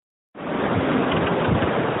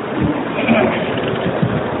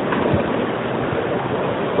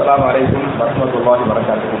السلام عليكم ورحمة الله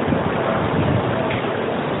وبركاته.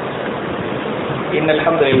 إن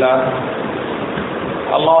الحمد لله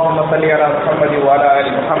اللهم صل على محمد وعلى آل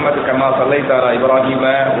محمد كما صليت على إبراهيم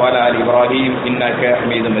وعلى آل إبراهيم إنك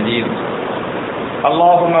حميد مجيد.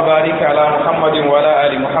 اللهم بارك على محمد وعلى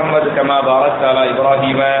آل محمد كما باركت على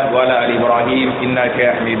إبراهيم وعلى آل إبراهيم إنك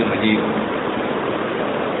حميد مجيد.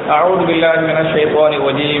 أعوذ بالله من الشيطان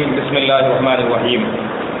الرجيم. بسم الله الرحمن الرحيم.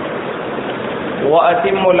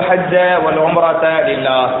 وأتموا الحج والعمرة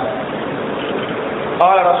لله.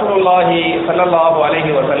 قال رسول الله صلى الله عليه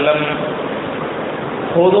وسلم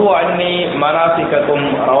خذوا عني مناسككم.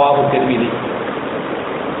 رواه الترمذي.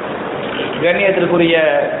 கண்ணியத்திற்குரிய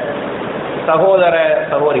சகோதர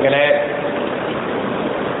சகோதரிகளே,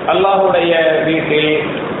 அல்லாஹ்வுடைய வீட்டில்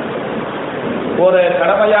ஒரு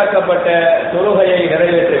கடமையாக்கப்பட்ட தொழுகையை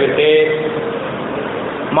நிறைவேற்றிவிட்டு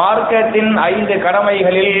மார்க்கத்தின் 5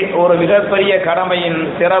 கடமைகளில் ஒரு மிகப்பெரிய கடமையின்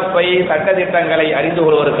சிறப்பை சட்டதிட்டங்களை அறிந்து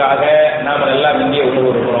கொள்வதற்காக நாம் எல்லாம் இங்கே ஒன்று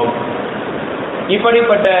வருகிறோம்.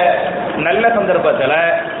 இப்படிப்பட்ட நல்ல சந்தர்ப்பத்தில்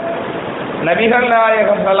நபிகள்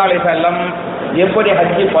நாயகம் ஸல்லல்லாஹு அலைஹி வஸல்லம் எப்படி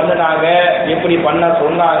ஹஜ்ஜி பண்ணினாங்க, எப்படி பண்ண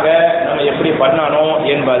சொன்னாங்க, நம்ம எப்படி பண்ணணும்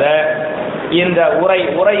என்பதை இந்த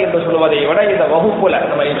உரை என்று சொல்வதை விட இந்த வகுப்புல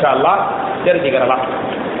நம்ம இன்ஷா அல்லாஹ் தெரிஞ்சுக்கிறலாம்.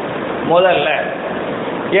 முதல்ல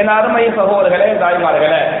என் அருமை சகோதரர்களே,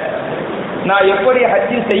 தாய்மார்களே, நான் எப்படி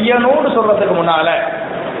ஹஜ்ஜி செய்யணும்னு சொல்றதுக்கு முன்னால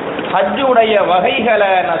ஹஜ்ஜுடைய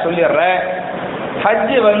வகைகளை நான் சொல்லிடுறேன்.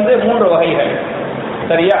 ஹஜ்ஜு 3 வகைகள்,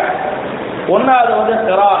 சரியா? ஒன்னாவது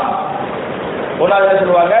கிரான். ஒன்னாவது என்ன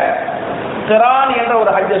சொல்லுவாங்க? கிரான் என்ற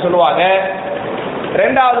ஒரு ஹஜ்ஜை சொல்லுவாங்க.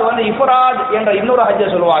 ரெண்டாவது இஃப்ராத் என்ற இன்னொரு ஹஜ்ஜை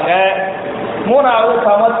சொல்லுவாங்க. மூணாவது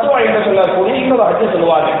தமத்து என்று சொல்லக்கூடிய இன்னொரு ஹஜ்ஜை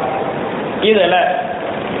சொல்லுவாங்க. இதுல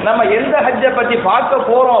நம்ம எந்த ஹஜ்ஜை பத்தி பார்க்க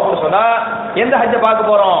போறோம் அப்படின்னு சொன்னா, எந்த ஹஜ்ஜை பார்க்க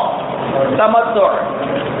போறோம்? தமத்து.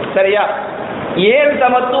 சரியா? ஏன்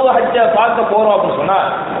தமத்து ஹஜ்ஜை பார்க்க போறோம் அப்படின்னு சொன்னா,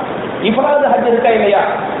 இஃப்ராத் ஹஜ் இருக்கா இல்லையா?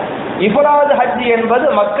 இஃப்ராத் ஹஜ் என்பது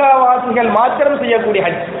மக்காவாசிகள் மாத்திரம் செய்யக்கூடிய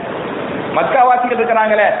ஹஜ். மக்காவாசிகள்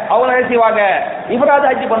இருக்கிறாங்களே, அவங்க என்ன செய்வாங்க?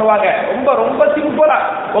 இஃப்ராத் ஹஜ் பண்ணுவாங்க. ரொம்ப ரொம்ப சிம்பிளா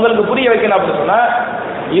உங்களுக்கு புரிய வைக்கணும் அப்படின்னு சொன்னா,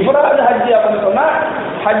 இஃப்ராத் ஹஜ் அப்படின்னு சொன்னா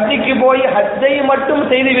ஹஜ்ஜிக்கு போய் ஹஜ்ஜை மட்டும்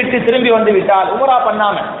செய்து விட்டு திரும்பி வந்து விட்டால், உம்ரா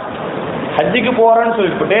பண்ணாம ஹஜ்ஜிக்கு போறேன்னு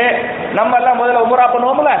சொல்லிட்டு நம்ம எல்லாம் முதல்ல உம்ரா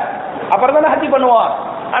பண்ணுவோம்ல, அப்புறம் தானே ஹஜ்ஜி பண்ணுவோம்.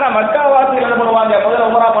 ஆனா மக்காவாசிகள் என்ன பண்ணுவாங்க? முதல்ல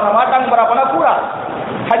உம்ரா பண்ண மாட்டாங்க, உம்ரா பண்ண கூடா,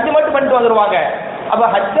 ஹஜ் மட்டும் பண்ணிட்டு வந்துருவாங்க. அப்ப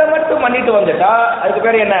ஹஜ்ஜை மட்டும் பண்ணிட்டு வந்துட்டா அதுக்கு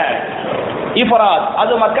பேர் என்ன? இஃப்ராத்.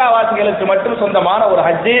 அது மக்காவாசிகளுக்கு மட்டும் சொந்தமான ஒரு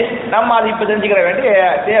ஹஜ்ஜு. நம்ம அதை இப்ப தெரிஞ்சுக்கிற வேண்டிய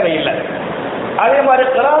தேவையில்லை. அதே மாதிரி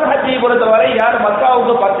கிரான் ஹஜ்ஜை பொறுத்தவரை யார்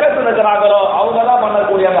மக்காவுக்கு பக்கத்தில் இருக்கிறாங்களோ அவங்க தான்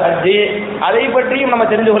பண்ணக்கூடிய அந்த ஹஜ்ஜி. அதை பற்றியும் நம்ம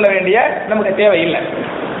தெரிந்து கொள்ள வேண்டிய நமக்கு தேவையில்லை.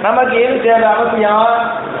 நமக்கு எது தேவை? அவசியம்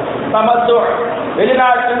தமத்து.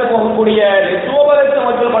 வெளிநாட்டிலிருந்து போகக்கூடிய தூபருக்கு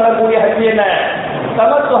மக்கள் பண்ணக்கூடிய ஹஜ்ஜி என்ன?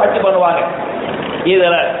 தமத்து ஹஜ் பண்ணுவாங்க.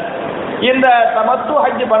 இதுல இந்த தமத்து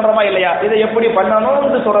ஹஜ் பண்றோமா இல்லையா, இதை எப்படி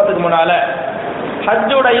பண்ணணும்னு சொல்றதுக்கு முன்னால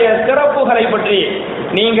ஹஜ்ஜுடைய சிறப்புகளை பற்றி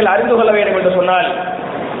நீங்கள் அறிந்து கொள்ள வேண்டும் என்று சொன்னால்,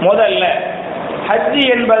 முதல்ல ஹஜ்ஜி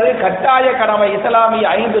என்பது கட்டாய கடமை. இஸ்லாமிய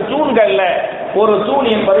 5 தூண்கள்ல ஒரு தூண்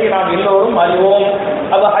என்பதை நாம் எல்லோரும் அறிவோம்.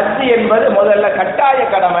 அது ஹஜ்ஜி என்பது முதல்ல கட்டாய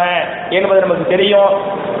கடமை என்பது நமக்கு தெரியும்.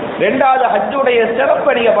 ரெண்டாவது, ஹஜ்ஜுடைய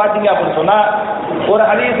சிறப்பை நீங்க பாத்தீங்க அப்படின்னு சொன்னா, ஒரு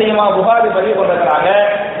ஹதீஸையுமா புகாரி பதிவு கொண்டிருக்கிறாங்க.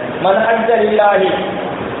 மன் ஹஜ்ஜ லில்லாஹி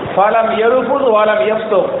ஃபலம் யர்ஃபுத் வலம்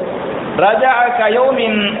யஃப்சுக் ரஜஅ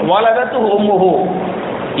கயௌமின் வலதத்துஹு உம்முஹு.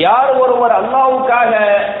 யார் ஒருவர் அல்லாஹ்வுக்காக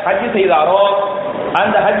ஹஜ் செய்தாரோ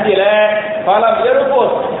அந்த ஹஜ்ஜில ஃபலம்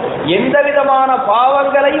யர்ஃபுத், எந்த விதமான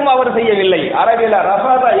பாவங்களையும் அவர் செய்யவில்லை. அரபில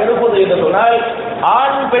ரஃபத யர்ஃபுத் என்று சொன்னால்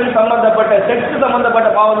ஆண் பெண் சம்பந்தப்பட்ட செக்ஸ் சம்பந்தப்பட்ட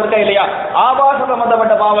பாவம் இருக்கா இல்லையா, ஆபாச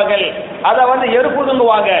சம்பந்தப்பட்ட பாவங்கள், அதை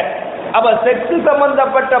யர்ஃபுதுங்குவாங்க. அப்ப செக்ஸ்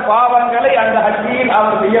சம்பந்தப்பட்ட பாவங்களை அந்த ஹஜ்ஜில்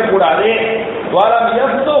அவர் செய்யக்கூடாது. வலம்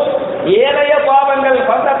யஃப்சுக், ஏனைய பாவங்கள்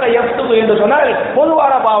ஃபஸக யஃப்சுக் என்று சொன்னால்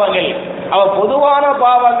பொதுவான பாவங்கள். பொதுவான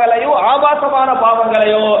பாவங்களையோ ஆபாசமான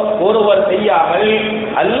பாவங்களையோ ஒருவர் செய்யாமல்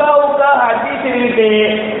அல்லாஹ்வுக்காக ஹஜ்ஜி செய்துவிட்டு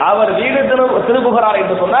அவர் வீடு திரும்புகிறார்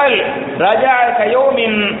என்று சொன்னால், ரஜா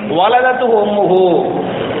கயோமின் வலதத்துஹு உம்முஹு,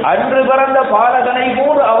 அன்று பிறந்த பாலகனை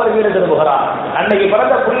போல் அவர் வீடு திரும்புகிறார். அன்னைக்கு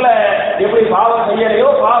பிறந்த புள்ள எப்படி பாவம் செய்யலையோ,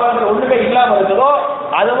 பாவங்கள் ஒன்றுமே இல்லாம இருக்குதோ,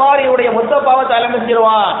 அது மாதிரி இவருடைய மொத்த பாவத்தை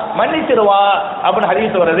அலம்பிச்சிருவான், மன்னிச்சிருவான் அப்படின்னு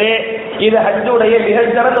ஹதீஸ் வருது. இது ஹஜ்ஜுடைய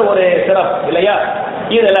மிகச்சிறந்த ஒரு சிறப்பு இல்லையா?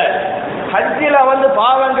 இதுல ஹஜ்ஜில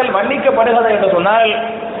பாவங்கள் மன்னிக்கப்படுகிறது என்று சொன்னால்,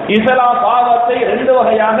 இஸ்லாம் பாவத்தை 2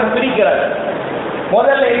 வகையாக பிரிக்கிறது.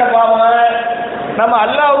 முதல்ல என்ன பாவம்? நம்ம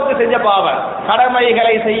அல்லாஹ்வுக்கு செஞ்ச பாவம்,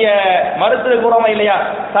 கடமைகளை செய்ய மறுத்திருக்கிறோமா இல்லையா,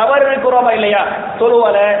 தவறு இருக்கிறோமா இல்லையா,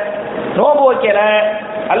 தொழுவல, நோம்பு வைக்கல,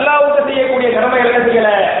 அல்லாஹ்வுக்கு செய்யக்கூடிய கடமைகளை செய்யல,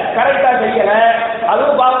 கரெக்டா செய்யல,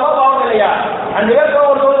 அதுவும் பாவமா? பாவம் இல்லையா? அந்த இடத்துல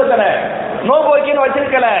ஒரு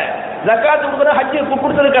வச்சிருக்கல, ஜக்காத் கொடுக்கற ஹஜ்ஜு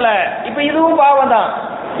கொடுத்திருக்கல. இப்ப இதுவும் பாவம் தான்.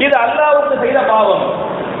 இது அல்லாஹ்வுக்கு செய்த பாவம்.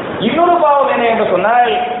 இன்னொரு பாவம் என்ன என்று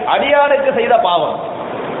சொன்னால் அடியானுக்கு செய்த பாவம்.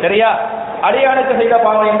 சரியா? அடியானுக்கு செய்த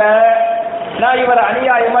பாவம் என்ன? நான் இவரை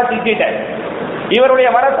அநியாயமா திட்டேன், இவருடைய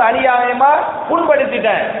மனசை அநியாயமா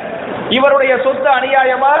புண்படுத்திட்டேன், இவருடைய சொத்து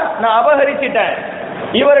அநியாயமா நான் அபகரிச்சிட்டேன்,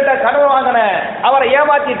 இவர்கிட்ட கடன் வாங்கின, அவரை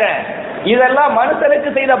ஏமாத்திட்டேன். இதெல்லாம் மனுஷனுக்கு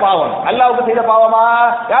செய்த பாவம். அல்லாஹ்வுக்கு செய்த பாவமா?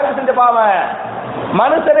 யாருக்கு செஞ்ச பாவம்?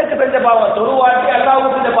 மனுஷனுக்கு செஞ்ச பாவம். தொழுவாட்டி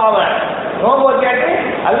அல்லாஹ்வுக்கு செஞ்ச பாவம், நோன்பு கேட்டு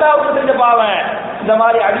அல்லாஹ்வுக்கு செஞ்ச பாவம். இந்த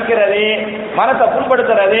மாதிரி அடிக்கிறது, மனசை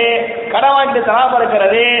புண்படுத்துறது, கடன் வாங்கிட்டு தராம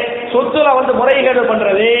இருக்கிறது, சொத்துல முறைகேடு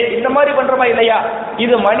பண்றது, இந்த மாதிரி பண்றோமா இல்லையா?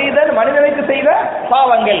 இது மனிதனுக்கு செய்த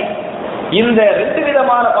பாவங்கள். இந்த 2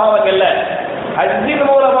 விதமான பாவங்கள்ல ஹஜ்ஜின்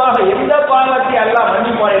மூலமாக எந்த பாவத்தை அல்லாஹ்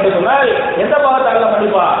மன்னிப்பான் என்று சொன்னால், எந்த பாவத்தை அல்லாஹ்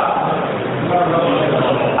மன்னிப்பான்?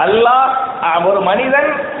 அல்லாஹ் ஒரு மனிதன்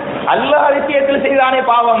அல்லாஹ் விஷயத்தில் செய்தானே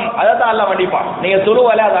பாவம், அதை தான் அல்லாஹ் மன்னிப்பான். நீங்க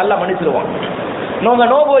சொல்லுவால அதை அல்லாஹ் மன்னிச்சிருவான். நீங்க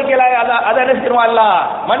நோன்பு வைக்கல, அதை நினைச்சிருவான், அல்லாஹ்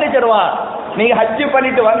மன்னிச்சிருவான். நீங்க ஹஜ்ஜு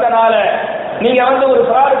பண்ணிட்டு வந்தனால நீங்க ஒரு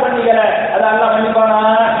ஃப்ராட் பண்ணீங்கல, அதை அல்லாஹ் மன்னிப்பானா?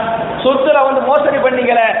 சொத்துல மோசடி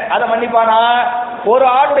பண்ணீங்கல, அதை மன்னிப்பானா? ஒரு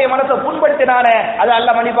ஆளுடைய மனசை புண்படுத்தினானே, அதை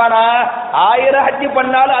அல்லாஹ் மன்னிப்பானா? 1000 ஹஜ்ஜு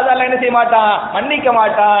பண்ணாலும் அதை அல்லாஹ் என்ன செய்ய மாட்டான், மன்னிக்க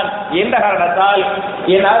மாட்டான். என்ற காரணத்தால்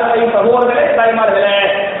என் அருமை சகோதரர்களே, தாய்மார்களே,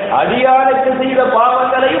 அடியானுக்கு செய்த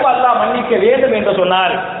பாவங்களையும் அல்லாஹ் மன்னிக்க வேண்டும் என்று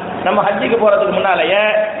சொன்னால், நம்ம ஹஜ்ஜுக்கு போறதுக்கு முன்னாலேயே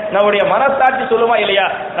நம்முடைய மனசாட்சி சொல்லுமா இல்லையா?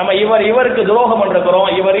 நம்ம இவருக்கு துரோகம் பண்ணிருக்கிறோம்,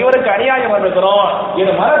 இவருக்கு அநியாயம் பண்ணிருக்கிறோம்,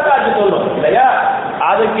 இது மனசாட்சி சொல்லும் இல்லையா?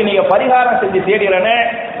 அதுக்கு நீங்க பரிகாரம் செஞ்சு தேடிறனே,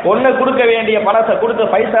 ஒண்ணு கொடுக்க வேண்டிய பணத்தை கொடுத்து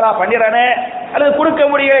பைசலா பண்ணிறனே, அல்லது கொடுக்க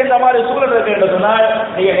முடிய இந்த மாதிரி சூழல் இருக்கு என்று சொன்னால்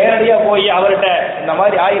நீங்க நேரடியா போய் அவர்கிட்ட இந்த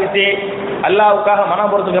மாதிரி ஆயிருச்சு, அல்லாஹ்வுக்காக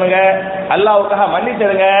மனம் பொறுத்துக்கிறங்க, அல்லாஹ்வுக்காக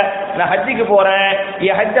மன்னிச்சிருங்க, நான் ஹஜ்ஜுக்கு போறேன்,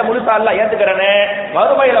 என் ஹஜ்ஜை முழுசா அல்லாஹ் ஏத்துக்கிறேன்னு,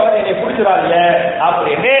 மறுமையில என்னை பிடிச்சிடாதீங்க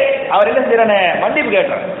அப்படின்னு அவர் என்ன செய்யறனே, மன்னிப்பு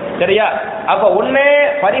கேட்கிறேன். சரியா? அப்ப உன்னே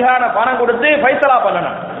பரிகார பணம் கொடுத்து பைசலா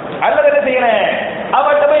பண்ணணும், அல்லது என்ன செய்யணும்,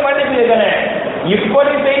 அவர்கிட்ட போய் மன்னிப்பு கேட்கணும்.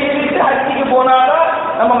 இப்படி செய்துவிட்டு ஹஜ்ஜுக்கு போனாலும்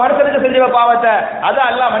நம்ம மனுஷனுக்கு செஞ்ச பாவத்தை அதை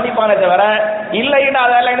அல்லாஹ் மன்னிப்பானே தவிர, இல்லைன்னா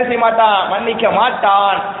அதெல்லாம் என்ன செய்ய மாட்டான், மன்னிக்க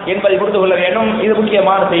மாட்டான் என்பதை புரிந்து கொள்ள வேண்டும். இது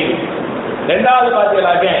முக்கியமான செய்தி. 2வது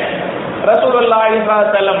பார்த்தீங்கன்னாக்க ரசூலுல்லாஹி ஸல்லல்லாஹு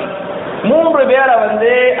அலைஹி வஸல்லம் 3 பேரை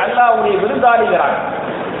அல்லாஹ்வுடைய விருந்தாளிங்கிறாங்க.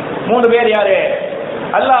 3 பேர் யாரு?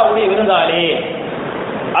 அல்லாஹ்வுடைய விருந்தாளி.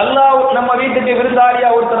 அல்லாஹ் நம்ம வீட்டுக்கு விருந்தாளியா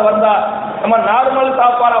ஒருத்தர் வந்தா நம்ம நார்மல்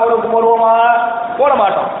சாப்பாடு அவருக்கு போடுவோமா? போட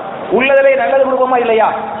மாட்டோம். உள்ளதிலே நல்லது கொடுப்போமா இல்லையா?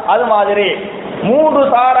 அது மாதிரி 3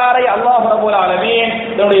 சாராரை அல்லாஹ் ரப்பல் ஆலமீன்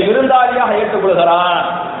தன்னுடைய விருந்தாளியாக ஏற்றுக்கொள்கிறான்.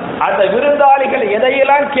 அந்த விருந்தாளிகள்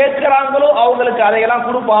எதையெல்லாம் கேட்கிறாங்களோ அவங்களுக்கு அதையெல்லாம்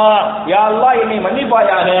கொடுப்பான். யா அல்லாஹ் என்னை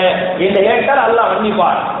மன்னிப்பாயாக என்று கேட்டால் அல்லாஹ்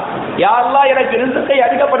மன்னிப்பான். யா அல்லாஹ் எனக்கு ரிஸ்கை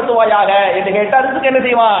அதிகப்படுத்துவாயாக என்று கேட்டால் ரிஸ்க் என்ன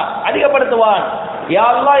செய்வான், அதிகப்படுத்துவான். யா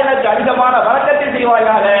அல்லாஹ் எனக்கு அதிகமான பரக்கத்தை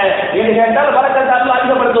செய்வாயாக என்று கேட்டால் பரக்கத்தை அல்லாஹ்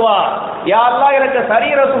அதிகப்படுத்துவான். யா அல்லாஹ் எனக்கு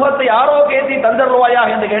சரீர சுகத்தை ஆரோக்கியத்தை தந்துருவாயா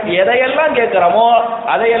என்று கேட்டு எதையெல்லாம் கேட்கிறோமோ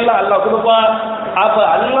அதையெல்லாம் அல்லாஹ் கொடுப்பான். அப்ப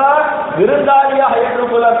அல்லாஹ் விருந்தாளியாக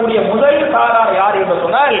ஏற்றுக்கொள்ளக்கூடிய முதல் சாரார் யார் என்று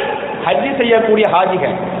சொன்னால் ஹஜ்ஜி செய்யக்கூடிய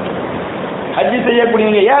ஹாஜிகள். ஹஜ்ஜி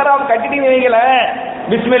செய்யக்கூடியவங்க ஏஹ்ராம் கட்டிட்டீங்கள,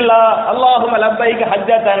 பிஸ்மில்லா அல்லாஹும்ம லப்பைக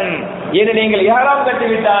ஹஜ்ஜத்தன் என்று நீங்கள் ஏஹ்ராம்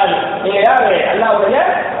கட்டிவிட்டால் நீங்க யாரு? அல்லாஹ்வுடைய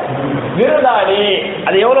விருந்தாளி.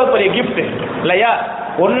 அது எவ்வளவு பெரிய கிஃப்ட் இல்லையா?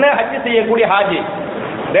 ஒன்னு ஹஜ்ஜி செய்யக்கூடிய ஹாஜி,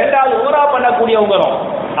 2வது உம்ரா பண்ணக்கூடியவங்களும்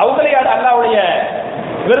அவங்களே அல்லாஹ்வுடைய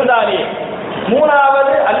விருந்தாளி,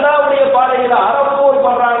 3வது அல்லாஹ்வுடைய பாதையில் அறப்போர்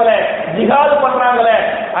பண்றாங்களே, ஜிஹாது பண்றாங்களே,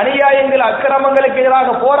 அநியாயங்கள் அக்கிரமங்களுக்கு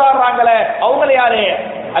எதிராக போராடுறாங்களே, அவங்களே யாரு?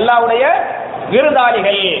 அல்லாஹ்வுடைய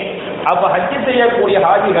விருந்தாளிகள். அப்ப ஹஜ்ஜி செய்யக்கூடிய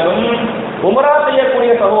ஹாஜிகளும் உம்ரா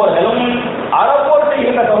செய்யக்கூடிய சகோதரர்களும் அறப்போர்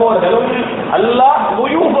செய்கின்ற சகோதரர்களும் அல்லாஹ்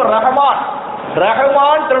துயூஃபுர் ரஹ்மான்,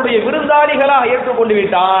 ரஹ்மான் தன்னுடைய விருந்தாளிகளாக ஏற்றுக்கொண்டு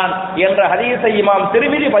விட்டான் என்ற ஹதீஸை இமாம்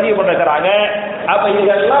திர்மிதி பதிவு பண்ணிருக்கிறாங்க. அப்ப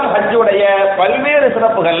இதெல்லாம் ஹஜ்ஜுடைய பல்வேறு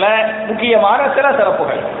சிறப்புகள்ல முக்கியமான சில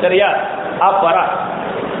சிறப்புகள். சரியா? அப்பறா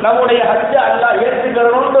நம்முடைய ஹஜ்ஜை அல்லாஹ்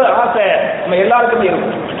ஏற்றுக்கணும்னு ஆசை நம்ம எல்லாருக்குமே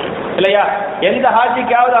இருக்கும் இல்லையா? எந்த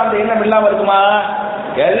ஹாஜிக்காவது அந்த எண்ணம் இல்லாம இருக்குமா?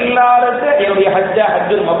 எல்லாருக்கும் என்னுடைய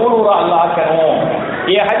ஹஜ்ஜுல் மபூரா அல்லாஹ் ஆக்கணும்,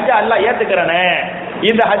 என் ஹஜ்ஜை அல்லாஹ் ஏத்துக்கிறேன்னு,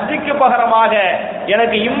 இந்த ஹஜ்ஜுக்கு பகரமாக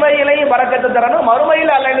எனக்கு இம்மையிலையும் பரக்கத்தை தரணும்,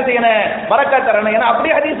 மறுமையில் அல்லாஹ் என்ன செய்யணும், பரக்கத் தரணும். ஏன்னா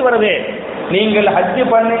அப்படியே ஹதீஸ் வருது, நீங்கள் ஹஜ்ஜு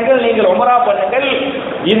பண்ணுங்கள், நீங்கள் உம்ரா பண்ணுங்கள்.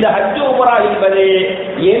 இந்த ஹஜ்ஜு உம்ரா என்பது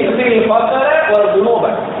என்ஃபில் ஃபக்ர வ துனூப.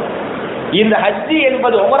 இந்த ஹஜ்ஜி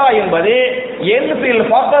என்பது உம்ரா என்பது என்ஃபில்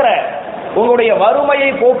ஃபக்ர, உங்களுடைய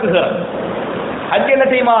வறுமையை போக்குகிறது. ஹஜ் என்ன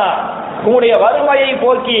செய்யுமா? உங்களுடைய வறுமையை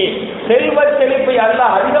போக்கி செல்வ செழிப்பை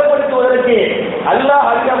அல்லாஹ் அதிகப்படுத்துவதற்கு, அல்லாஹ்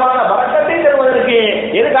அதிகமான பரக்கத்தை தருவதற்கு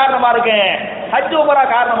எது காரணமா இருக்கு? ஹஜ் உம்ரா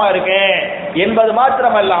காரணமா இருக்கு. என்பது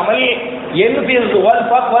மாத்திரமல்லாமல்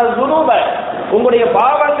உங்களுடைய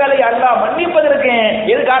பாவங்களை அல்லாஹ் மன்னிப்பதற்கு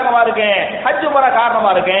எது காரணமா இருக்கு? ஹஜ் உம்ரா காரணமா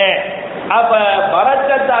இருக்கு. அப்ப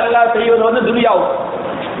பரக்கத்தை அல்லாஹ் செய்வது வந்து துனியாவுக்கு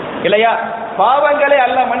இல்லையா? பாவங்களை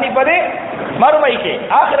அல்லாஹ் மன்னிப்பது மறுமைக்கு,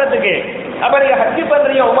 ஆகிரத்துக்கு. அப்ப நீங்க ஹஜ்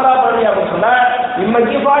பண்றீங்க, உம்ரா பண்றீங்க அப்படின்னு சொன்னா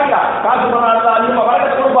இம்மைக்கு பாடியா காசு பண்ணா அதிகமா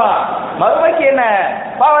வரக்கத்தை கொடுப்பா, மறுமைக்கு என்ன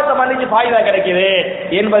பாவத்தை மன்னிச்சு பாய்தா கிடைக்குது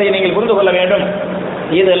என்பதை நீங்கள் புரிந்து கொள்ள வேண்டும்.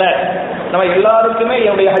 இதுல நம்ம எல்லாருக்குமே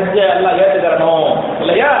என்னுடைய ஹஜ்ஜ எல்லாம் ஏற்றுக்கிறணும்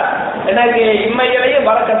இல்லையா? எனக்கு இம்மையிலேயே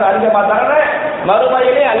வரக்கத்தை அதிகமா தரேன்,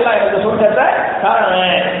 மறுமையிலே அல்லாஹ் எனக்கு சொர்க்கத்தை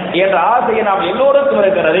தரேன் என்ற ஆசையை நாம் எல்லோருக்கும்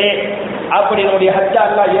இருக்கிறது. அப்படி நம்முடைய ஹஜ்ஜ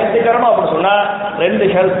அல்லாஹ் ஏற்றுக்கிறணும் அப்படின்னு சொன்னா ரெண்டு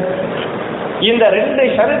ஷரத். இந்த ரெண்டு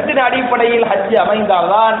ஷரத்தின் அடிப்படையில் ஹஜ்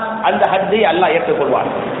அமைந்தால்தான் அந்த ஹஜ்ஜை அல்லாஹ்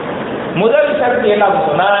ஏற்றுக்கொள்வார். முதல் ஷரத்து என்ன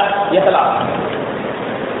அப்படின்னு சொன்னா இஹ்லாஸ்.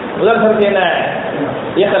 முதல் ஷரத்து என்ன?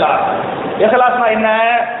 இஹ்லாஸ். இஹ்லாஸ்னா என்ன?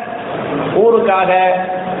 ஊருக்காக,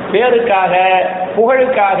 பேருக்காக,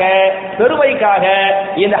 புகழுக்காக, பெருமைக்காக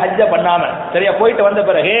இந்த ஹஜ்ஜை பண்ணாம சரியா போயிட்டு வந்த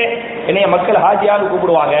பிறகு என்னைய மக்கள் ஹாஜியான்னு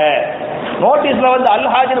கூப்பிடுவாங்க, நோட்டீஸ்ல வந்து அல்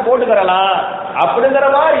ஹாஜின்னு போட்டுக்கிறலாம் அப்படிங்கிற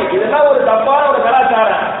மாதிரி இதெல்லாம் ஒரு தப்பான ஒரு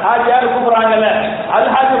கலாச்சாரம். ஹாஜியான்னு கூப்பிடுறாங்கல்ல,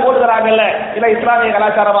 அல் ஹாஜி போட்டுக்கிறாங்கல்ல, இல்ல இஸ்லாமிய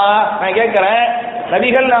கலாச்சாரமா? நான் கேட்கிறேன்.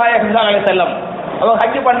 நபிகள் நாயகம் தான் செல்லம் அவங்க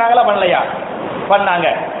ஹஜ் பண்ணாங்களா பண்ணலையா? பண்ணாங்க.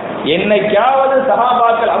 என்னைக்காவது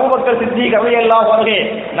சஹாபாக்கள் அபூபக்கர் சித்திக் ரலியல்லாஹு அன்ஹு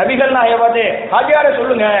நபிகள் நாயகத்தை ஹஜ்ஜார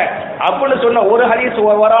சொல்லுங்க அப்படின்னு சொன்ன ஒரு ஹதீஸ்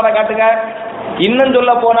வராத காட்டுங்க. இன்னும்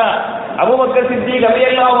சொல்ல போனா அபூபக்கர் சித்திக்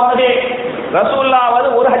ரலியல்லாஹு அன்ஹு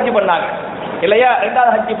ரசூலுல்லாஹ் ஒரு ஹஜ் பண்ணாங்க இல்லையா?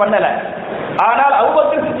 ரெண்டாவது ஹஜ் பண்ணல. ஆனால்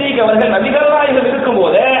அபூபக்கர் சித்திக் அவர்கள் நபிகள் நாயகம்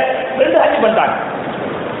இருக்கும்போது ரெண்டு ஹஜ் பண்ணாங்க.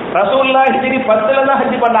 ரசூலுல்லாஹ் ஹிஜ்ரி 10ல தான்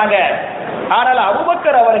ஹஜ் பண்ணாங்க. ஆனால்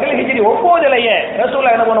அபூபக்கர் அவர்கள் ஹிஜ்ரி 9லயே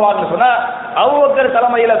ரசூலுல்லாஹ் என்ன பண்ணுவாங்கன்னு சொன்னா அபூபக்கர்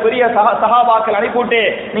தலைமையில பெரிய சஹாபாக்கள் அனுப்பிவிட்டு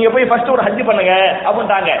நீங்க போய் ஃபர்ஸ்ட் ஒரு ஹஜ் பண்ணுங்க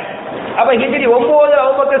அப்படின்ட்டாங்க. அப்ப ஹிஜ்ரி 9ல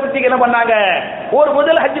அபூபக்கர் சித்திக் என்ன பண்ணாங்க? ஒரு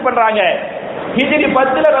முதல் ஹஜ் பண்றாங்க. ஹிஜ்ரி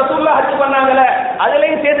 10ல ரசூலுல்லாஹ் ஹஜ் பண்ணாங்கல,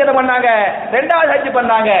 அதுலயும் சேர்த்து என்ன பண்ணாங்க? ரெண்டாவது ஹஜ்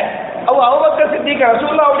பண்ணாங்க. அபூபக்கர் சித்திக்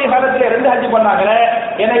ரசூலுல்லாஹ்வுடைய காலத்துல ரெண்டு ஹஜ் பண்ணாங்கல,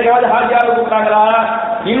 என்னைக்காவது ஹாஜியால கூப்பிட்டாங்களா?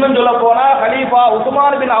 இன்னும் சொல்ல போனா கலீஃபா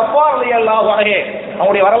உஸ்மான் பின் அஃபான் ரலியல்லாஹு அன்ஹு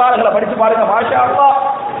அவங்களுடைய வரலாறுகளை படிச்சு பாருங்க. மாஷா அல்லாஹ்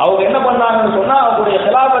அவங்க என்ன பண்ணாங்கன்னு சொன்னா அவங்களுடைய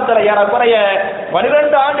খিলাফத்துல ஏறக்குறைய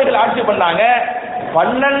 12 ஆண்டுகள் ஆட்சி பண்ணாங்க.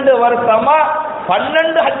 12 வருஷமா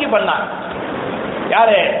 12 ஹஜ் பண்ணாங்க.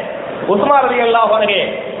 யாரு? உஸ்மான் ரலியல்லாஹு அன்ஹு.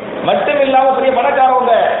 மட்டும் இல்லாம பெரிய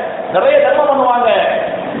பணக்காரவங்க, நிறைய தர்மம் பண்ணுவாங்க.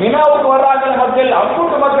 மினாவுக்கு வர்றாங்க மக்கள்,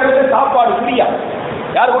 அம்பூட்டு மக்களுக்கு சாப்பாடு ஃப்ரீயா.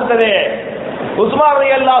 யார் கொடுத்தது? உஸ்மான்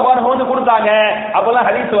ரலியல்லாஹு அன்ஹு வந்து கொடுத்தாங்க. அப்பதான்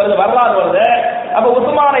ஹதீஸ் வருது, வரலாறு வருது. அப்ப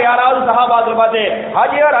உஸ்மான யாராவது சஹாபாக்கள் பார்த்து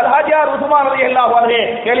ஹாஜியார் அல் ஹாஜியார் உஸ்மான் ரலியல்லாஹு அன்ஹு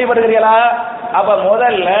கேள்விப்படுகிறீங்களா? அப்ப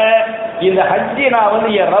முதல்ல இந்த ஹஜ்ஜை நான் வந்து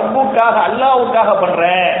என் ரப்புக்காக அல்லாஹ்வுக்காக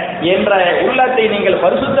பண்றேன் என்ற உள்ளத்தை நீங்கள்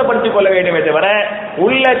பரிசுத்தப்படுத்திக் கொள்ள வேண்டுமே தவிர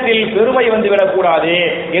உள்ளத்தில் பெருமை வந்து விடக்கூடாது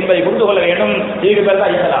என்பதை புரிந்து கொள்ள வேண்டும். இதுக்கு பேர்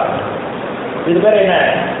தான் இஹ்லாஸ். இது பேர் என்ன?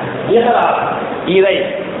 இஹ்லாஸ். இதை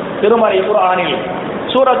திருமறை குர்ஆனில்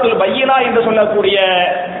சூரத்துல் பையினா என்று சொல்லக்கூடிய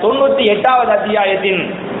 98வது அத்தியாயத்தின்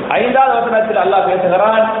 5வது வசனத்தில் அல்லாஹ்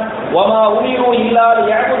பேசுகிறான், வமா உமிரு இல்லா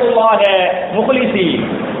லியஅபுதுல்லாஹ முக்லிஸீன்.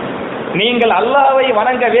 நீங்கள் அல்லாஹ்வை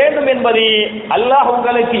வணங்க வேண்டும் என்பது அல்லாஹ்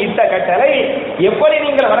உங்களுக்கு இட்ட கட்டளை. எப்படி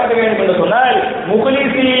நீங்கள் வணங்க வேண்டும் என்று சொன்னால்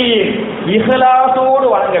முக்லிஸீன், இஹ்லாஸோடு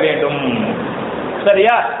வணங்க வேண்டும்.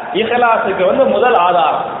 சரியா? இஹ்லாஸுக்கு வந்து முதல்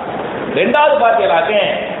ஆதாரம். இரண்டாவது பார்த்தீங்களாக்க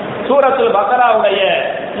சூரத்துல் பக்ராவுடைய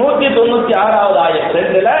 196வது ஆயத்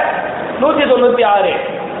 2ல 196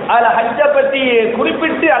 அதுல ஹஜ்ஜ பத்தி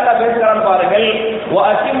குறிப்பிட்டு அல்லாஹ் பேசுகிறான் பாருங்கள்.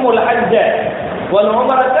 வஅத்திமுல் ஹஜ்ஜ வல்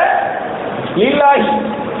உம்ரத லில்லாஹி.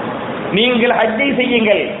 நீங்கள் ஹஜ்ஜை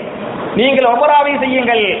செய்யுங்கள், நீங்கள் உம்ராவை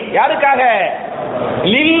செய்யுங்கள். யாருக்காக?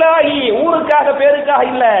 லில்லாஹி, ஊருக்காக பேருக்காக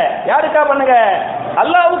இல்ல. யாருக்காக பண்ணுங்க?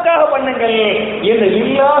 அல்லாஹ்வுக்காக பண்ணுங்கள் என்று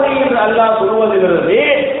லில்லாஹி என்று அல்லாஹ் சொல்வதிலிருந்து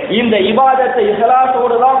இந்த இபாதத்தை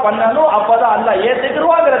இஹ்லாஸோடு தான் பண்ணணும், அப்பதான் அல்லாஹ்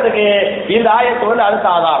ஏத்துக்குவாங்கிறதுக்கு இந்த ஆயத்து வந்து அடுத்த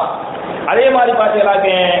ஆதாரம். அதே மாதிரி பார்த்தீங்கன்னாக்க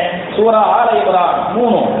சூரா ஆல இம்ரான்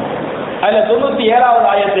 3 அதுல 97வது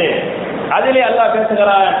ஆயத்து அதிலே அல்லாஹ்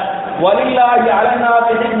பேசுகிறான், வலில்லாஹி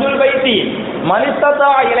அலன்னாஸி ஹஜ்ஜுல் பைத்தி மன்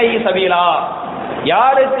இஸ்ததா இலைஹி சபீலா.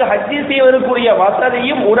 யாருக்கு ஹஜ் செய்வதற்குரிய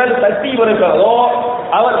வசதியும் உடல் சக்தியும் இருக்கிறதோ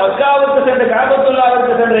அவர் மக்காவுக்கு சென்று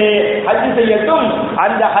கஅபத்துல்லாஹ்வுக்கு சென்று ஹஜ் செய்யட்டும்.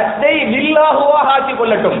 அந்த ஹஜ்ஜை லில்லாஹுவாக ஆக்கிக்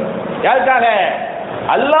கொள்ளட்டும். யாருக்காக?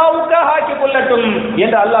 அல்லாஹ்வுக்காக ஆக்கிக் கொள்ளட்டும்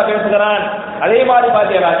என்று அல்லாஹ் பேசுகிறான். அதே மாதிரி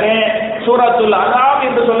பார்த்தீங்கன்னாக்க சூரத்துல் அன்ஆம்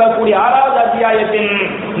என்று சொல்லக்கூடிய 6வது அத்தியாயத்தின்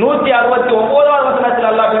 169வது வசனத்தில்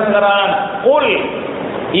அல்லாஹ் பேசுகிறான், குல்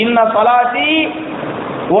இன்ன ஸலாத்தி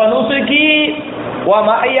வ நுசுகி வ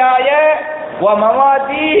மஹ்யாய வ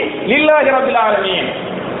மமாதி லில்லாஹி ரப்பில் ஆலமீன்.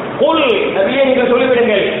 குல், நபியே நீங்கள்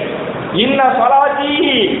சொல்லிவிடுங்கள், இன்ன ஸலாத்தி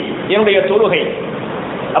என்னுடைய தொழுகை,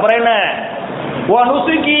 அப்புறம் என்ன வ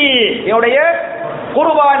நுசுகி என்னுடைய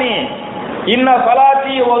குர்பானி, இன்ன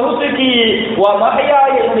ஸலாத்தி வ நுசுகி வ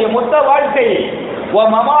மஹ்யாய என்னுடைய மொத்த வாழ்க்கை, வ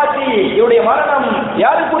மமாத்தி என்னுடைய மரணம்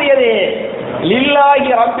யாருக்குரியது, லில்லாஹி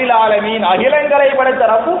ரப்பில் ஆலமீன் அகிலங்களை படைத்த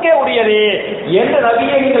ரப்புக்கே உரியது என்று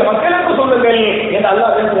நபியே நீங்கள் மக்களுக்கு சொல்லுங்கள் என்று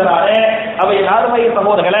அல்லாஹ் பேசுகிறாரே. அவை நார்மை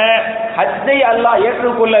சகோதரர்களே, ஹஜ்ஜை அல்லாஹ்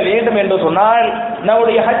ஏற்றுக்கொள்ள வேண்டும் என்று சொன்னால்,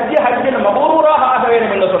 நம்முடைய ஹஜ்ஜின் மபரூராக ஆக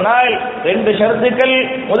வேண்டும் என்று சொன்னால் 2 ஷரத்துக்கள்.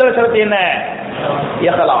 முதல் ஷரத்து என்ன,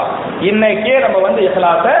 இஹ்லாஸ். இன்னைக்கே நம்ம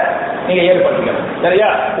இஹ்லாஸை நீங்க ஏற்படுத்திக்கணும், சரியா?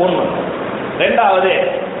 ஒன்று. இரண்டாவது,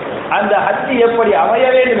 அந்த ஹஜ் எப்படி அமைய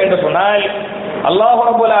வேண்டும் என்று சொன்னால், அல்லாஹ்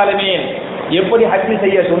ரப்பல் ஆலமீன் எப்படி ஹஜ்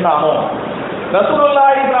செய்ய சொன்னானோ,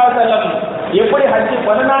 ரசூலுல்லாஹி ஸல்லல்லாஹு அலைஹி வஸல்லம் எப்படி ஹஜ்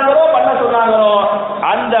பண்ண சொன்னாங்களோ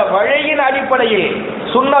அந்த வழியின் அடிப்படையில்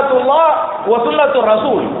சுன்னத்துல்லாஹ் வ சுன்னத்து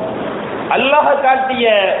ரசூல், அல்லாஹ் காட்டிய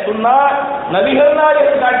சுன்னா, நபிகள்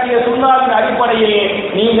நாயகம் காட்டிய சுன்னாவின் அடிப்படையில்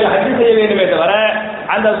நீங்கள் ஹஜ் செய்ய வேண்டுமே தவிர,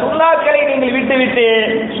 அந்த சுன்னாக்களை நீங்கள் விட்டுவிட்டு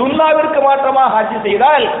சுன்னாவிற்கு மாற்றமாக ஹஜ்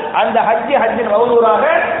செய்தால் அந்த ஹஜ்ஜின் மௌலூராக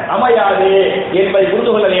அமையாது என்பதை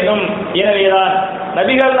புரிந்து கொள்ள வேண்டும். எனவேதான்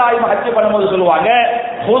நபிகள் நாயகம் ஹஜ் பண்ணும்போது சொல்லுவாங்க,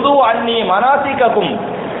 ஹுது அன்னி மனாசிக்கக்கும்,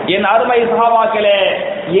 என் அருமை சஹாபாக்களே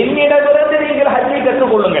என்னிடமிருந்து நீங்கள் ஹஜ்ஜை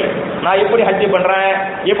கற்றுக்கொள்ளுங்கள். நான் எப்படி ஹஜ் பண்றேன்,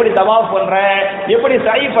 எப்படி தவாஃப் பண்றேன், எப்படி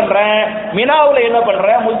சை பண்றேன், மினாவுல என்ன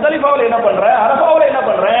பண்றேன், முஸ்தலிஃபாவுல என்ன பண்றேன், அரஃபாவுல என்ன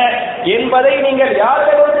பண்றேன் என்பதை நீங்கள்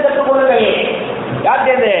யாரிடமிருந்து கற்றுக்கொள்ளுங்கள். யார்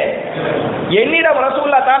சேர்ந்து? என்னிடம்.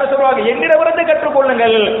 ரசூலுல்லாஹ் தான சொல்வாங்க, என்னிடமிருந்து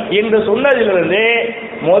கற்றுக்கொள்ளுங்கள் என்று சொன்னதிலிருந்து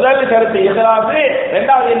முதல் கருத்து இஹ்லாஸ்,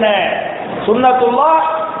 இரண்டாவது என்ன, சுன்னத்துல்லாஹ்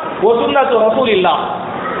வ சுன்னத்து ரசூலில்லாஹ்.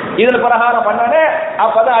 இதன் பிரகாரம் பண்ணனே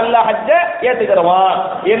அப்பதான் அல்லாஹ் ஹஜ்ஜ ஏத்துக்கிறவான்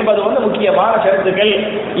என்பது முக்கியமான ஷரத்துக்கள்.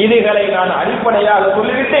 இதுகளை நான் அடிப்படையாக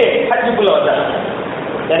சொல்லிவிட்டு ஹஜ்ஜுக்குள்ள வந்தேன்,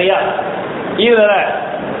 சரியா? இதுல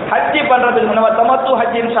ஹஜ் பண்றதுக்கு நம்ம தமத்து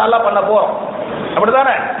ஹஜ் இன்ஷா அல்லாஹ் பண்ண போறோம்,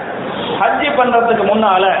 அப்படிதானே? ஹஜ் பண்றதுக்கு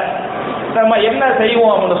முன்னால நம்ம என்ன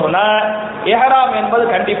செய்வோம் அப்படின்னு சொன்னா, இஹ்ராம் என்பது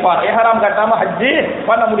கண்டிப்பா, இஹ்ராம் கட்டாம ஹஜ்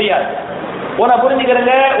பண்ண முடியாது.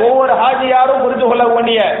 புரிஞ்சுக்கிறங்க, ஒவ்வொரு ஹாஜியாரும் புரிந்து கொள்ள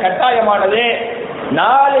வேண்டிய கட்டாயமானது,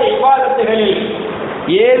 4 இபாதத்துகளில்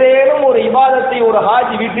ஏதேனும் ஒரு இபாதத்தை ஒரு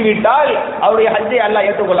ஹாஜி விட்டு விட்டால் அவருடைய ஹஜ்ஜை அல்லாஹ்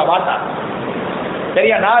ஏற்றுக்கொள்ள மாட்டான்,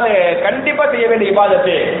 சரியா? 4 கண்டிப்பா செய்ய வேண்டிய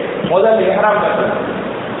இபாதத்து. முதல் இஹ்ராம் கட்டுறது.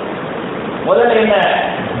 முதல்ல என்ன,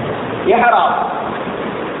 இஹ்ராம்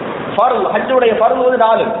ஃபர்ல், ஹஜ்ஜுடைய ஃபர்ல்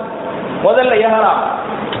 4. முதல்ல இஹ்ராம்,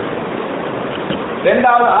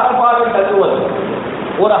 இரண்டாவது அரஃபாவில் தங்குவது.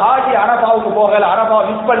 ஒரு ஹாஜி அரஃபாவுக்கு போகல, அரஃபா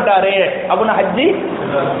மிஸ் பண்ணிட்டாரு அப்படின்னா ஹஜ்ஜி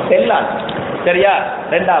செல்லாது, சரியா?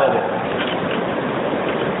 இரண்டாவது.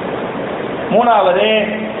 மூணாவது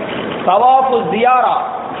தவாஃபு ஜியாரா,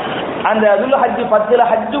 அந்த துல் ஹஜ் 10ல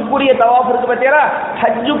ஹஜ்ஜுக்குரிய தவாஃப் இருக்கு பார்த்தீங்களா,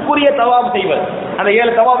 ஹஜ்ஜுக்குரிய தவாஃப் செய்வது. அந்த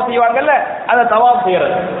 7 தவாஃப் செய்வாங்கல்ல, அந்த தவாஃப்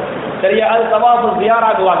செய்யறது, சரியா? அது தவாஃபு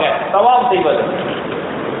ஜியாராக்குவாங்க, தவாஃப் செய்வது.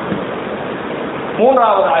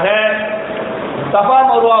 மூன்றாவதாக சஃபா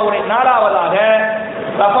மர்வாவுடைய, நாலாவதாக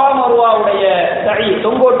சஃபா மர்வாவுடைய சை,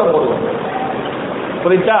 தொங்கோட்டம் போடுவது.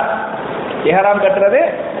 புரிஞ்சா? இஹ்ராம் கட்டுறது,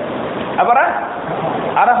 அப்புறம்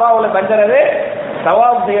அரஃபாவுல தங்குறது,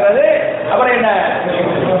 தவாஃப் செய்யறது, அப்புறம் என்ன,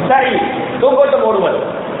 சை, தொங்கோட்டம் போடுவது.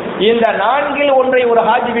 இந்த 4ல் ஒன்றை ஒரு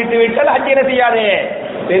ஹாஜி விட்டு விட்டால் ஹஜ் என்ன செய்யாது,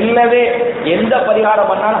 செல்லவே. எந்த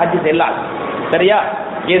பரிகாரம் பண்ணாலும் ஹஜ் செல்லாது, சரியா?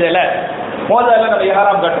 இதுல முதல்ல நம்ம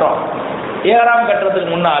இஹ்ராம் கட்டுறோம். இஹ்ராம்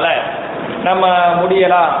கட்டுறதுக்கு முன்னால நம்ம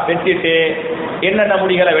முடியெல்லாம் வெட்டிட்டு, என்னென்ன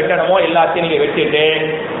முடிகளை வெட்டணுமோ எல்லாத்தையும் நீங்க வெட்டிட்டு,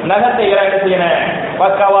 நகத்தை என்ன செய்யணும்,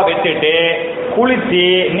 பக்காவா வெட்டிட்டு, குளிச்சு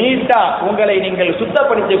நீட்டா உங்களை நீங்கள்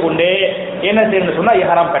சுத்தப்படுத்திக் கொண்டு என்ன செய்யணும்னு சொன்னா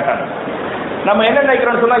இஹ்ராம் கட்டணும். நம்ம என்ன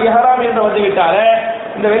நினைக்கிறோம்னு சொன்னா, இஹ்ராம் என்று வந்து விட்டால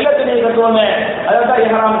இந்த வெள்ளை துணியை கட்டுவோமே, அதான்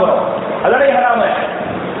இஹ்ராம் போறோம். அதான இஹ்ராம,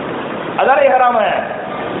 அதான் இஹ்ராம,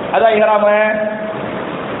 அதான் இஹ்ராம.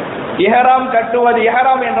 இஹ்ராம் கட்டுவது,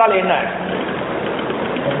 இஹ்ராம் என்றால் என்ன?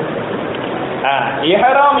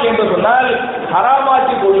 இஹ்ராம் என்று சொன்னால்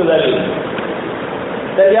ஹராமாக்கி கொள்ளுதல்,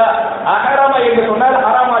 சரியா? அஹ்ரம என்று சொன்னால்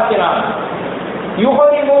ஹராமாக்கினான்,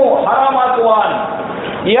 யுஹரிமு ஹராமாக்குவான்.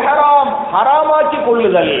 இஹ்ராம் ஹராமாக்கி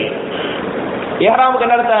கொள்ளுதல். இஹ்ராமுக்கு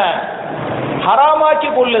என்ன அர்த்தம்?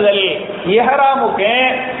 ஹராமாக்கி கொள்ளுதல். இஹ்ராமுக்கு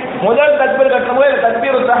முதல் தக்பீர் கட்டும்போது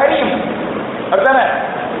தக்பீர் தஹரீம், அப்படித்தானே?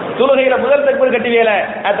 தொழுகையில முதல் தக்பீர் கட்டுவீல,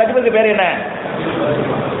 தக்பீருக்கு பேர் என்ன?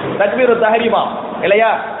 தக்பீர் தஹரீமா,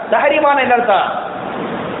 இல்லையா? தஹரீமான என்ன அர்த்தம்?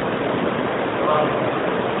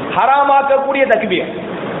 ஹராமாக்கக்கூடிய தக்பீர்,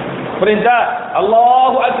 புரியுதா?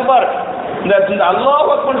 அல்லாஹு அக்பர், இந்த அல்லாஹு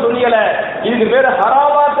அக்பர் சொன்னீங்கல, இதுக்கு பேர்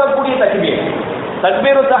ஹராமாக்கக்கூடிய தக்பீர்.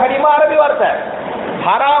 தக்பீர் தஹரீமா அரபி வார்த்தை,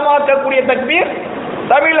 ஹராமாக்கக்கூடிய தக்பீர்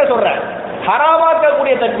தமிழ்ல சொல்ற.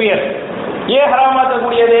 ஹராமாக்கக்கூடிய தக்பீர் ஏன்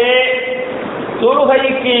ஹராமாக்கக்கூடியது?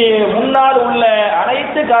 தொழுகைக்கு முன்னால் உள்ள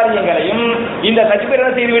அனைத்து காரியங்களையும் இந்த தக்பீர்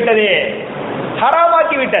என்ன செய்து விட்டது?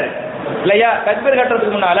 ஹராமாக்கி விட்டது இல்லையா? தக்பீர்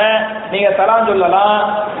கட்டுறதுக்கு முன்னால நீங்க சலாம் சொல்லலாம்,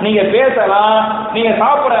 நீங்க பேசலாம், நீங்க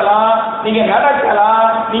சாப்பிடலாம், நீங்க நடக்கலாம்,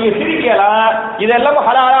 நீங்க சிரிக்கலாம், இதெல்லாம்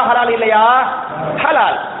ஹலாலா ஹலால் இல்லையா?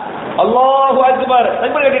 ஹலால். அல்லாஹு அக்பர்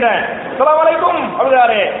தக்பீர் கட்டிட்டேன், அஸ்ஸலாமு அலைக்கும்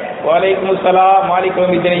அப்படிதாரே, வலைக்கும் அஸ்ஸலாம்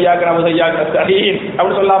மாலிக்கும் இத்னியாக்க நவஸையாக்க நஸ்தஈன்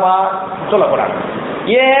அப்படி சொல்லாமா? சொல்லக்கூடாது.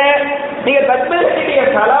 ஏன்? நீங்க தக்பீர் கட்டிட்டீங்க,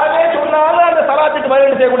 சலாமே சொன்னாலும் அந்த சலாத்துக்கு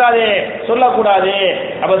பதில் செய்யக்கூடாது, சொல்லக்கூடாது.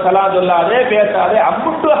 அப்ப சலாம் சொல்லாதே, பேசாதே,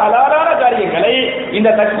 அம்புட்டு ஹலாலான காரியங்களை இந்த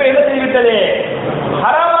தக்பீர் என்ன செய்து விட்டது?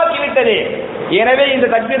 ஹராமாக்கி விட்டது. எனவே இந்த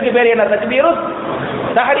தக்பீருக்கு பேர் என்ன? தக்பீரு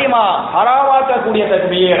தஹரீமா, ஹராமாக்கக்கூடிய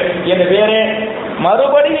தக்பீர் என்ற பேரு.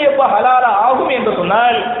 மறுபடியும் எப்ப ஹலாலா ஆகும் என்று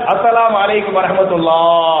சொன்னால் அஸ்ஸலாமு அலைக்கும்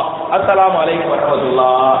வரஹ்மத்துல்லாஹ், அஸ்ஸலாமு அலைக்கும்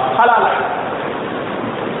வரஹ்மத்துல்லாஹ் ஹலாலா.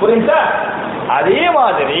 புரியுதா? அதே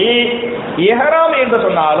மாதிரி இஹ்ராம் என்று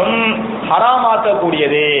சொன்னாலும்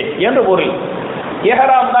ஹராமாக்கக்கூடியது என்று பொருள்.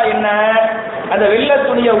 இஹ்ராம் தான் என்ன? அந்த வெள்ளை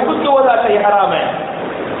துணியை உடுத்துவதாக இஹ்ராம்.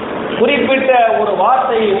 குறிப்பிட்ட ஒரு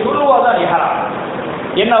வார்த்தையை சொல்லுவதுதான் இஹ்ராம்.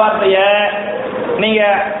 என்ன வார்த்தைய? நீங்க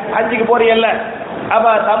ஹஜ்ஜுக்கு போறீங்கல்ல, அப்ப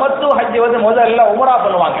தமத்து ஹஜ் வந்து முதல்ல உம்ரா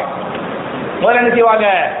பண்ணுவாங்க. முதல்ல என்ன செய்வாங்க?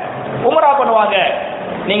 உம்ரா பண்ணுவாங்க.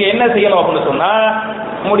 நீங்க என்ன செய்யணும் அப்படின்னு சொன்னா,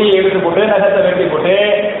 முடியை எடுத்து போட்டு நகத்தை வெட்டி போட்டு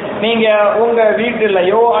நீங்க உங்க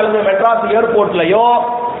வீட்டுலயோ அல்லது மெட்ராஸ் ஏர்போர்ட்லயோ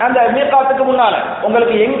அந்த மீகாத்துக்கு முன்னால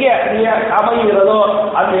உங்களுக்கு எங்க அமைகிறதோ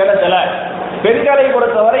அந்த இடத்துல பெண்களை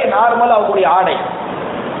பொறுத்தவரை நார்மல் அவங்களுடைய ஆடை,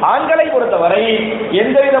 ஆண்களை பொறுத்தவரை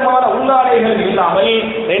எந்த விதமான உள்நாடைகள் இல்லாமல்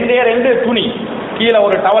ரெண்டே ரெண்டு துணி, கீழே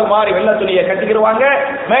ஒரு டவல் மாதிரி வெள்ளை துணியை கட்டிக்கிடுவாங்க,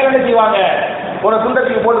 மேல என்ன செய்வாங்க? ஒரு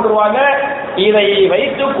துண்டத்துக்கு போட்டுக்கிடுவாங்க. இதை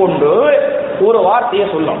வைத்துக் கொண்டு ஒரு வார்த்தையை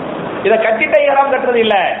சொல்லும். இதை கட்டிட்ட இஹ்ராம் கட்டுறது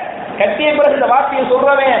இல்ல, கட்டிய பிறகு இந்த வார்த்தையை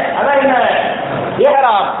சொல்றவன் அதான் என்ன?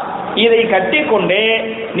 இஹ்ராம். இதை கட்டிக்கொண்டே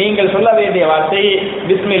நீங்கள் சொல்ல வேண்டிய வார்த்தை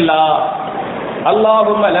பிஸ்மில்லா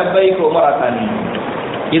அல்லாஹும்ம லப்பைக் உம்ரத்தன்.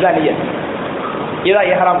 இதான் நியத், இதான்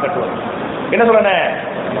இஹ்ராம் கட்டுவது. என்ன சொல்லணும்?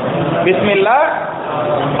 பிஸ்மில்லா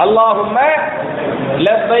அல்லாஹும்ம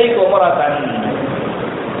லப்பைக் உம்ரத்தன்.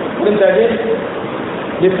 புரிஞ்சது?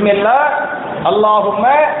 பிஸ்மில்லா அல்லாஹும்ம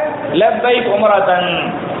லப்பைக் உம்ரத்தன்.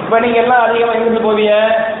 இப்ப நீங்க எல்லாம் அதிகமா எங்கிருந்து போவீங்க?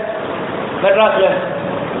 மெட்ராஸ்ல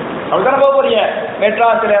அப்படித்தானே போக போறீங்க.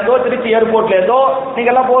 மெட்ராஸ்ல இருந்தோ திருச்சி ஏர்போர்ட்ல இருந்தோ நீங்க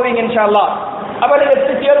எல்லாம் போவீங்க இன்ஷா அல்லாஹ். அப்ப நீங்க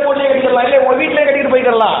திருச்சி ஏர்போர்ட்லயே கட்டிக்கலாம், இல்ல உங்க வீட்லயே கட்டிட்டு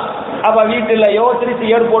போய்க்கலாம். அப்ப வீட்டுலயோ திருச்சி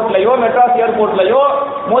ஏர்போர்ட்லயோ மெட்ராஸ் ஏர்போர்ட்லயோ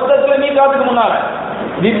மொத்தத்துல மீகாத்துக்கு முன்னால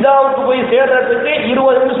ஜித்தாவுக்கு போய் சேர்றதுக்கு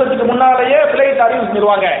 20 நிமிஷத்துக்கு முன்னாலேயே பிளைட் அறிவு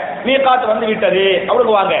செஞ்சிருவாங்க, மீகாத் வந்து விட்டது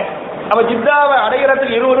அவருக்கு வாங்க. அப்ப ஜித்தாவை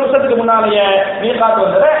அடைகிறதுக்கு 20 நிமிஷத்துக்கு முன்னாலேயே மீகாத்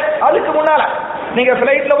வந்தது. அதுக்கு முன்னால நீங்க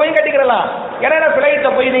பிளைட்ல போய் கட்டிக்கலாம். ஏன்னா பிளைட்ல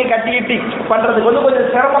போய் நீங்க கட்டிக்கிட்டு பண்றதுக்கு வந்து கொஞ்சம்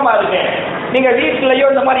சிரமமா இருக்கு. நீங்க வீட்டுலயோ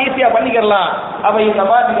இந்த மாதிரி ஈஸியா பண்ணிக்கலாம். அப்ப இந்த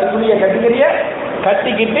மாதிரி நீங்க துணியை கட்டிக்கிறீங்க,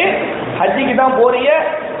 கட்டிக்கிட்டு ஹஜ்ஜிக்கு தான் போறீங்க.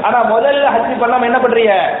 ஆனா முதல்ல ஹஜ்ஜி பண்ணாம என்ன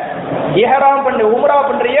பண்றீங்க? இஹ்ராம் பண்ணி உம்ரா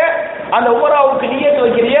பண்றீங்க. அந்த உம்ராவுக்கு நியத்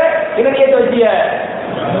வைக்கிறீங்க. என்ன நியத் வச்சீங்க?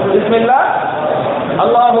 பிஸ்மில்லா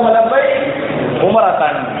அல்லாஹும்ம லப்பைக்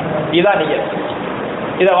உம்ரத்தன். இதான் நியத்.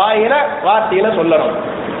 இத வாயில வார்த்தையில சொல்லணும்.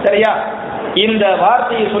 சரியா? இந்த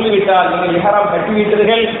வார்த்தையை சொல்லிவிட்டால் நீங்கள் இஹ்ராம்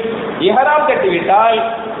கட்டிவிட்டீர்கள். இஹ்ராம் கட்டிவிட்டால்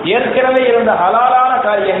ஏற்கனவே இருந்த ஹலாலான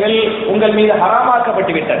காரியங்கள் உங்கள் மீது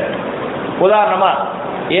ஹராமாக்கப்பட்டு விட்டது. உதாரணமா,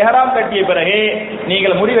 இஹ்ராம் கட்டிய பிறகு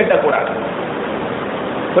நீங்கள் முடி வெட்டக்கூடாது.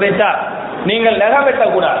 புரியுதா? நீங்கள் நகம்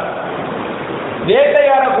வெட்டக்கூடாது,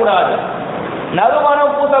 வேட்டையாடக்கூடாது,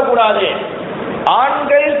 நறுமணம் பூசக்கூடாது,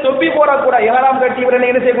 ஆண்கள் தொப்பி போடக்கூடாது. இஹ்ராம் கட்டிய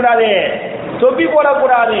பிறகு என்ன செய்யக்கூடாது? தொப்பி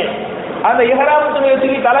போடக்கூடாது. அந்த இஹ்ராம் துணியை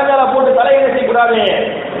தூக்கி தலைமையில போட்டு தலையை செய்யக்கூடாது,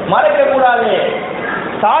 மறைக்கக்கூடாது,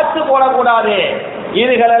 சாத்து போடக்கூடாது.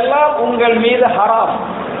 இதுகளெல்லாம் உங்கள் மீது ஹராம்.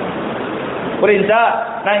 புரியுதா?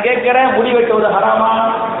 நான் கேட்கிறேன், முடி வெட்டுவது ஹராமா?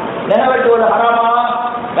 நெக வெட்டுவது ஹராமா?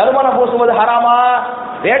 நறுமணம் பூசுவது ஹராமா?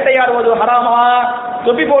 வேட்டையாடுவது ஹராமா?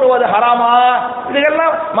 தொப்பி போடுவது ஹராமா?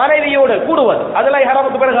 இதுகெல்லாம் மனைவியோடு கூடுவது அதெல்லாம்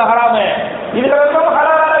ஹராமுக்கு பிறகு ஹராமு. இதுகளெல்லாம்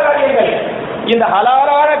ஹலாலான காரியங்கள். இந்த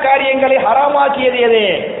ஹலாலான காரியங்களை ஹராமாக்கியது எது?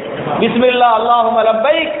 பிஸ்மில்லா அல்லாஹும்ம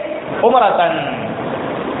லப்பைக் உம்ரத்தன்.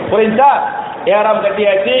 புரியுதா? இஹ்ராம்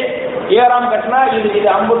கட்டியாச்சு. இஹ்ராம் கட்டினா இது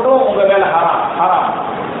அம்புட்டும் உங்க மேல ஹராம் ஹராம்.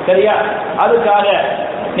 சரியா? அதுக்காக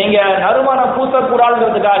நீங்க நறுமணம்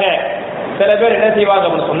பூசக்கூடாதுங்கிறதுக்காக சில பேர் என்ன செய்வாங்க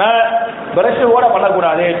அப்படின்னு சொன்னா, பிரஷ் கூட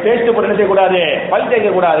பண்ணக்கூடாது, பேஸ்ட் போட்டு என்ன செய்யக்கூடாது, பல்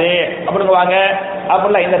தேய்க்க கூடாது அப்படிங்குவாங்க.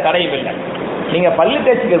 அப்படிலாம் எந்த தடையும் இல்லை. நீங்க பல்லு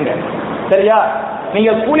தேய்ச்சிக்கிறீங்க, சரியா?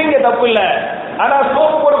 நீங்க குளிங்க தப்பு இல்லை. ஆனா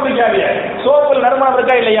சோப்பு போட பிடிக்காது. சோப்புல நறுமணம்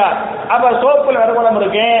இருக்கா இல்லையா? அப்ப சோப்புல நறுமணம்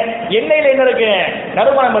இருக்கு, எண்ணெயில என்ன இருக்கு?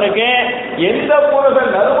 நறுமணம் இருக்கு. எந்த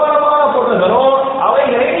பொருள்கள் நறுமணமான பொருள்களோ அவை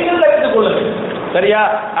இறைகள் தடுத்துக் கொள்ளுது. சரியா?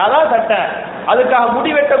 அதான் சட்டம். அதுக்காக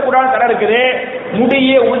முடி வெட்டக்கூடாது தடை இருக்குது.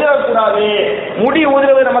 முடியே உதிரக்கூடாது. முடி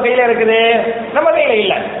உதிரவது நம்ம கையில இருக்குது, நம்ம கையில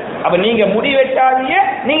இல்ல. அப்ப நீங்க முடி வெட்டாதீங்க,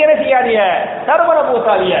 நீங்க என்ன செய்யாதீங்க, நறுமணம்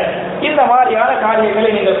பூசாதீங்க. இந்த மாதிரியான காரியங்களை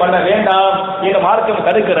நீங்கள் பண்ண வேண்டாம் என்று மார்க்கம்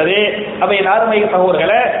தடுக்கிறது. அப்ப என் அருமை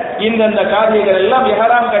சகோதரர்களே, இந்த காரியங்கள் எல்லாம்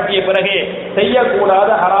இஹ்ராம் கட்டிய பிறகு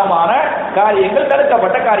செய்யக்கூடாத ஹராமான காரியங்கள்,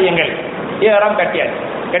 தடுக்கப்பட்ட காரியங்கள். இஹ்ராம்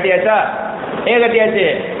கட்டியாச்சா? ஏன் கட்டியாச்சு?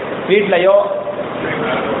 வீட்லயோ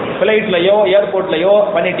பிளைட்லயோ ஏர்போர்ட்லயோ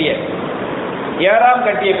பண்ணிட்டிய. இஹ்ராம்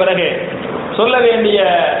கட்டிய பிறகு சொல்ல வேண்டிய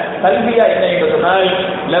தல்பியா என்ன என்று சொன்னால்,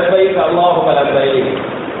 லப்பைக் அல்லாஹும்ம லப்பைக்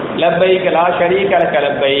லப்பைக் லா ஷரீக லக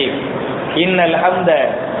லப்பைக் இன்னல் ஹம்த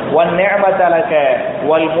வன் நிஅமத லக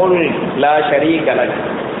வல் முல்க் லா ஷரீக லக்.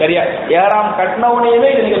 சரியா? இஹ்ராம் கட்டினவனையுமே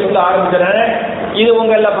இதை நீங்க சொல்ல ஆரம்பிக்கிறேன். இது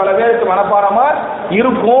உங்கள பல பேருக்கு மனப்பாடமா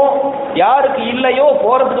இருக்கும். யாருக்கு இல்லையோ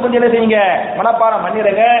போறதுக்கு முந்தைய என்ன செய்யுங்க, மனப்பாடம்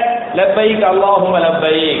பண்ணிடுங்க. லப்பைக் அல்லாஹும்ம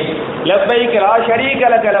லப்பைக் லப்பைக் லா ஷரீக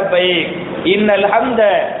லக லப்பைக் இன்னல் ஹம்த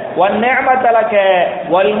வன் நிஅமத லக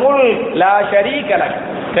வல் முல்க் லா ஷரீக லக்.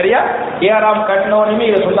 சரியா? இஹ்ராம் கட்டினவனையுமே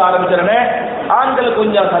இதை சொல்ல ஆரம்பிச்சிடறேன். ஆண்கள்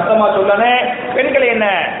கொஞ்சம் சத்தமா சொல்லணும், பெண்களை என்ன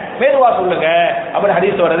மெதுவா சொல்லுங்க அப்படி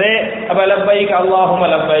ஹதீஸ் வருது. அப்ப லப்பைக் அல்லாஹும்ம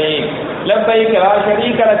லப்பைக் லப்பைக் லா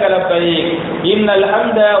ஷரீக லக லப்பைக் இன்னல்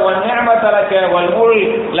ஹம்த வன் நிஅமத லக வல்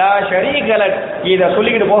முல்க் லா ஷரீக லக். இத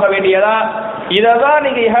சொல்லிக்கிட்டு போக வேண்டியதா? இததான்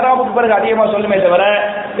நீங்க இஹ்ராமுக்கு பிறகு அதிகமா சொல்லுமே தவிர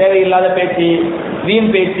தேவையில்லாத பேச்சு,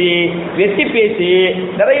 வீண் பேச்சு, வெட்டி பேச்சு,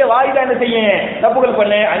 நிறைய வாயில என்ன செய்யும், தப்புகள்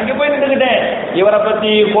பண்ணு. அங்க போய் நின்றுக்கிட்டேன், இவரை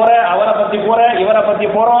பத்தி போற, அவரை பத்தி போற, இவரை பத்தி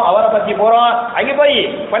போறோம், அவரை பத்தி போறோம், அங்க போய்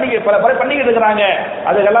பண்ணிக்கிட்டு இருக்கிறாங்க.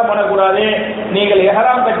 அதுக்கெல்லாம் பண்ணக்கூடாது. நீங்கள்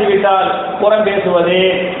இஹ்ராம் கட்டிவிட்டால் புறம் பேசுவது,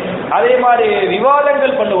 அதே மாதிரி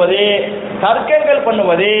விவாதங்கள் பண்ணுவது, தர்க்கங்கள்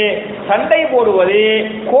பண்ணுவது, சண்டை போடுவது,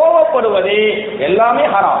 கோபப்படுவது எல்லாமே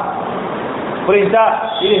ஹராம். புரியுதா?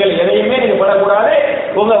 இதுகள் எதையுமே நீங்க பண்ணக்கூடாது.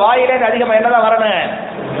 உங்க வாயில அதிகமா என்னதான் வரணும்,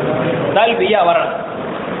 தல்பியா வரணும்.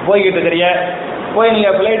 போய்கிட்டு இருக்கிறீங்க, போய்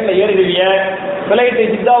நீங்க பிளைட்ல ஏறிடுவீங்க. பிளைட்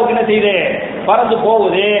ஜித்தாவுக்கு என்ன செய்யுது, பறந்து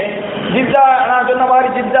போகுது. ஜித்தா நான் சொன்ன மாதிரி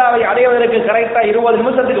ஜித்தாவை அடைவதற்கு கரெக்டா 20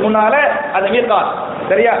 நிமிஷத்துக்கு முன்னால அந்த மீர்காத்.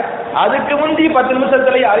 சரியா? அதுக்கு முந்தி 10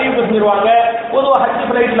 நிமிஷத்துல அறிவிப்பு செஞ்சிருவாங்க. பொதுவாக ஹஜ்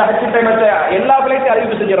பிளைட்ல ஹஜ் டைம் எல்லா பிளைட்லையும்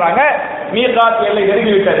அறிவிப்பு செஞ்சிடறாங்க, மீர்காத் எல்லை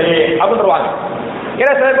நெருங்கி விட்டது அப்படின்றாங்க.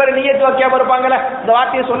 ஏன்னா சில பேர் நியத்து வைக்காம இருப்பாங்கல்ல, இந்த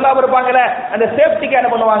வார்த்தையை சொல்லாம இருப்பாங்கல்ல, அந்த சேஃப்டிக்கு என்ன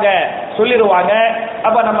பண்ணுவாங்க, சொல்லிடுவாங்க.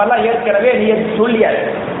 அப்ப நம்ம எல்லாம் ஏற்கனவே நியத்து சொல்லியாரு.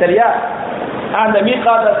 சரியா? அந்த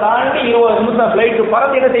மீகாத்தை தாண்டி 20 நிமிஷம் பிளைட்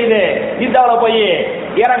பறந்து என்ன செய்யுது, ஜித்தாவில் போய்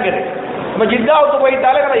இறங்குது. நம்ம ஜித்தாவுக்கு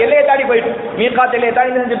போயிட்டாலே நம்ம எல்லையை தாண்டி போயிட்டோம், மீகாத் எல்லையை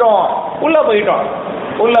தாண்டி செஞ்சுட்டோம், உள்ள போயிட்டோம்.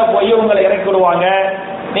 உள்ள போய் உங்களை இறக்கி விடுவாங்க.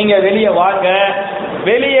 நீங்க வெளியே வாங்க.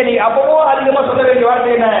 வெளியே நீ அப்பவும் அதிகமா சொல்ல வேண்டிய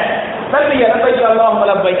வார்த்தை என்ன, தல்பியா லப்பைக் அல்லாஹும்ம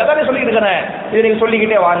லப்பைக். அதானே சொல்லிட்டு இருக்கிறேன். இது நீங்க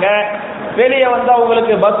சொல்லிக்கிட்டே வாங்க. வெளியே வந்தா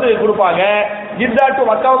உங்களுக்கு பஸ் கொடுப்பாங்க. ஜித்தா டு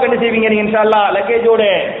மக்காவுக்கு என்ன செய்வீங்க, நீங்க இன்ஷா அல்லாஹ் லக்கேஜோட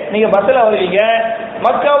நீங்க பஸ்ல வருவீங்க.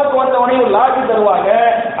 மக்காவுக்கு வந்த உடனே ஒரு லாட்ஜ் தருவாங்க.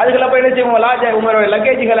 அதுக்குள்ள போய் என்ன செய்வோம், லாட்ஜ் உங்களோட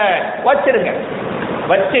லக்கேஜுகளை வச்சிருங்க.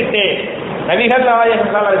 வச்சுட்டு நபிகள் நாயகம்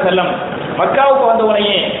ஸல்லல்லாஹு அலைஹி வஸல்லம் மக்காவுக்கு வந்த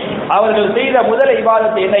உடனே அவர்கள் செய்த முதல்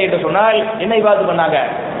இபாதத் என்ன என்று சொன்னால், என்ன இபாதத் பண்ணாங்க?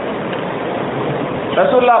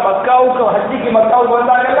 ரசூலுல்லாஹ் மக்காவுக்கு ஹஜ்ஜிக்கு மக்காவுக்கு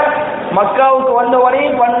வந்தாங்கல்ல, மக்காவுக்கு வந்த உடனே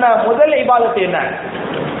பண்ண முதல் இபாதத் என்ன?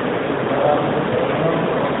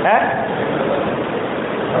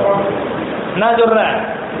 நான் சொல்றேன்,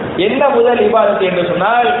 என்ன முதல் இபாதத் என்று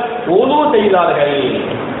சொன்னால், உது செய்தார்கள்.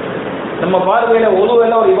 நம்ம பார்வையில உது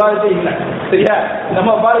எல்லாம் ஒரு இபாதத்தே இல்லை. சரியா? நம்ம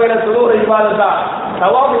பார்வையில சுலூ ஒரு இபாதத்தா,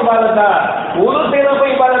 தவாப் இபாதத்தா, உது செய்தப்ப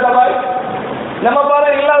இபாதத்தா நம்ம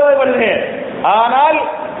பார்வை இல்லாத பண்ணுங்க. ஆனால்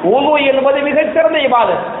உது என்பது மிகச்சிறந்த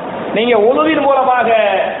இபாதத். நீங்க உதுவின் மூலமாக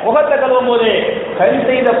முகத்தை கழுவும் போது கை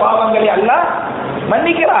செய்த பாவங்களை அல்லாஹ்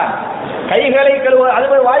மன்னிக்கிறார். கைகளை கழுவ,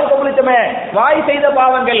 அது வாய் கொப்பளிச்சமே, வாய் செய்த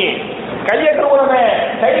பாவங்கள், கையை கழுவுனமே,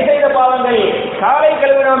 கை செய்த பாவங்கள், காலை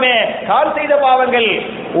கழுவினோமே, கால் செய்த பாவங்கள்.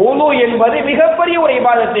 உது என்பது மிகப்பெரிய ஒரு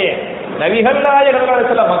இபாதத்து. நபிகள் நாயகம் ஸல்லல்லாஹு அலைஹி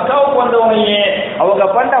வஸல்லம் மக்காவுக்கு வந்தவனையே அவங்க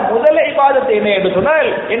பண்ண முதல் இபாதத்து என்ன என்று சொன்னால்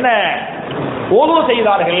என்ன, உது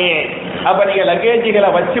செய்தார்கள். அப்ப நீங்க லக்கேஜுகளை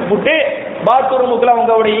வச்சு போட்டு பாத்ரூமுக்குள்ள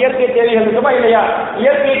உங்களுடைய இயற்கை தேவைகள் இருக்குமா இல்லையா,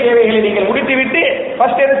 இயற்கை தேவைகளை நீங்கள் முடித்து விட்டு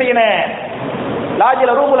ஃபர்ஸ்ட் என்ன செய்யணும்,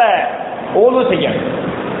 லாட்ஜில் ரூம்ல உது செய்யணும்.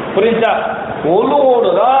 புரிஞ்சா? உதுவோடு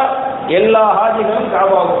தான் எல்லா ஹாஜிகளும்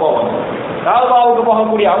காபாவுக்கு போவாங்க. காபாவுக்கு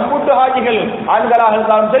போகக்கூடிய அம்புட்டு ஹாஜிகள் ஆண்களாக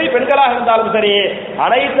இருந்தாலும் சரி, பெண்களாக இருந்தாலும் சரி,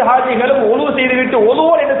 அனைத்து ஹாஜிகளும் உது செய்துவிட்டு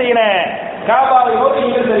உதுவோடு என்ன செய்யணும், காபாவை நோக்கி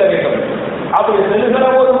நீங்கள் செல்ல வேண்டும். அப்படி செல்லுகிற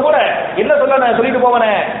போது கூட என்ன சொல்ல சொல்லிட்டு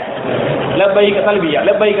போவனே, லப்பைக் தல்பியா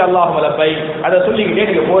லப்பைக் அல்லாஹும்ம லப்பைக், அதை சொல்லிக்கிட்டே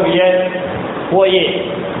நீங்க போவீங்க. போய்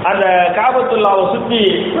அந்த காபத்துல்லாவை சுற்றி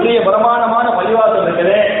பெரிய பிரமாணமான பள்ளிவாசல்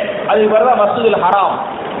இருக்குது. அதுக்கு பேர் தான் மஸ்ஜிதுல் ஹராம்.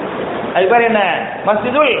 அது பேர் என்ன,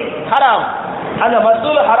 மஸ்ஜிதுல் ஹராம். அந்த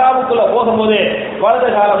மஸ்ஜிதுல் ஹராமுக்குள்ள போகும்போது வலது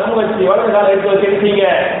காலை முன் வச்சு வலது காலை எடுத்து வச்சு எடுத்தீங்க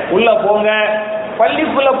உள்ள போங்க.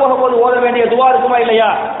 பள்ளிக்குள்ள போகும்போது ஓத வேண்டிய துவா இருக்குமா இல்லையா?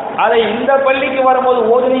 அதை இந்த பள்ளிக்கு வரும்போது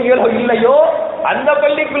ஓதுனீங்களோ இல்லையோ அந்த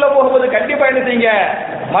பள்ளிக்குள்ள போகும்போது கண்டிப்பா என்ன செய்யுங்க,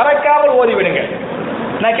 மறக்காமல் ஓதி விடுங்க.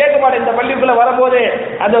 நான் கேட்க மாட்டேன் இந்த பள்ளிக்குள்ள வரும்போது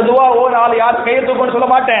அந்த துவா ஓர் ஆள் யாரும் கையை தூக்கணும்னு சொல்ல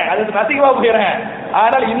மாட்டேன், அது நசிகமா போயிடுறேன்.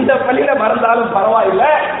 ஆனால் இந்த பள்ளியில மறந்தாலும் பரவாயில்ல,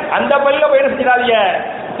 அந்த பள்ளியில போய் என்ன செய்யாதீங்க,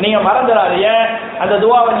 நீங்க மறந்துடாதீங்க. அந்த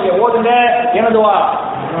துவாவை நீங்க ஓதுங்க. என்ன துவா?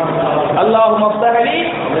 அல்லாஹும்ம ஃப்தஹ்லி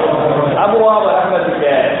அபுவாப ரஹ்மத்திக.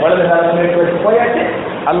 வலது காலை எடுத்து வச்சு போயாச்சு.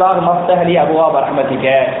 அல்லாஹும்ம ஃப்தஹ்லி அபுவாப ரஹ்மத்திக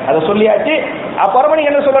அதை சொல்லியாச்சு. அப்புறமா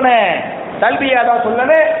நீங்க என்ன சொல்லணும்? தல்பியா தான்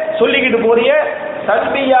சொல்லணும். சொல்லிக்கிட்டு போறிய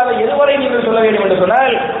தல்பியாவை எதுவரை நீங்கள் சொல்ல வேண்டும் என்று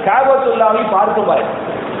சொன்னால் காபத்துல்லாவை பார்த்து பாரு.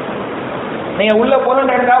 நீங்க உள்ள போகணும்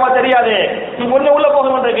எனக்கு காபா தெரியாது, கொஞ்சம் உள்ள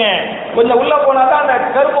போகணும் இருக்கேன், கொஞ்சம் உள்ள போனா தான் அந்த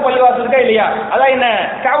கருப்பு பள்ளிவாசல் இருக்கா இல்லையா, அதான் என்ன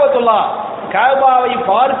காபத்துல்லா. காபாவை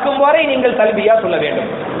பார்க்கும் வரை நீங்கள் தல்பியா சொல்ல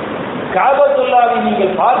வேண்டும். காபத்துல்லாவை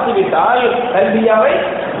நீங்கள் பார்த்து விட்டால் தல்பியாவை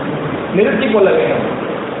நிறுத்திக் கொள்ள வேண்டும்.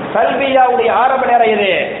 தல்பியாவுடைய ஆரம்ப நேரம்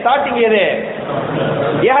எது? ஸ்டார்டிங் எது?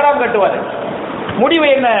 ஏஹராம் கட்டுவது. முடிவு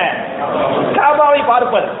என்ன? காபாவை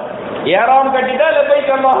பார்ப்பது. ஏஹராம் கட்டிட்டா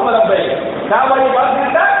லப்பைக் அல்லாஹும்ம லப்பைக், காபாவை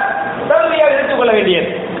பார்த்துட்டா தல்பியா எடுத்துக் கொள்ள வேண்டியது.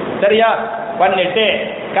 சரியா? பண்ணிட்டு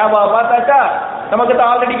காபாவை பார்த்தாச்சா, நமக்கு தான்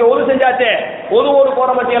ஆல்ரெடி ஒரு செஞ்சாச்சே, ஒரு போற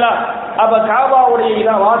பத்தியெல்லாம். அப்ப காபாவுடைய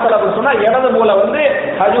இதான் வாசல் அப்படின்னு சொன்னா இடது மூலை வந்து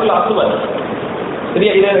ஹஜ்ருல் அஸ்வத்.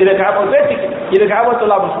 இது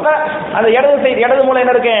காபத்துல்லா அப்படின்னு சொன்னா அந்த இடது சைடு இடது மூலை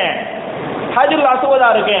என்ன இருக்கு? ஹஜ்ருல் அஸ்வதா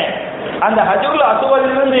இருக்கு. அந்த ஹஜ்ருல்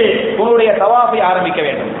அஸ்வதிலிருந்து உன்னுடைய தவாஃபை ஆரம்பிக்க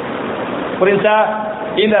வேண்டும். புரிஞ்சா?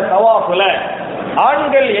 இந்த தவாஃப்ல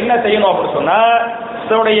ஆண்கள் என்ன செய்யணும் அப்படின்னு சொன்னா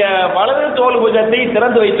தன்னுடைய வலது தோல் புஜத்தை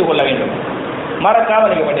திறந்து வைத்துக் கொள்ள வேண்டும். மறக்காம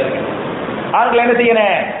நீங்க பண்ணிருக்கீங்க. ஆண்கள் என்ன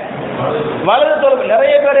செய்யணும்? வலது தோல்.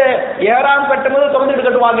 நிறைய பேர் ஏறாம் கட்டும்போது திறந்துட்டு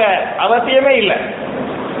கட்டுவாங்க, அவசியமே இல்லை.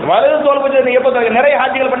 வலது தோல் புஜத்தை எப்ப நிறைய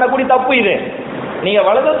ஹாஜிகள் பண்ணக்கூடிய தப்பு இது. நீங்க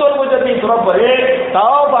வலது தோல் புஜத்தை துறப்பது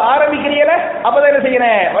தவாஃப் ஆரம்பிக்கிறீங்களே அப்பதான் என்ன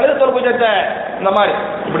செய்யணும்? வலது தோல் புஜத்தை இந்த மாதிரி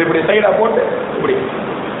இப்படி சைடா போட்டு இப்படி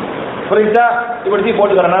புரியுதா, இப்படி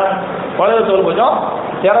போட்டுக்கிறேன்னா வலது தோல் புஜம்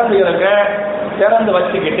திறந்து இருக்க, திறந்து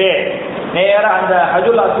வச்சுக்கிட்டு நேரா அந்த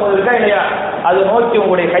ஹஜ்ருல் அஸ்வத் இருக்கா இல்லையா, அதை நோக்கி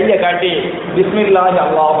உங்களுடைய கையை காட்டி பிஸ்மில்லாஹி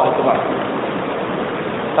அல்லாஹு அக்பர்.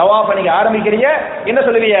 தவாஃபை நீங்க ஆரம்பிக்கிறீங்க, என்ன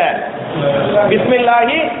சொல்லுவீங்க?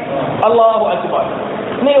 பிஸ்மில்லாஹி அல்லாஹு அக்பர்.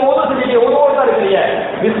 நீங்க ஓது செஞ்சீங்க, ஓதுவா இருக்கிறீங்க,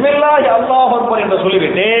 பிஸ்மில்லாஹி அல்லாஹு அக்பர் என்று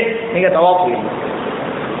சொல்லிவிட்டு நீங்க தவாஃப் செய்யுங்க.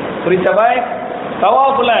 புரியுதா?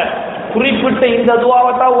 தவாஃப்ல குறிப்பிட்ட இந்த துவாவை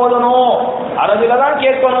தான் ஓதணும், அரபில தான்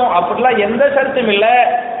கேட்கணும் அப்படிலாம் எந்த சர்த்தும் இல்லை.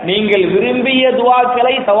 நீங்கள் விரும்பிய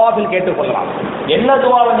துவாக்களை தவாஃபில் கேட்டுக்கொள்ளலாம். என்ன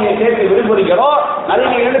துவாவை நீங்க கேட்டு விரும்புகிறீங்களோ அதை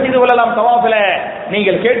நீங்கள் என்ன செய்து கொள்ளலாம்? தவாஃபில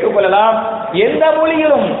நீங்கள் கேட்டுக்கொள்ளலாம். எந்த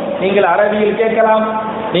மொழியிலும் நீங்கள் அரபியில் கேட்கலாம்,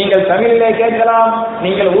 நீங்கள் தமிழிலே கேட்கலாம்,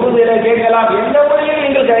 நீங்கள் உருதுல கேட்கலாம், எந்த மொழியிலும்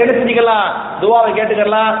நீங்கள் என்ன செஞ்சுக்கலாம்? துவாவை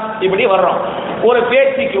கேட்டுக்கலாம். இப்படி வர்றோம். ஒரு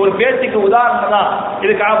பேச்சுக்கு உதாரணம் தான்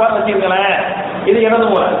இது. காபான்னு வச்சுருங்களேன், இது எனது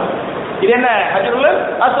மூலை, இது என்ன ஹஜ்ருல்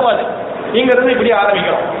அஸ்வத். இங்க இருந்து இப்படி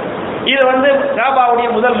ஆரம்பிக்கிறோம். இது வந்து காபாவுடைய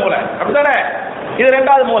முதல் மூலை, அப்படித்தானே? இது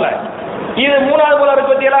ரெண்டாவது மூலை, இது மூணாவது மூலை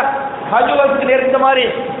இருக்கு பத்தியெல்லாம் ஹஜ்ருல் அஸ்வத் நேர்ந்த மாதிரி.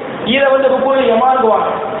 இதை வந்து ருக்குனுல் யமான்வாங்க.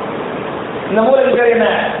 இந்த மூலைக்கு பேர் என்ன?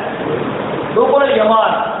 ருக்குனுல்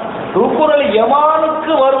யமான். ருக்குனுல்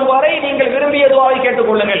யமானுக்கு வரும் வரை நீங்கள் விரும்பிய துவாவை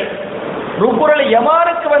கேட்டுக்கொள்ளுங்கள். ருக்குனுல்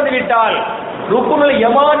யமானுக்கு வந்து விட்டால் ருக்குனுல்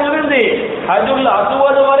யமானிலிருந்து ஹஜ்ருல்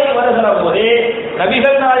அஸ்வத் வரை வருகிற போது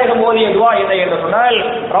நபிகள் நாயகம் ஓதிய துவா என்ன என்று சொன்னால்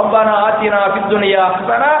ரப்பனா ஆத்தினா ஃபித் துன்யா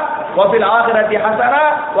ஹஸனா வ ஃபில் ஆখিরাতি ஹஸனா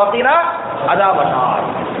வ கினா அஸாபன்னார்.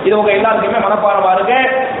 இது உங்க எல்லாருக்குமே மனப்பாடமா இருக்கு.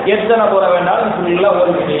 எத்தனை முறை வேண்டாலும் ஃபுல்லா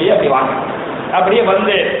ஓதிட்டே அப்படி வாங்க. அப்படியே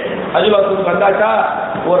வந்து ஹஜ்ருல் அஸ்வத் வந்தாச்சா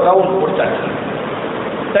ஒரு ரவுண்ட் முடிச்சாச்சு.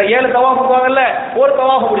 சரி, 7 தவாஃப் போவாங்கல்ல, ஒரு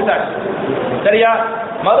தவாஃப் முடிச்சாச்சு. சரியா?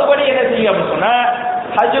 மறுபடி என்ன செய்யுங்க அப்படின்னு சொன்னா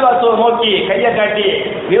ஹஜ்ருல் அஸ்வத் நோக்கி கையை காட்டி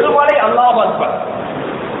வெறுமனே அல்லாஹு அக்பர்.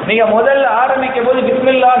 நீங்க முதல்ல ஆரம்பிக்கும் போது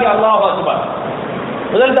பிஸ்மில்லாஹி அல்லாஹு அக்பர்.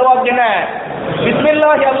 முதல் தவாஃப் என்ன?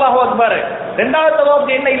 பிஸ்மில்லாஹி அல்லாஹு அக்பர். இரண்டாவது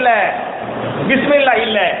தவாஃப் என்ன இல்ல? பிஸ்மில்லா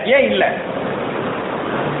இல்ல. ஏன் இல்ல?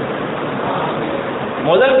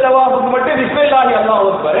 முதல் தவாஃபுக்கு மட்டும் பிஸ்மில்லாஹி அல்லாஹு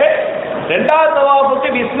அக்பர், இரண்டாவது தவாஃபுக்கு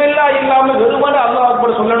பிஸ்மில்லா இல்லாம வெறுமனே அல்லாஹு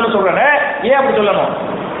அக்பர் சொல்லணும்னு சொல்றேன். ஏன் அப்படி சொல்லணும்?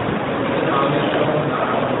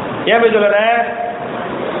 ஏன் அப்படி சொல்றேன்?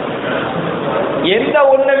 எந்த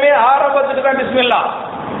ஒண்ணுமே ஆரம்பத்துக்கு தான் பிஸ்மில்லா.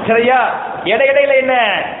 சரியா? இடையில என்ன?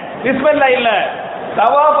 பிஸ்மில்லா இல்ல.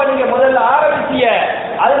 தவாஃபை நீங்க முதல்ல ஆரம்பிச்சீங்க,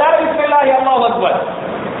 அதனால பிஸ்மில்லாஹி அல்லாஹு அக்பர்.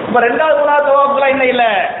 இப்ப ரெண்டாவது மூணாவது தவாஃப்ல என்ன இல்ல?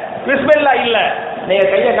 பிஸ்மில்லா இல்ல. நீங்க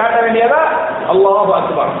கையை காட்ட வேண்டியதா அல்லாஹு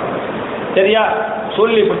அக்பர். சரியா?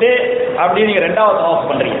 சொல்லிவிட்டு அப்படியே நீங்க ரெண்டாவது தவாஃப்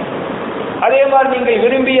பண்றீங்க. அதே மாதிரி நீங்கள்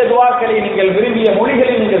விரும்பிய துவாக்களை நீங்கள் விரும்பிய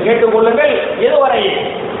மொழிகளை நீங்கள் கேட்டுக்கொள்ளுங்கள். எதுவரை?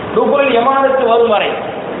 ருக்குனுல் யமானுக்கு வரும் வரை.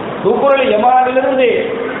 ருக்குனுல் யமானிலிருந்து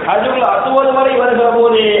ஹஜ்ருல் அஸ்வத் வரை வருகிற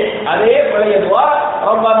போது அதே பழைய துவா,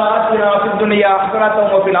 ரப்பனா ஆத்தினா ஃபித் துன்யா ஹஸனத்தன்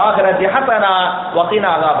வ ஃபில் ஆখিরাতি ஹஸனா வ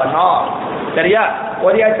கினா அஸாபன்னார். சரியா?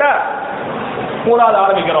 ஓதியாச்சா? மூணாவது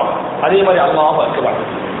ஆரம்பிக்கிறோம். அதே மாதிரி அல்லாஹு அக்பர்.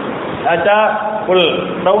 ஆச்சா? ஃபுல்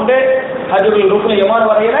ரவுண்டு ஹஜ்ருல் ருக்குனுல் யமான்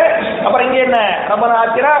வரையில. அப்புறம் இங்க என்ன? ரப்பனா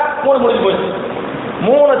ஆத்தினா 3 முடிஞ்சு போச்சு.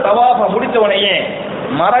 3 தவாஃப முடித்தவனையே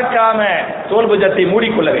மறக்காம தோல் புஜத்தை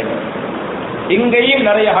மூடிக்கொள்ள வேண்டும். இங்கேயும்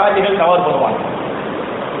நிறைய ஹாஜிகள் தவறு பண்ணுவாங்க.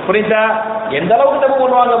 புரியுதா? எந்த அளவுக்கு தப்பு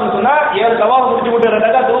பண்ணுவாங்க அப்படின்னு சொன்னா, 7 தவாஃப் முடிச்சு விட்டு 2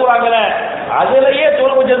 ரக்காத் தொழுகிறாங்கல, அதுலயே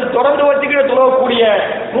தோல் புஜத்தை தொடர்ந்து வச்சுக்கிட்டு தொழக்கூடிய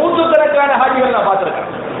நூற்றுக்கணக்கான ஹாஜிகள் நான் பார்த்திருக்கேன்.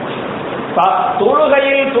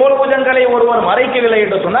 தொழுகையில் தோல் புஜங்களை ஒருவர் மறைக்கவில்லை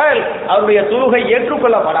என்று சொன்னால் அவருடைய தொழுகை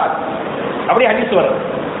ஏற்றுக்கொள்ளப்படாது. அப்படி ஹதீஸ் வரும்.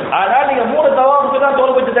 ஆனால் நீங்க 3 தவாஃபுக்கு தான்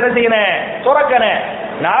தோல் புஜத்தை என்ன செய்யணும்? துறக்கணும்.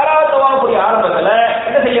 4வது தவாஃபுடைய ஆரம்பத்துல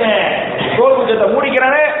என்ன செய்யணும்? தோல் புஜத்தை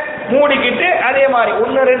மூடிக்கிறேன்னு மூடிக்கிட்டு அதே மாதிரி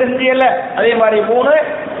 1 2 செஞ்சல, அதே மாதிரி 3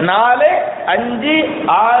 4 5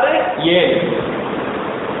 6 7.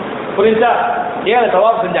 புரியுதா? 7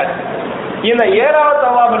 தவாஃப் செஞ்சாங்க. இந்த 7வது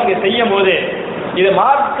தவாஃப் நீங்க செய்யும் போது இது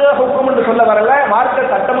மார்க்க ஹுக்கும் என்று சொல்ல வரல, மார்க்க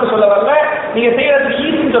சட்டம் என்று சொல்ல வரல, நீங்க செய்யறதுக்கு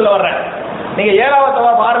ஈஸின்னு சொல்ல வர்றேன். நீங்க 7வது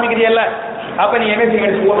தவாஃப் ஆரம்பிக்கிறீங்கல்ல, அப்ப நீங்க என்ன செய்ய?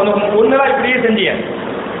 ஒண்ணுதான் இப்படியே செஞ்சீங்க,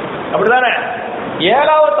 அப்படிதானே?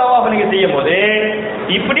 7வது தவாஃப் நீங்க செய்யும் போது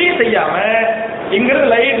இப்படியே செய்யாம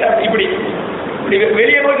இங்கிருந்து லைட் இப்படி இப்படி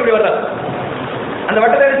வெளியே நோக்கி இப்படி வர்றது, அந்த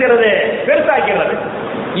வட்டத்தை செய்யறது பெருசாக்கிறது.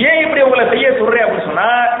 ஏன் இப்படி உங்களை செய்ய சொல்றேன் அப்படின்னு சொன்னா,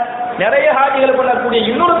 நிறைய ஹாஜிகள் பண்ணக்கூடிய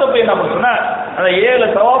இன்னொரு தப்பு என்ன அப்படின்னு சொன்னா, அந்த 7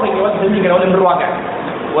 தவாஃப் இங்க வந்து செஞ்சுக்கிற வந்து நின்றுவாங்க.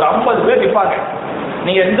 ஒரு 50 பேர் நிற்பாங்க.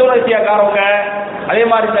 நீங்க இந்தோனேசியாக்காரவங்க, அதே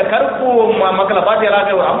மாதிரி இந்த கருப்பு மக்களை பார்த்து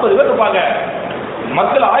எல்லாரும் ஒரு 50 பேர் இருப்பாங்க.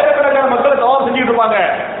 மக்கள் ஆயிரக்கணக்கான மக்களை தவாஃப் செஞ்சுட்டு இருப்பாங்க.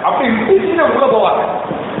 அப்படி உள்ள போவாங்க.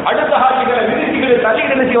 அடுத்த ஹாஜிகளை விதிச்சுக்கிட்டு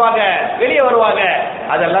தள்ளிக்கிட்டு என்ன செய்வாங்க? வெளியே வருவாங்க.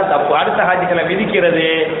 அதெல்லாம் தப்பு. அடுத்த ஹாஜிகளை விதிக்கிறது,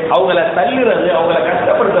 அவங்கள தள்ளுறது, அவங்கள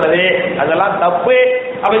கஷ்டப்படுத்துறது, அதெல்லாம் தப்பு.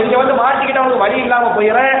 அப்ப இங்க வந்து மாட்டிக்கிட்டு அவங்க வழி இல்லாம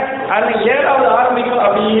போயிடுறேன். அது 7வது ஆரம்பிக்கணும்.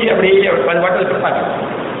 அப்படி அப்படி வட்டத்தில் இருப்பாங்க.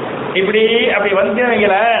 இப்படி அப்படி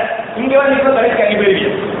வந்துவீங்கள இங்க வந்து தலைக்கு அனுப்பி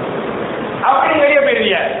போயிருவீங்க, அப்படி வெளியே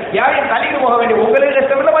போயிருவீங்க. யாரையும் தள்ளிட்டு போக வேண்டிய உங்களுக்கு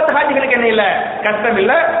கஷ்டம் இல்லை, மற்ற ஹாஜிகளுக்கு என்ன இல்லை, கஷ்டம்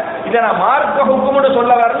இல்லை. இதை நான் மார்க்க ஹுக்கும்னு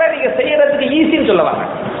சொல்ல வரல, நீங்க செய்யறதுக்கு ஈஸின்னு சொல்ல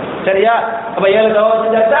வரேன். சரியா? அப்ப 7 தவாஃப்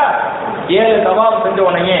செஞ்சாச்சா? 7 தவாஃப் செஞ்ச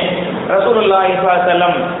உடனே ரசூலுல்லாஹி ஸல்லல்லாஹு அலைஹி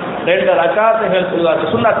வஸல்லம் 2 ரக்காத்துகள் சொல்வாங்க.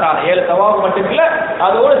 சுன்னத்தான் 7 தவாஃப் மட்டும் இல்ல,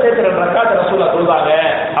 அதோட சேர்த்து 2 ரக்காத் ரசூலுல்லாஹ் சொல்வாங்க.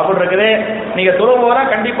 அப்படி இருக்குது. நீங்க தொழுவோனா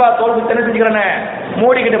கண்டிப்பா தோல் புஜத்தை செஞ்சுக்கிறேன்னு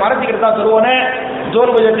மூடிக்கிட்டு மறைச்சிக்கிட்டு தான் தொழுவோனே.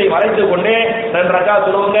 தோல் புஜத்தை மறைத்து கொண்டு 2 ரக்காத்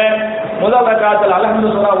தொழுவுங்க. முதல் ரக்காத்தில்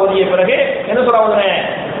அல்ஹம்து சூரா ஓதிய பிறகு என்ன சூரா ஓதுனே?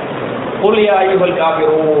 குல் யா அய்யுஹல்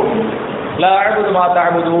காஃபிரூன் லா அஅபுது மா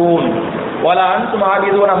தஅபுதூன் வலா அன்தும்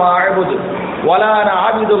ஆபிதூன மா அஅபுது வலா அன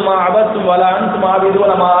ஆபிது மா அபத்தும் வலா அன்தும்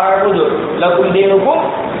ஆபிதூன மா அஅபுது லகும் தீனுக்கும்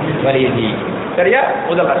வலியதி. சரியா?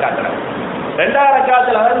 முதல் ரக்காத்துல. 2வது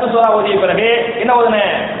ரக்காத்தில் அல்ஹம்து சூரா ஓதிய பிறகு என்ன ஓதுனே?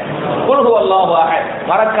 குல் ஹுவல்லாஹு அஹத்.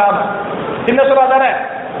 மறக்காம சின்ன சூரா தானே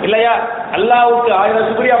இல்லையா? அல்லாஹ்வுக்கு 1000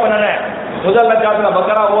 சுக்ரியா பண்ணனே. முதல் ரக்காத்துல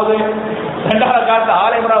பக்கரா ஓது, 2வது ரக்காத்துல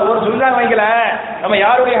ஆல இம்ரான் ஓது. சொல்றாங்க வைக்கல, நம்ம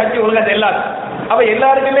யாருடைய ஹஜ் ஒழுங்கா தெரியல. அப்ப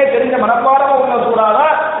எல்லாருக்குமே தெரிஞ்ச மனப்பாடமா உள்ள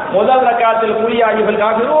சூறாதான் முதல் ரக்காத்தில் குல் யா அய்யுஹல்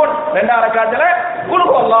காஃபிரூன், 2வது ரக்காத்துல குல்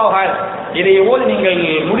ஹுவல்லாஹு அஹத். இதை ஓதி நீங்கள்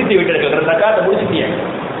முடித்து விட்டீர்கள். 2 ரக்காத்தை முடிச்சிட்டீங்க.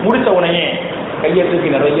 முடித்த உடனே கையை தூக்கி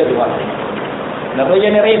நிறைய துவா செய்யுங்க,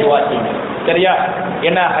 நிறைய துவா செய்யுங்க. சரியா?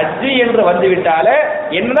 ஏன்னா ஹஜ்ஜி என்று வந்து விட்டாலே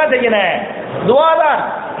என்னதான் செய்யணும்? துவா தான்.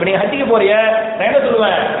 இப்ப நீங்க ஹஜ்ஜிக்கு போறீங்க, நான் என்ன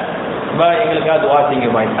சொல்லுவேன்? எங்களுக்காக துவா செய்யுங்க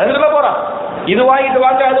பாய். அதுல போறோம். இது வாங்கிட்டு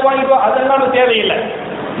வாங்க, அது வாங்கிட்டு வா, அதெல்லாம் தேவையில்லை.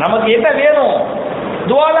 நமக்கு என்ன வேணும்?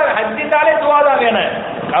 துவா தான். ஹஜ்ஜினாலே துவா தான் வேணும்.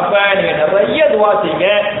 அப்ப நீங்க நிறைய துவா செய்யுங்க.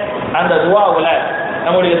 அந்த துவாவுல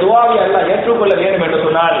நம்முடைய துவாவை எல்லாம் ஏற்றுக்கொள்ள வேண்டும் என்று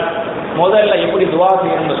சொன்னால் முதல்ல எப்படி துவா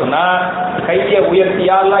செய்யணும்னு சொன்னா, கையை உயர்த்தி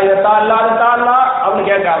யா அல்லாஹ் இத தா அல்லாஹ் அத தா அல்லாஹ் அப்படி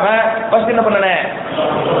கேட்காம ஃபர்ஸ்ட் என்ன பண்ணனே?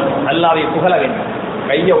 அல்லாஹ்வை புகழ வேண்டும்.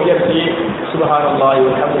 கையை உயர்த்தி சுப்ஹானல்லாஹி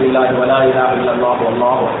வல்ஹம்துலில்லாஹி வலா இலாஹா இல்லல்லாஹு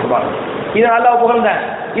வல்லாஹு அக்பர். இது அல்லாஹ் புகழ்ந்தான்.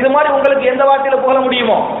 இது மாதிரி உங்களுக்கு எந்த வார்த்தையில புகழ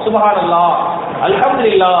முடியுமோ, சுப்ஹானல்லாஹ்,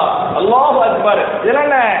 அல்ஹம்துலில்லாஹ், அல்லாஹு அக்பர், இதெல்லாம்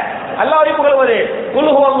என்ன? அல்லாஹ்வை புகழ்வது.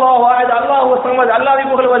 குல் ஹுவல்லாஹு அஹத், அல்லாஹு ஸமத், அல்லாஹ்வை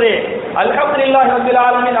புகழ்வது. அல்ஹம்துலில்லாஹி ரப்பில்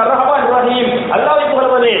ஆலமீன் அர்ரஹ்மானிர் ரஹீம், அல்லாஹ்வை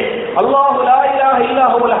புகழ்வது. அல்லாஹு லா இலாஹா இல்லா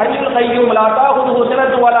ஹுவல் ஹய்யுல் கய்யூம் லா தஅஹுதுஹு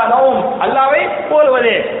சினத்து வலா நௌம், அல்லாஹ்வை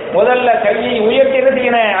புகழ்வது. முதல்ல கையை உயர்த்தி என்ன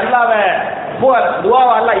செய்யணும்? அல்லாஹ்வை புகழ்.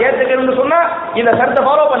 துஆவை அல்லாஹ் ஏத்துக்கணும்னு சொன்னா இந்த ஷர்த்தை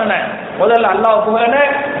ஃபாலோ பண்ணணும். முதல்ல அல்லாஹ் புகழணும்.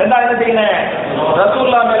 2வது என்ன செய்யணும்?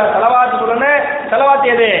 ரசூலுல்லாஹ் மேல ஸலவாத் சொல்லணும். ஸலவாத்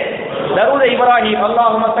எது? தரூத இப்ராஹிம்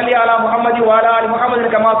அல்லாஹும்ம ஸல்லி அலா முஹம்மதி வ அலா ஆலி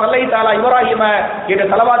முஹம்மதின் கமா ஸல்லைத அலா இப்ராஹிம என்ற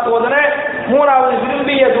ஸலவாத் ஓதுன. மூணாவது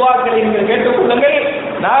விரும்பிய துஆக்களை நீங்கள் கேட்டுக்கொள்ளுங்கள்.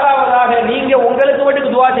 நாலாவதாக நீங்க உங்களுக்கு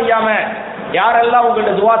மட்டும் துஆ செய்யாம யாரெல்லாம்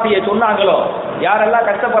உங்கள்ட்ட துஆ செய்ய சொன்னாங்களோ, யாரெல்லாம்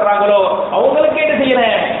கஷ்டப்படுறாங்களோ அவங்களுக்கு என்ன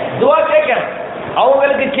செய்யணும்? துஆ கேட்கணும்.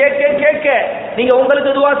 அவங்களுக்கு கேட்க கேட்க நீங்க உங்களுக்கு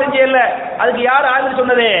துஆ செஞ்சீங்கல்ல, அதுக்கு யார் ஆமீன்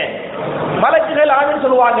சொன்னது? மலக்குகள் ஆமீன்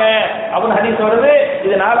சொல்லுவாங்க அப்படின்னு ஹதீஸ் வருது.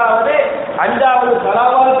 இது நாலாவது. அஞ்சாவது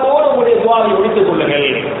ஸலவாத்தோடு உங்களுடைய துஆவை முடித்துக் கொள்ளுங்கள்.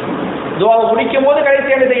 துஆவை முடிக்கும் போது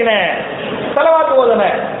கடைசி என்ன செய்யணும்? ஸலவாத்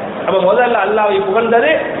ஓதணும். அப்ப முதல்ல அல்லாஹ்வை புகழ்ந்தது,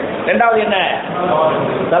 இரண்டாவது என்ன?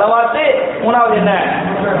 ஸலவாத், மூணாவது என்ன?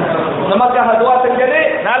 நமக்காக துஆ செஞ்சது,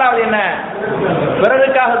 நாலாவது என்ன?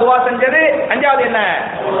 பிறருக்காக துஆ செஞ்சது, அஞ்சாவது என்ன?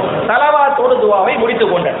 ஸலவாத்தோடு துஆவை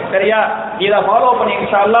முடித்துக் கொண்ட. சரியா? இத ஃபாலோ பண்ணி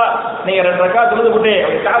இன்ஷா அல்லாஹ் நீங்க 2 ரக்காத் தொழுதுவிட்டு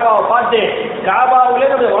காபாவை பார்த்து காபாவுல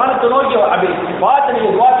இருந்து வானத்தை நோக்கி அப்படி பார்த்து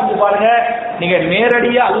நீங்க துஆ செஞ்சு பாருங்க. நீங்க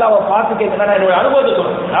நேரடியா அல்லாஹ்வை பார்த்து கேட்கணும். என்னோட அனுபவத்தை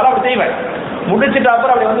சொல்றேன். நான் அப்படி செய்வேன். முடிச்சிட்டு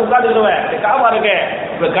அப்புறம் அப்படி வந்து உட்கார்ந்துடுவேன். காபா இருக்கு,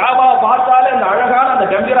 இப்ப காபாவை பார்த்தாலே அந்த அழகான அந்த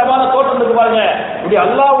கம்பீரமான தோட்டம் இருக்கு பாருங்க. இப்படி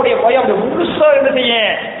அல்லாஹ்வுடைய பயம் அப்படி முழுசா என்ன செய்ய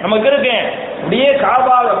நமக்கு இருக்கு. அப்படியே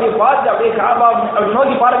காபா அப்படியே பார்த்து அப்படியே காபா அப்படி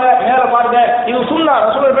நோக்கி பாருங்க, மேல பாருங்க. இது சுன்னா,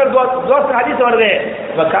 ரசூலுல்லாஹி பேர் தோஸ்த் ஹதீஸ் வருது.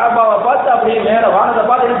 இப்ப காபாவை பார்த்து அப்படியே மேல வானத்தை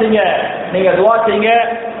பார்த்து என்ன செய்யுங்க? நீங்க துஆ செய்யுங்க.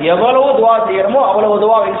 எவ்வளவு துஆ செய்யணுமோ அவ்வளவு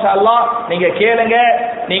துஆ இன்ஷா அல்லாஹ் நீங்க கேளுங்க.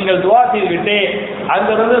 நீங்கள் துஆ செய்துவிட்டு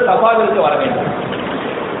அங்கிருந்து சஃபாவிற்கு வர வேண்டும்.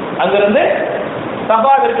 அங்கிருந்து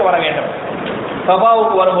சஃபாவிற்கு வர வேண்டும்.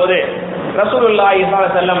 சஃபாவுக்கு வரும்போது ரசூலுல்லாஹி ஸல்லல்லாஹு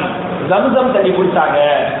அலைஹி வஸல்லம் ஜம்சம் தண்ணி குடிச்சாங்க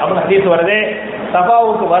அப்படின்னு ஹதீஸ் வருது.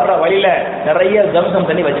 சஃபாவுக்கு வர்ற வழியில நிறைய ஜம்சம்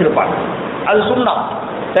தண்ணி வச்சிருப்பாங்க. அது சுன்னா.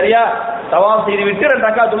 சரியா? தவாஃப் செய்து விட்டு 2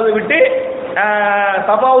 ரக்காத் தொழுது விட்டு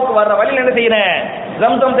சஃபாவுக்கு வர்ற வழியில என்ன செய்யணும்?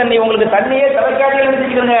 ஜம்சம் தண்ணி உங்களுக்கு தண்ணியே தரக்காடியில் என்ன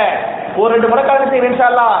செஞ்சுக்கிறங்க? ஒரு 2 மடக்காக செய்யுங்க இன்ஷா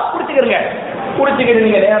அல்லாஹ். குடிச்சுக்கிறங்க. குடிச்சுக்கிட்டு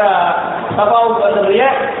நீங்க நேரா சஃபாவுக்கு வந்துடுறீங்க.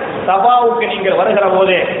 சஃபாவுக்கு நீங்கள் வருகிற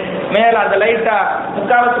போது மேல அந்த லைட்டா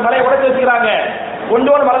முக்காலத்து மலையை உடைச்சு வச்சுக்கிறாங்க.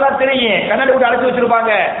 ஒன்று மலை தான் தெரியும், கண்ணாடி விட்டு அடைச்சு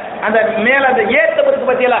வச்சிருப்பாங்க. அந்த மேல அந்த ஏத்தம் இருக்கு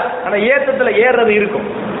பத்தியல, அந்த ஏத்தத்துல ஏறுறது இருக்கும்.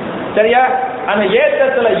 சரியா? அந்த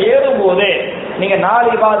ஏத்தத்துல ஏறும் போது நீங்க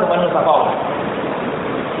 4 இபாதத் பண்ணு.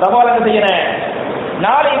 சஃபாவுல என்ன செய்யணும்?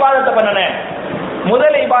 4 இபாதத்தை பண்ணணும்.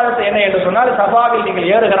 முதல் இபாதத்து என்ன என்று சொன்னால், சஃபாவில் நீங்கள்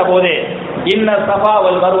ஏறுகிற போது இன்ன ஸஃபா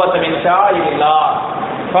வல் மர்வத மின் ஷாயிரில்லாஹ்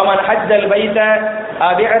ஃபமன் ஹஜ்ஜல் பைத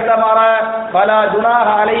அபிஅதமர ஃபலா ஜுனாஹ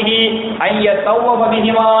அலைஹி அன் யத்தவஃப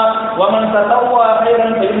பிஹிமா வமன் ததவ்வ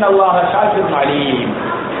கைரன் ஃபஇன்னல்லாஹ ஷாக்கிருன் அலீம்.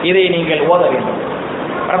 இதை நீங்கள் ஓத வேண்டும்.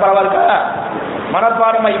 மனப்பாடமா இருக்கா?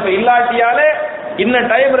 மனப்பாடமா இப்ப இல்லாட்டியாலே இன்னும்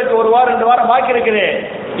டைம் இருக்கு. 1 வாரம் 2 வாரம் பாக்கி இருக்குது.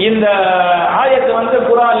 இந்த ஆயத்து வந்து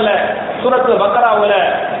குர்ஆன்ல சூரத்து பக்ராவுல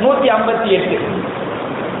 158,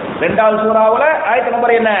 2வது சூராவுல ஆயத்து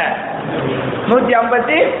நம்பர் என்ன?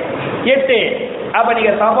 158. அப்ப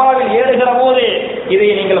நீங்க சஃபாவில் ஏறுகிற போது இதை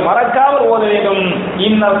நீங்கள் மறக்காமல் ஓத வேண்டும்.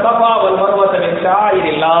 இன்ன ஸஃபா வல் மர்வத மின்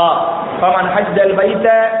ஷாயிரில்லாஹ் ஃபமன் ஹஜ்ஜல் பைத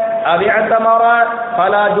أو اعتمر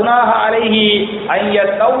فلا جناح عليه أن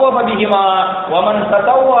يتطوف بهما ومن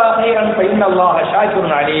تطوع خيرا فإن الله شاكر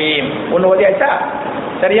عليم. ஒன்னு ஓதியாச்சா?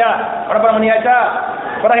 சரியா? பரபரம் பண்ணியாச்சா?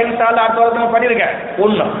 பிறகு இன்ஷா அல்லாஹ் அடுத்த வாரத்துல பண்ணிருக்கேன்.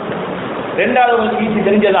 ஒன்னு. ரெண்டாவது உங்களுக்கு ஈஸி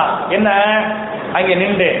தெரிஞ்சதா என்ன? அங்கே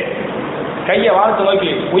நின்று கையை வானத்தை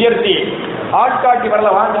நோக்கி உயர்த்தி ஆட்காட்டி வரல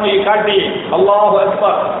வானத்தை நோக்கி காட்டி அல்லாஹு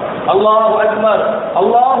அக்பர் அல்லாஹு அக்பர்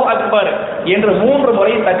அல்லாஹு அக்பர் என்று 3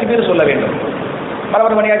 முறை தக்பீர் சொல்ல வேண்டும்.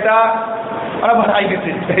 மனப்பாடம் பண்ணியாச்சா? மனப்பாடம்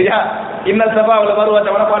ஆகிடுச்சு. சரியா? இன்ன ஸஃபாவுல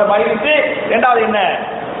மர்வத மனப்பாடம் ஆகிடுச்சு. ரெண்டாவது என்ன?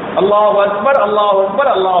 அல்லாஹு அக்பர் அல்லாஹு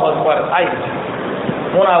அக்பர் அல்லாஹு அக்பர் ஆகிடுச்சு.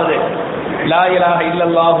 மூணாவது லா இலாஹ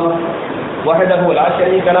இல்லல்லாஹு வஹதஹு லா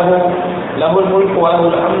ஷரீக லஹு லஹுல் முல்கு வ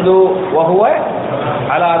லஹுல் ஹம்து வ ஹுவ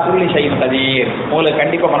அலா குல்லி ஷைஇன் கதீர். உங்களுக்கு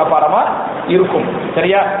கண்டிப்பா மனப்பாடமா இருக்கும்.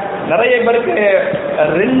 சரியா? நிறைய பேருக்கு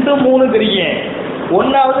 2, 3 தெரியும்.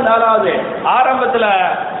 1வது 4வது ஆரம்பத்துல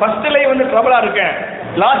ஃபர்ஸ்ட் லைன் வந்து ட்ரபிளா இருக்கேன்,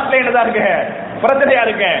 லாஸ்ட் லைன் தான் இருக்கேன், பிரச்சனையா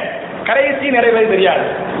இருக்கேன். கடைசி நிறைய பேர் தெரியாது.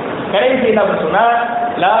 கடைசி என்ன சொன்னா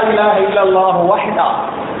லா இலாஹ இல்லல்லாஹு வஹ்தா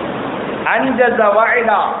அன்ஜஸ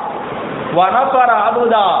வஅதா வ நஸர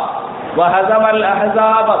அபதா வ ஹஸமல்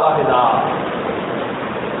அஹ்ஸாப வஹதா.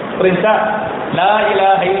 புரியுதா? லா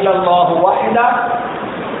இலாஹ இல்லல்லாஹு வஹ்தா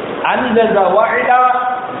அன்ஜஸ வஅதா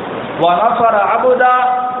வ நஸர அபதா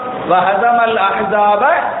வஹஸமல் அஹ்ஸாப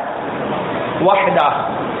வஹதா.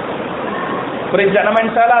 புரியுதா? நம்ம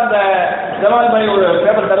இன்ஷாஅல்லாஹ் அந்த ஜமால் பாய் ஒரு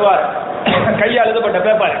பேப்பர் தருவார், கையால் எழுதப்பட்ட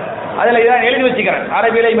பேப்பர். அதுல இதான் எழுதி வச்சுக்கிறேன்.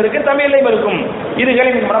 அரபியிலையும் இருக்கு, தமிழ்லையும் இருக்கும்.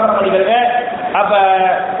 இதுகளையும் நீங்க மனப்பாடம் பண்ணிக்கிறீங்க. அப்ப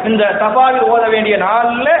இந்த ஸஃபாவில் ஓத வேண்டிய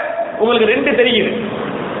நாள்ல உங்களுக்கு 2 தெரியுது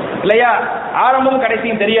இல்லையா? ஆரம்பமும்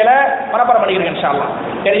கடைசியும் தெரியல, மனப்பாடம் பண்ணிக்கிறீங்க இன்ஷா அல்லாஹ்.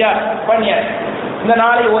 சரியா? பண்ணிய இந்த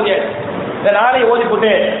நாளை ஓதிய இந்த நாளை ஓதி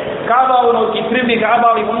போட்டு காபாவை நோக்கி திரும்பி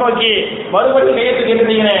காபாவை முன்னோக்கி மறுபடியும் கையெழுத்து என்ன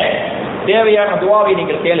செய்யணும், தேவையான துவாவை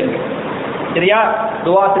நீங்கள் கேளுங்க. சரியா?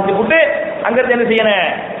 துவா செஞ்சு போட்டு அங்கிருந்து என்ன செய்யணும்,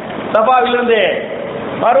 சஃபாவிலிருந்து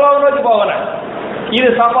மருவாவை நோக்கி போகணும். இது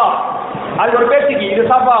சஃபா, அது ஒரு பேச்சுக்கு இது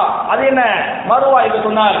சஃபா, அது என்ன மருவா என்று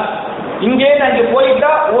சொன்னால் இங்கே அங்கே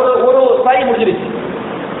போயிட்டா ஒரு சாய் முடிஞ்சிருச்சு.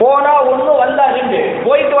 போனா ஒண்ணு வந்தா ரெண்டு,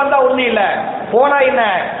 போயிட்டு வந்தா ஒண்ணு இல்ல, போனா என்ன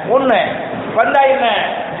ஒண்ணு, வந்தா என்ன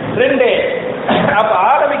ரெண்டு. அப்ப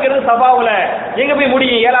ஆரம்பிக்கிறது சஃபாவுல எங்க போய்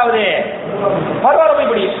முடியும், ஏழாவது மருவால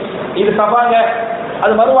போய் முடியும். இது சஃபாங்க,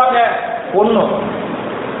 அது மருவாங்க. 1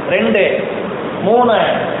 2 3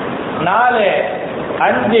 4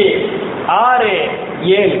 5 6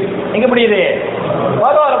 7 எங்க முடியுது,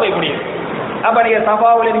 மருவால போய் முடியுது. அப்ப நீங்க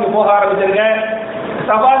சஃபாவுல நீங்க போக ஆரம்பிச்சிருங்க.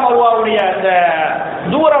 சஃபா மருவாவுடைய அந்த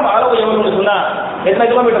தூரம் அளவு எவ்வளவு சொன்னா எத்தனை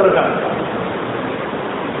கிலோமீட்டர் இருக்காங்க?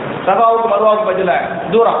 சஃபாவுக்கு மருவாவுக்கு பட்சல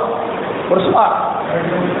தூரம் ஒரு சுமார்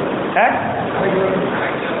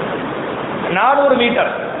 400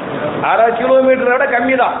 மீட்டர். 1/2 கிலோமீட்டரை விட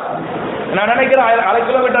கம்மி தான் நான் நினைக்கிறேன். 1/2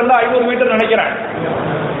 கிலோமீட்டர்ல 500 மீட்டர் நினைக்கிறேன்.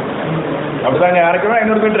 அப்படிதாங்க, 1/2 கிலோமீட்டர்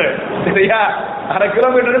 500 மீட்டர். சரியா? 1/2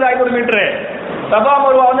 கிலோமீட்டர் 500 மீட்டர். சஃபா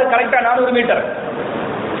மருவா வந்து கரெக்டா 400 மீட்டர்.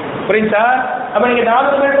 புரியுதா? அப்ப நீங்க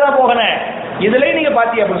 400 மீட்டர் தான் போகணும். இதுல நீங்க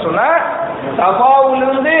பாத்தீங்க அப்படின்னு சொன்னா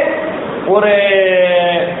சஃபாவிலிருந்து ஒரு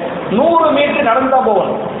 100 மீட்டர் நடந்து தான்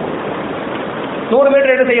போகணும். 100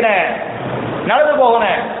 மீட்டர் என்ன செய்யறேன், நடந்து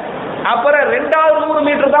போகணும். அப்புறம் 2வது 100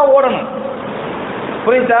 மீட்டர் தான் ஓடணும்.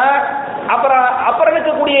 புரியுதா? அப்புறம்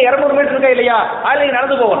இருக்கக்கூடிய 200 மீட்டர் இருக்கா இல்லையா, அதுல நீங்க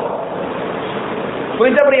நடந்து போகணும்.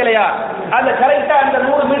 புரியுதா இல்லையா? அந்த கரெக்டா அந்த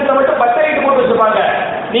 100 மீட்டர் மட்டும் பச்சை லைட் போட்டு வச்சிருப்பாங்க.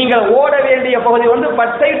 நீங்கள் ஓட வேண்டிய பகுதி வந்து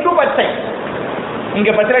பச்சை டு பச்சை. இங்க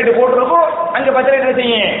பச்சை லைட் போட்டிருக்கும், அங்க பச்சை லைட்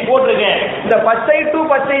செய்யும் போட்டிருக்கேன். இந்த பச்சை டு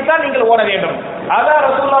பச்சை தான் நீங்கள் ஓட வேண்டும். அதான்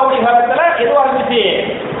ரசூலுல்லாஹி காலத்துல எதுவாக இருந்துச்சு,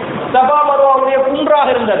 சஃபா மருவாவுடைய குன்றாக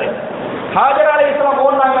இருந்தது. ஹாஜர் அலைஹிஸ்ஸலாம்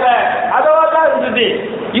ஓடுனாங்களே அதுவாகத்தான் இருந்தது.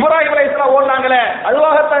 இப்ராஹிம் அலைஹிஸ்ஸலாம் ஓடுனாங்களே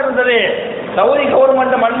அதுவாகத்தான் இருந்தது. சவுதி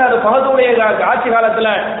கவர்மெண்ட் மன்னர் பகதுடைய ஆட்சி காலத்துல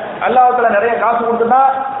அல்லாஹ்வுல நிறைய காசு கொடுத்துட்டா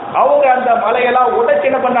அவங்க அந்த மலையெல்லாம் உடைச்சு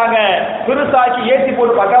என்ன பண்ணாங்க, பெருசாக்கி ஏற்றி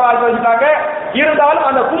போட்டு பக்கவாக்கி வச்சுட்டாங்க. இருந்தாலும்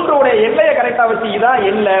அந்த குன்றுடைய எல்லையை கரெக்டா வச்சு இதான்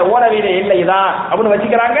எல்லை, ஓட வேண்டிய எல்லை இதான் அப்படின்னு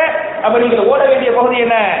வச்சுக்கிறாங்க. அப்ப நீங்கள் ஓட வேண்டிய பகுதி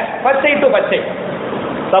என்ன, பச்சை டு பச்சை.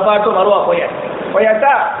 Safa to மருவா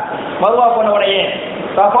போயாச்சா? மருவா போன உடனே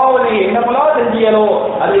சஃபாவில் என்னமெல்லாம் செஞ்சியலோ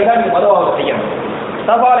அது எல்லாம் நீங்க மருவாவில் செய்யணும்.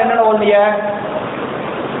 சஃபாவில் என்னென்ன ஓடுனீங்க,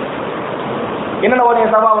 என்னென்ன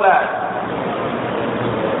ஓடுனீங்க சஃபாவில்?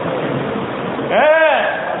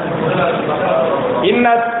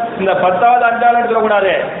 இந்த 10வது 5வது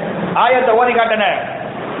சொல்லக்கூடாது, ஆயத்தை ஓதி காட்டன.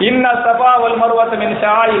 இன்ன சஃபா வல் மர்வத மின்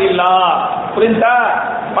ஷாயிரில்லாஹ். புரியுதா?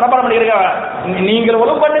 மனப்பாடம் பண்ணிருக்க. நீங்கள்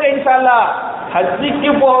ஒழுங்கு பண்ணுங்க இன்ஷா அல்லாஹ். ஹஜ்ஜிக்கு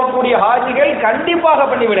போகக்கூடிய ஹாஜிகள் கண்டிப்பாக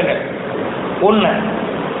பண்ணி விடுங்க. 1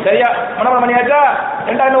 சரியா? மனப்பாடம் பண்ணியாச்சா?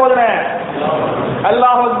 2வது ஓதுன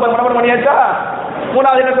அல்லாஹ் அக்பர் மனப்பாடம் பண்ணியாச்சா?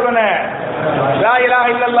 3வது என்ன சொல்லுன, லா இலாஹ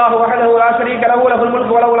இல்லல்லாஹு வஹ்தஹு லா ஷரீக லஹு லஹுல்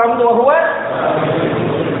முல்கு வ லஹுல் ஹம்து வ ஹுவ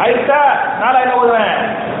ஐஸா. 4வது என்ன ஓதுன,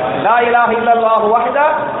 லா இலாஹ இல்லல்லாஹு வஹ்தஹு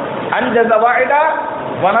அன்ஜஸ வஹ்தா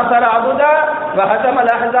வ நஸர அப்தா வ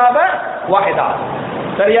ஹஸமல் அஹ்ஸாப வஹ்தா.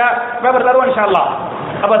 சரியா? பேப்பர் தருவோம் இன்ஷா அல்லாஹ்.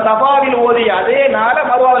 அப்ப சஃபாவில் ஓதி அதே நாள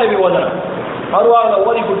மருவாவில் போய் ஓதணும். மருவாவில்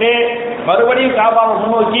ஓதிக்கிட்டு மறுபடியும் காபாவை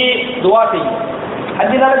முன்னோக்கி துவா செய்யும்.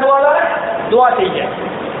 5 நாள் துவா செய்ய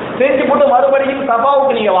செஞ்சு போட்டு மறுபடியும்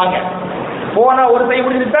சஃபாவுக்கு நீங்க வாங்க. போனா ஒரு செய்ய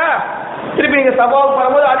முடிஞ்சுட்டா திருப்பி நீங்க சஃபாவுக்கு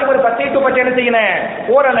வரும்போது அதே மாதிரி பச்சை டு பச்சை என்ன செய்யணும்,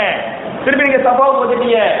 ஓடணும். திருப்பி நீங்க சஃபாவுக்கு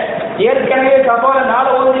வந்துட்டீங்க. ஏற்கனவே சஃபாவில்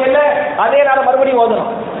 4 ஓதுனீங்கல்ல, அதே நாள மறுபடியும்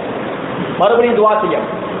ஓதணும், மறுபடியும் துவா செய்யும்.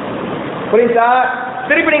 புரியுதா?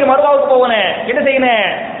 திருப்பி நீங்க மருவாவுக்கு போகணும், என்ன செய்யணும்,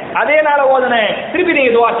 அதே நாள ஓதணும், திருப்பி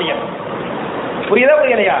நீங்க துவா செய்யணும். புரியுதா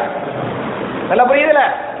புரியலையா? நல்லா புரியுதுல?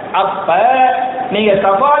 அப்ப நீங்க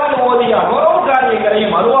சஃபாவில் ஓதிய அவ்வளவு காரியங்களை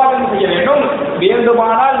மருவாவில் செய்ய வேண்டும்.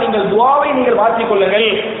 வேண்டுமானால் நீங்கள் துவாவை நீங்கள் மாற்றிக் கொள்ளுங்கள்.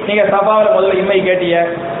 நீங்க சஃபாவில் முதல்ல இம்மை கேட்டிய,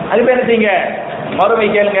 அது என்ன செய்யுங்க, மறுமை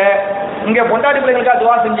கேளுங்க. இங்க பொண்டாட்டி பிள்ளைங்களுக்காக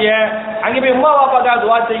துவா செஞ்சீங்க, அங்க போய் உமா பாப்பாக்காக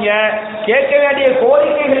துவா செய்யுங்க. கேட்க வேண்டிய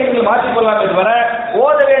கோரிக்கைகளை நீங்கள் மாற்றிக்கொள்ளாம தவிர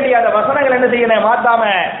ஓத வேண்டிய அந்த வசனங்கள் என்ன செய்யணும், மாத்தாம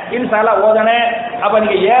இன்ஷா அல்லாஹ் ஓதணும். அப்ப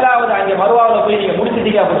நீங்க 7வது அங்கே மருவாவில் போய் நீங்க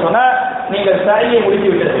முடிச்சிட்டீங்க அப்படின்னு சொன்னா நீங்கள் சரியை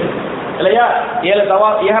முடிச்சு விட்டுருது இல்லையா? 7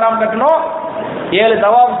 தவாப் இஹ்ராம் கட்டணும், 7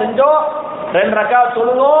 தவாப் செஞ்சோம், 2 ரக்காத்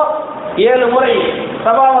தொழுதோம், 7 முறை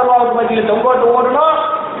சஃபா மர்வாவுக்கு மத்தியில் தொங்கோட்டு ஓடணும்.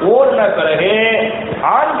 ஓடின பிறகு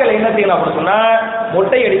ஆண்கள் என்ன செய்யலாம் அப்படின்னு சொன்னா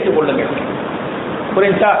மொட்டை அடித்துக் கொள்ளுங்க.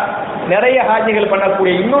 புரியுதா? நிறைய ஹாஜிகள்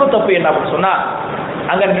பண்ணக்கூடிய இன்னொரு தப்பு என்ன அப்படின்னு சொன்னா,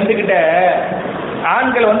 அங்க நின்றுகிட்ட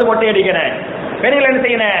ஆண்கள் வந்து மொட்டை அடிக்கணும், பெண்கள் என்ன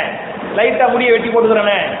செய்யணும், லைட்டா முடியை வெட்டி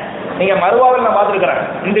போட்டுக்கிறேன்னு. நீங்க மருவாவில் நான் பார்த்துருக்கிறேன்,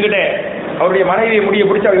 நின்றுகிட்டு அவருடைய மனைவியை முடியை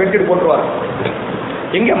பிடிச்சி அவர் வெட்டிட்டு போட்டுருவார்.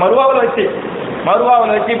 எங்க மருவாவில்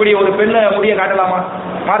வச்சு இப்படி ஒரு பெண்ணை முடிய காட்டலாமா?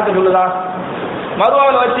 மார்க்க சொல்லுதா?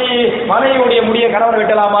 மருவாவில் வச்சு மனைவியுடைய முடிய கணவனை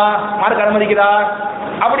வெட்டலாமா? மார்க்க அனுமதிக்குதா?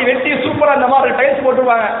 அப்படி வெட்டி சூப்பரா அந்த மாதிரி டைல்ஸ்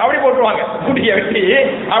போட்டுருவாங்க, அப்படி போட்டுருவாங்க, முடிய வெட்டி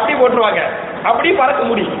அப்படி போட்டுருவாங்க, அப்படி பறக்க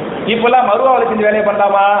முடி. இப்பெல்லாம் மருவாவில் வச்சு இந்த வேலையை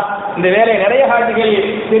பண்ணலாமா? இந்த வேலையை நிறைய ஹாஜிகள்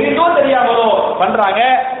தெரிந்தோ தெரியாமலோ பண்றாங்க.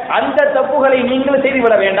 அந்த தப்புகளை நீங்கள்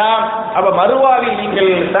செய்துவிட வேண்டாம். அப்ப மருவாவில்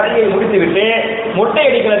நீங்கள் தலையை முடித்து விட்டு மொட்டை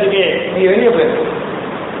அடிக்கிறதுக்கு நீங்க வெளியே போயிருங்க.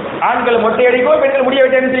 ஆண்கள் மொட்டை அடிக்கோ, பெண்கள் முடிய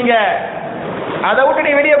வெட்டி அனுப்பிச்சீங்க, அதை விட்டு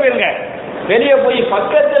நீ வெளியே போயிருங்க. வெளியே போய்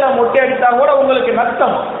பக்கத்துல மொட்டை அடித்தா கூட உங்களுக்கு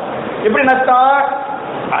நஷ்டம். எப்படி நஷ்டம்?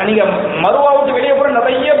 நீங்க மருவா விட்டு வெளியே போற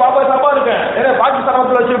நிறைய பாபா சாபா இருக்கு, நிறைய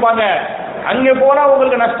பாகிஸ்தான் வச்சிருப்பாங்க. அங்க போனா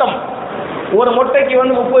உங்களுக்கு நஷ்டம். ஒரு மொட்டைக்கு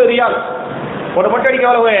 30 ரியால். ஒரு மொட்டை அடிக்க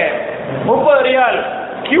எவ்வளவு? 30 ரியால்.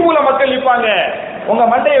 கியூல மக்கள் நிற்பாங்க, உங்க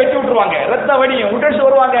மண்டையை வெட்டி விட்டுருவாங்க, ரத்தம் வடியும், விட்டு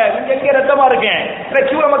வருவாங்க, இங்க எங்க ரத்தமா இருக்கேன்.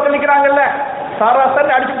 கியூல மக்கள் நிக்கிறாங்கல்ல,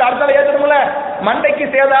 சராசரி அடிச்சுட்டு அடுத்தால ஏற்றணும்ல. மண்டைக்கு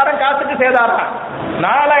சேதாரம், காசுக்கு சேதாரம்.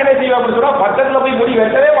 நான்லாம் என்ன செய்வேன் அப்படின்னு சொன்னா, பக்கத்துல போய் முடி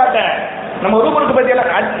வெட்டவே மாட்டேன். நம்ம ரூபருக்கு பத்தியில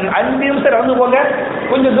 5 நிமிஷம் நடந்து போங்க,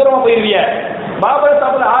 கொஞ்சம் தூரமா போயிருவீங்க. பாபர்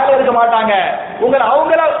சாப்பிட ஆளே இருக்க மாட்டாங்க.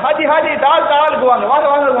 அவங்கள ஹாஜி தாளுக்குவாங்க,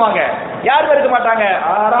 வாங்குவாங்க, யாருமே இருக்க மாட்டாங்க.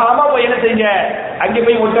 ஆறாம போய் என்ன செய்யுங்க, அங்கே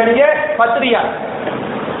போய் முட்டடிங்க, 10 ரியால்.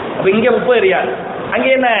 அப்ப இங்க 30 ரியால், அங்க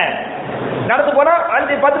என்ன நடந்து போனா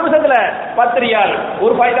 10 நிமிஷத்துல 10 ரியால்.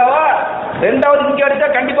 ஒரு பாய்தாவா? ரெண்டாவது இங்க அடிச்சா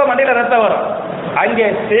கண்டிப்பா மண்டையில ரத்தம் வரும். அங்கே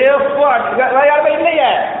சேஃபா யாருமே இல்லையே,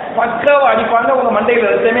 பக்காவா அடிப்பாங்க, உங்க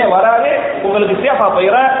மண்டையில ரத்தமே வராது, உங்களுக்கு சேஃபா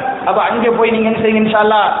போயிடும். அப்ப அங்க போய் நீங்க என்ன செய்யுங்க, இன்ஷா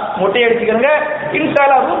அல்லாஹ் மொட்டை அடிச்சுக்கிறங்க. இன்ஷா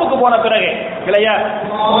அல்லாஹ் ரூமுக்கு போன பிறகு இல்லையா,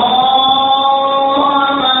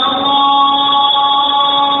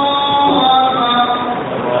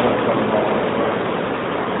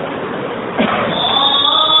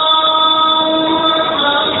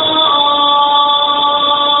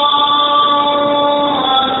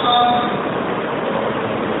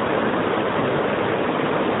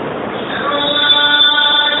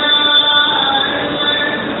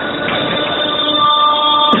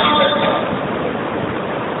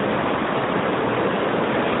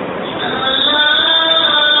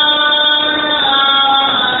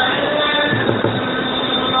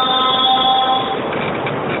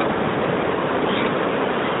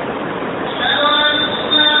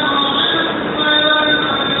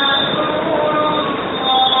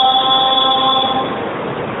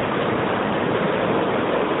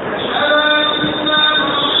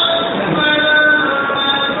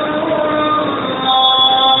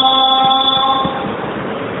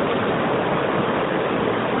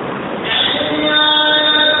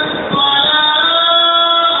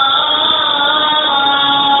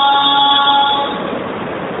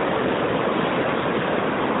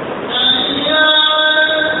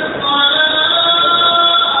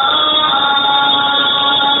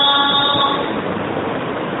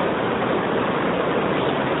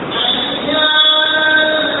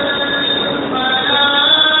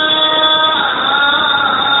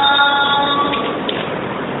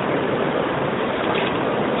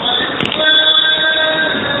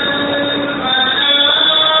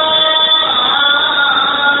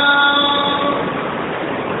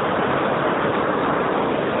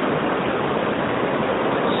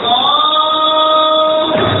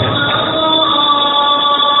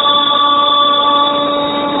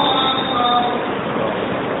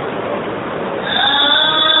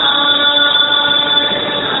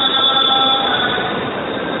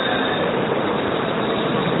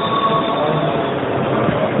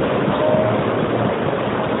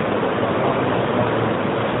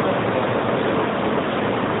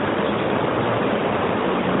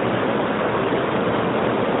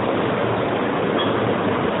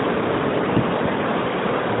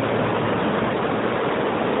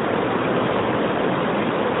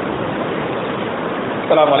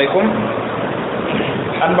 அஸ்ஸலாமு அலைக்கும்.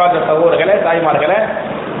 அன்பார்ந்த சகோதரர்களே, தாய்மார்களே,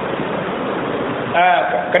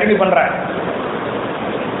 கண்டினியூ பண்றேன்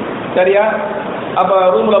சரியா? அப்ப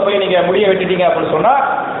ரூம்ல போய் நீங்க முடிய வெட்டிட்டீங்க அப்படின்னு சொன்னா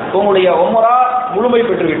உங்களுடைய உம்ரா முழுமை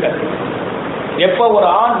பெற்றுவிட்டது. எப்போ ஒரு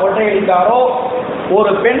ஆண் மொட்டை அடித்தாரோ,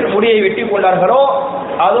 ஒரு பெண் முடியை வெட்டி கொண்டார்களோ,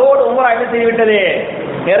 அதோடு உம்ரா என்ன செய்து விட்டது?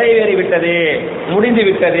 நிறைவேறி விட்டது, முடிந்து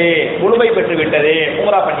விட்டது, முழுமை பெற்று விட்டது.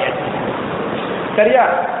 உம்ரா பண்ணியாச்சு சரியா?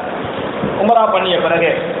 உம்ரா பண்ணிய பிறகு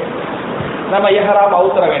நம்ம இஹ்ராம்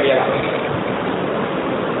அவுத்தர வேண்டியதான்.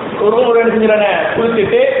 ஒரு ரூம் என்ன செஞ்சிடனே,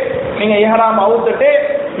 குளிச்சுட்டு நீங்க இஹ்ராம் அவுத்துட்டு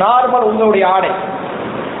நார்மல் உங்களுடைய ஆடை,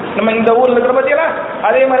 நம்ம இந்த ஊர்ல இருக்கிற பத்தியா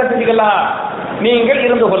அதே மாதிரி செஞ்சுக்கலாம். நீங்கள்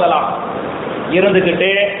இருந்து கொள்ளலாம்.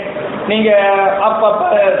 இருந்துக்கிட்டு நீங்க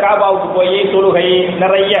அப்பப்ப காபாவுக்கு போய் தொழுகை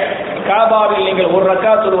நிறைய, காபாவில் நீங்கள் ஒரு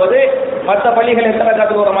ரக்கா தொழுவது மற்ற பள்ளிகள் எத்தனை ரக்கா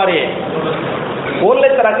தொழுகிற மாதிரி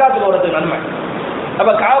 1,00,000 ரக்காத் தொழுவதற்கு நன்மை.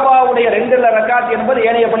 அப்ப காபாவுடைய 2 ரக்காத் என்பது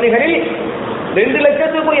ஏனைய பள்ளிகளில்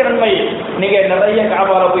 2,00,000க்குரிய நன்மை. நீங்க நிறைய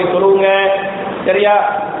காபால போய் தொழுவுங்க, சரியா?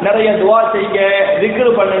 நிறைய துவா செய்யுங்க, திக்ர்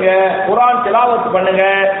பண்ணுங்க, குர்ஆன் திலாவத் பண்ணுங்க.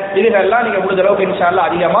 இதுகெல்லாம் நீங்க முடிஞ்ச அளவுக்கு இன்ஷா அல்லாஹ்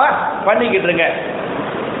அதிகமா பண்ணிக்கிட்டு இருங்க.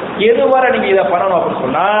 எதுவரை நீங்க இதை பண்ணணும் அப்படின்னு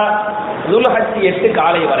சொன்னா துல்ஹஜ் 8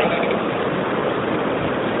 காலை வரை.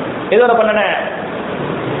 எதுவரை பண்ணன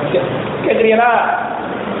கேக்குறீங்களா?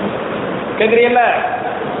 கேக்குறீங்களா?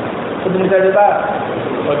 முடிச்சா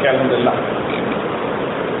ஓகே, அல்ஹம்துலில்லாஹ்.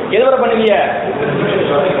 எதுவரை பண்ணுவீங்க?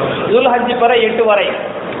 துல்ஹஜ் பிற 8 வரை.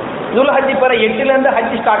 துல்ஹஜ் பிற 8ல இருந்து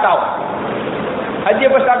ஹஜ் ஸ்டார்ட் ஆகும். ஹஜ்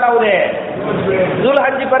எப்ப ஸ்டார்ட் ஆகுது?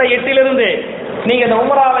 துல்ஹஜ் பிற 8ல இருந்து. நீங்க இந்த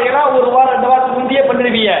உம்ராவையெல்லாம் 1 வாரம் 2 வாரத்துக்கு முந்தையே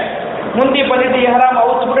பண்ணிருவீங்க. முந்தி பண்ணிட்டு இஹ்ராம்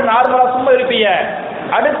அவுத்து போட்டு நார்மலா சும்மா இருப்பீங்க.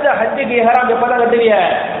 அடுத்த ஹஜ்ஜுக்கு இஹ்ராம் எப்பதான் கட்டுவீங்க?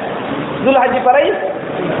 துல்ஹஜ் பிற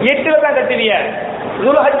 8ல தான் கட்டுவீங்க.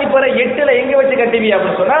 துல்ஹஜ் பிற 8ல எங்க வச்சு கட்டுவீங்க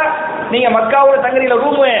அப்படின்னு சொன்னா நீங்க மக்காவோட தங்குறீங்க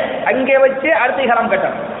ரூம், அங்கே வச்சு அடுத்த இஹ்ராம்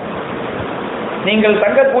கட்டணும். நீங்கள்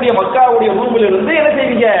தங்கக்கூடிய மக்காவுடைய ரூமில் இருந்து என்ன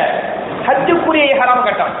செய்வீங்க? ஹஜ்ஜுக்குரிய இஹ்ராம்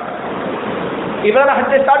கட்டணும். இப்பதான்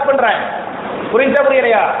ஹஜ்ஜை ஸ்டார்ட் பண்றேன். புரியுதா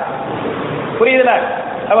புரியலையா? புரியுதுல?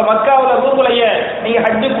 அப்ப மக்காவுல ரூம்லயே நீங்க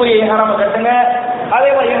ஹஜ்ஜுக்குரிய இஹ்ராம் கட்டுங்க. அதே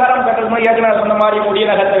மாதிரி இஹ்ராம் கட்டுறது ஏற்கனவே சொன்ன மாதிரி முடிய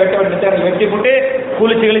நகத்தை வெட்ட வேண்டியது வெட்டி போட்டு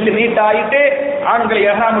குளிச்சு கிழிச்சு நீட் ஆயிட்டு ஆண்கள்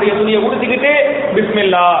இஹ்ராமுடைய துணியை உடுத்திக்கிட்டு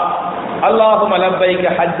பிஸ்மில்லா அல்லாஹும்ம லப்பைக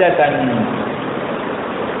ஹஜ்ஜதன்.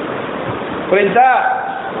 புரியுதா?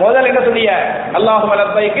 முதல்ல என்ன சொன்னீங்க? அல்லாஹும்ம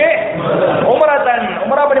லப்பைக உம்ரதன்.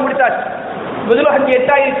 உம்ரா பண்ணி முடிச்சாச்சு. முதல்ல ஹஜ்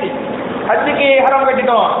 8 ஆயிடுச்சு. ஹஜ்ஜுக்கு இஹ்ராம்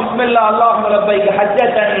கட்டிட்டோம். பிஸ்மில்லா அல்லாஹும்ம லப்பைக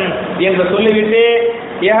ஹஜ்ஜதன் என்று சொல்லிவிட்டு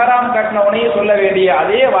இஹ்ராம் கட்டினவனே சொல்ல வேண்டிய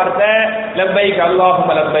அதே வார்த்தை லப்பைக அல்லாஹும்ம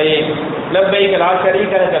லப்பைக் லப்பைக லா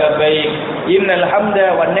ஷரீக லக லப்பைக் இன்னல் ஹம்த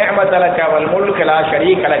வன் நிஅமத லக வல் முல்க லா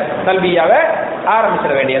ஷரீக லக். தல்பியாவை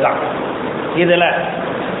ஆரம்பிச்சிட வேண்டியதான். இதுல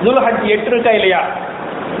துல்ஹஜ் 8 இருக்கா இல்லையா?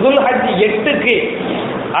 துல்ஹஜ் 8க்கு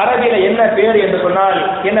அரபில என்ன பேர் என்று சொன்னால்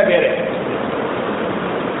என்ன பேரு?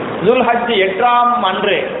 துல்ஹஜ் 8ஆம்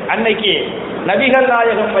அன்று அன்னைக்கு நபிகள்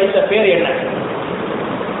நாயகம் வைத்த பேர் என்ன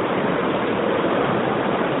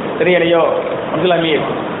தெரியலையோ? அப்துல் அமீர்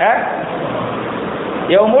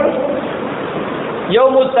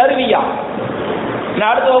யௌமு தர்வியா.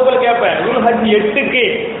 நான் அடுத்த வகுப்புல கேட்பேன். துல்ஹஜ் 8க்கு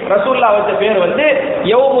ரசூலுல்லாஹ் வச்ச பேர் வந்து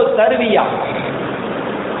யௌமு தர்வியா.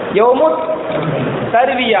 யௌமு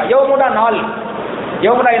தர்வியா. யௌமுனா நாள்.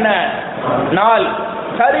 யௌமுனா என்ன? நாள்.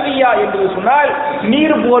 தர்வியா என்று சொன்னால்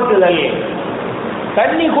நீர் புகட்டுதல்,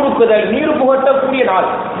 தண்ணி கொடுக்குதல், நீர் புகட்டக்கூடிய நாள்.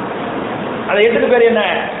 அது 8க்கு பேர் என்ன?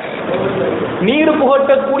 நீர்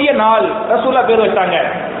புகட்டக்கூடிய நாள். ரசூலுல்லாஹ் பேர் வச்சாங்க.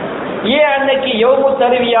 ஏன் அன்னைக்கு யௌமு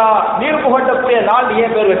தர்வியா நீர் புகட்டக்கூடிய நாள்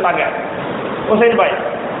ஏன் பேர் வச்சாங்க? ஹுசைன் பாய்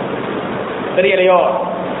தெரியலையோ?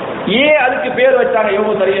 ஏன் அதுக்கு பேர் வச்சாங்க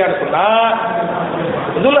யௌமு தர்வியான்னு சொன்னா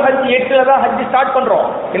துல்ஹஜ் 8ல தான் ஹஜ் ஸ்டார்ட் பண்றோம்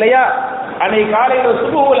இல்லையா? அன்னைக்கு காலையில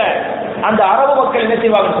சுபுஹுல அந்த அரபு மக்கள் என்ன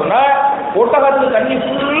செய்வாங்கன்னு சொன்னா ஒட்டகத்துக்கு தண்ணி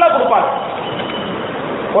ஃபுல்லா கொடுப்பாங்க.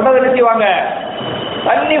 ஒட்டகம் என்ன செய்வாங்க?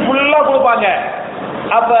 தண்ணி ஃபுல்லா கொடுப்பாங்க.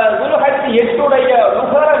 அப்ப துல்ஹஜ் 8உடைய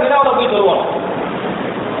லுஹர மினாவுல போய் சொல்லுவோம்.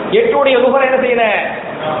 8உடைய லுஹர என்ன செய்யணும்?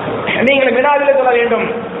 நீங்கள் மினாவில சொல்ல வேண்டும்.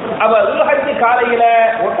 அப்ப துல்ஹஜ் காலையில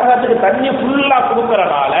ஒட்டகத்துக்கு தண்ணி ஃபுல்லா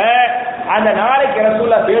கொடுக்கறனால அந்த நாளைக்கு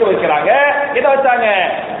ரசூலுல்லாஹ் பேர் வைக்கிறாங்க. எதை வச்சாங்க?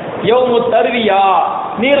 யௌமு தர்வியா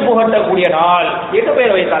நீர் புகட்டக்கூடிய நாள் என்று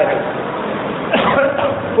பேர் வைத்தார்கள்.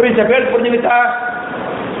 புரிஞ்ச பேர் புரிஞ்சுக்கிட்டா?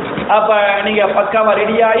 அப்ப நீங்க பக்காவா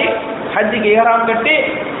ரெடியாகி ஹஜ்ஜுக்கு இஹ்ராம் கட்டி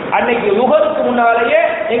அன்னைக்கு லுஹருக்கு முன்னாலேயே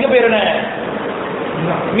எங்க போயிடணும்?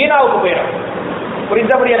 மீனாவுக்கு போயிடும்.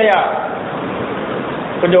 புரிஞ்சா புரியலையா?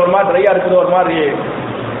 கொஞ்சம் ஒரு மாதிரி ட்ரையா இருக்குது, ஒரு மாதிரி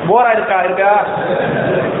போரா இருக்கா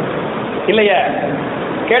இல்லையா?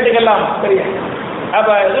 கேட்டுக்கலாம். சரியா?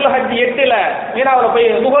 அப்ப துல்ஹஜ் 8ல மீனாவுல போய்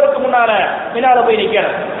லுஹருக்கு முன்னால மீனாவுல போய்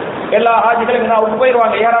நிக்கணும். எல்லா ஹாஜிகளும் மீனாவுக்கு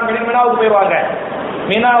போயிடுவாங்க. ஏறாம் கட்டி மீனாவுக்கு போயிடுவாங்க.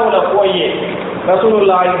 மீனாவுல போய்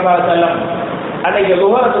ரசூலுல்லாஹி ஸல்லல்லாஹு அலைஹி வஸல்லம் அன்னைக்கு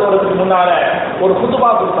லுஹர் தொழுவதற்கு முன்னால ஒரு குதுபா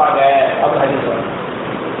கொடுத்தாங்க அப்படின்னு ஹதீஸ் சொல்றாங்க.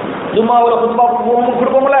 ஜும்மாவுல குதுபா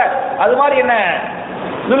கொடுப்போம்ல, அது மாதிரி என்ன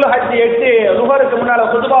துல்ஹஜ் 8 லுஹருக்கு முன்னால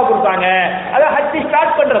குதுபா கொடுத்தாங்க. அதான் ஹஜ்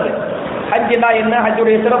ஸ்டார்ட் பண்றது. ஹஜ்னா என்ன,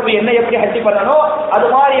 ஹஜ்ஜுடைய சிறப்பு என்ன, எப்படி ஹஜ் பண்ணணும், அது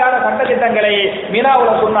மாதிரியான சட்டத்திட்டங்களை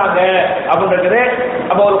மினாவுல சொன்னாங்க அப்படின்றது.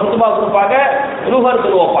 அப்ப ஒரு குதுபா கொடுப்பாங்க, லுஹர்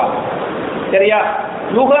தொழு வைப்பாங்க. சரியா?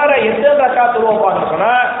 லுஹரை எத்தனை ரக்காத் தொழு வைப்பாங்கன்னு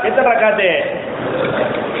சொன்னா எத்தனை ரக்காத்து?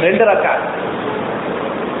 2 ரக்காத்.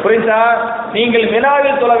 புரிஞ்சா? நீங்கள்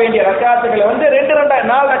மினாவில் தொழ வேண்டிய ரக்காத்துகள் வந்து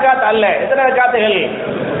 4 ரக்காத் அல்ல. எத்தனை ரக்காத்துகள்?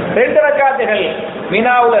 2 ரக்காத்துகள்.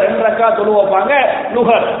 மினாவுல 2 ரக்காத் தொழு வைப்பாங்க.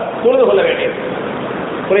 லுஹர் தொழுது கொள்ள வேண்டியது.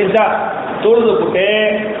 புரிஞ்சா? தொழுது போட்டு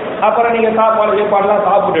அப்புறம் நீங்க சாப்பாடுலாம்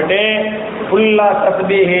சாப்பிட்டுட்டு ஃபுல்லா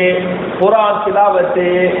தஸ்பீஹ், குர்ஆன் திலாவத்து,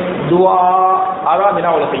 துஆ அதான்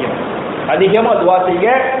மினாவுல செய்யணும். அதிகமா துஆ செய்ய.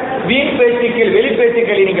 வீண் பேச்சுக்கள், வெளி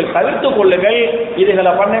பேச்சுக்களை நீங்கள் தவிர்த்து கொள்ளுங்கள்.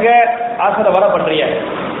 இதுகளை பண்ணுங்க. அசர வர பண்றீங்க.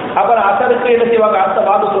 அப்புறம் அசருக்கு என்ன செய்வாங்க? அசர்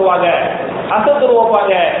வாக்கு சொல்லுவாங்க, அசர்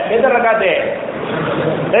துருவாங்க. எத்தனை ரக்காத்து?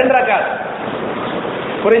 2 ரக்காத்.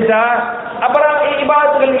 புரிஞ்சா? அப்புறம்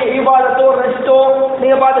இபாதத்தோ ரெஸ்டோ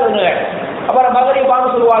நீங்க பாத்துக்கோங்க. அப்புறம் மகரிப் வாங்க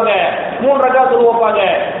சொல்லுவாங்க, 3 ரக்காத் துருவாங்க.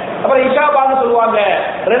 அப்புறம் இஷா வாங்க சொல்லுவாங்க,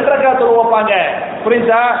 2 ரக்காத் துருவாங்க.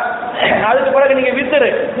 புரிஞ்சா? அதுக்கு பிறகு நீங்க வித்ரு,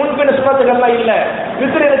 முன்பின் சுண்ணத்துக்கெல்லாம் இல்ல,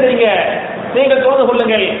 வித்ரு என்ன செய்யுங்க? நீங்கள் தொழுது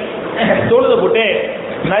கொள்ளுங்கள். தொழுது போட்டு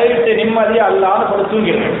நைட்டு நிம்மதியா அல்லாஹ்னு படுத்து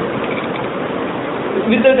தூங்கிடுங்க.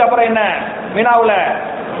 வித்ருக்கு அப்புறம் என்ன? மினாவுல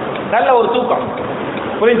நல்ல ஒரு தூக்கம்.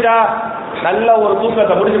 புரிஞ்சா? நல்ல ஒரு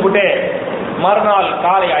தூக்கத்தை முடிச்சு போட்டு மறுநாள்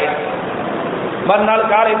காலை ஆயிடும். மறுநாள்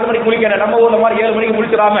காலை 8 மணிக்கு குளிக்கணும். நம்ம ஊர்ல மாதிரி 7 மணிக்கு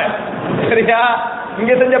குளிச்சிடாம, சரியா?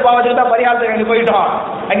 இங்க செஞ்ச பாவத்துக்கு தான் பரிகாரத்துக்கு அங்கே போயிட்டோம்.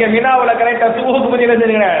 அங்க மினாவுல கரெக்டா சுபுக்கு முன்னாடி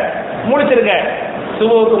செஞ்சுருங்க, முடிச்சிருங்க.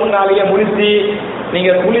 சுபுக்கு முன்னாலேயே முடிச்சு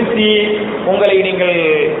நீங்க குளிச்சு உங்களை நீங்கள்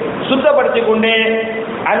சுத்தப்படுத்திக் கொண்டு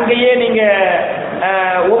அங்கேயே நீங்க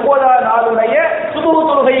 9ஆவது நாளுடைய சுபுகு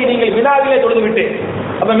தொழுகையை நீங்கள் மினாவிலே தொழுது விட்டு,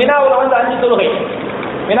 அப்ப மினாவுல 5 தொழுகை.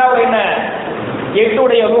 மினாவுல என்ன?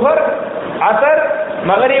 8 லுஹர், அசர்,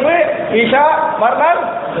 மகரிபு, இஷா, மறுநாள்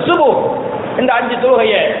சுபு. இந்த 5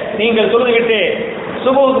 தொழுகையை நீங்கள் தொழுதுவிட்டு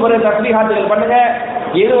சுபுவுக்கு பிறகு தஸ்பீஹாத்துகள் பண்ணுங்க.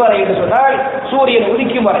 எதுவரை என்று சொன்னால் சூரியன்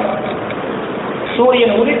உதிக்கும் வரை.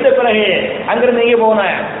 சூரியன் உதித்த பிறகு அங்கிருந்து எங்கே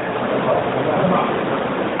போகணும்?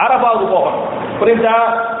 அரபாவுக்கு போகணும். புரிஞ்சா?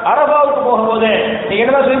 அரபாவுக்கு போகும்போது நீங்க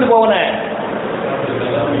என்ன சொல்லிட்டு போகணும்?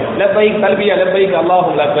 லப்பைக் தல்பியா லப்பைக் அல்லாஹு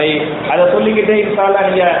லப்பைக். அதை சொல்லிக்கிட்டே இன்ஷா அல்லாஹ்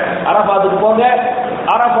நீங்க அரபாத்துக்கு போங்க.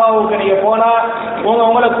 அரபாவுக்கு நீங்க போனா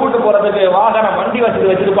உங்களை கூட்டு போறதுக்கு வாகனம், வண்டி வசதி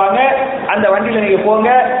வச்சிருப்பாங்க. அந்த வண்டியில நீங்க போங்க.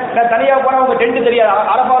 நான் தனியா போனா உங்க டென்ட் தெரியாது.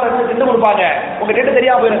 அரபால இருந்து டென்ட் கொடுப்பாங்க, உங்க டென்ட்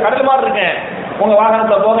தெரியாம போயிடும். கடல் மாதிரி இருக்கேன். உங்க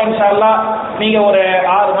வாகனத்துல போங்க. இன்ஷா அல்லாஹ் நீங்க ஒரு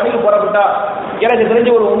 6 மணிக்கு புறப்பட்டா எனக்கு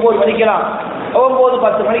தெரிஞ்சு ஒரு 9 மணிக்கெல்லாம்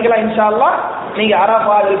 9-10 மணிக்கெல்லாம் இன்ஷா அல்லாஹ் நீங்க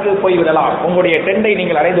அரபாவிற்கு போய் விடலாம். உங்களுடைய டெண்டை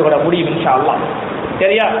நீங்கள் அடைந்து விட முடியும் இன்ஷா அல்லாஹ்.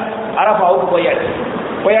 சரியா? அரபாவுக்கு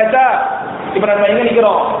போயாச்சா? இப்ப நம்ம எங்க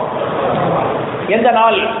நிக்கிறோம்? எந்த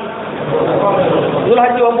நாள்?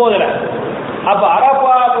 துல்ஹஜ் 9ல. அப்ப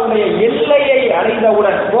அரபாவுடைய எல்லையை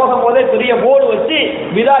அடைந்தவுடன் போகும்போதே பெரிய போர்டு வச்சு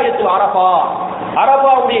விதாயத்து அரபா,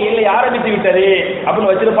 அரபாவுடைய எல்லை ஆரம்பித்து விட்டது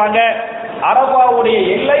அப்படின்னு வச்சிருப்பாங்க. அரபாவுடைய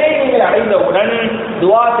எல்லையை நீங்கள் அடைந்தவுடன்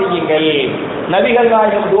துஆ செய்யுங்கள். நபிகள்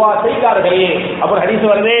நாயகம் துஆ செய்தார்கள். அப்புறம்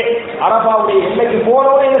ஹதீஸ் வருது, அரபாவுடைய எல்லைக்கு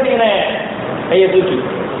போனோட என்ன செய்யணும்? கையை தூக்கி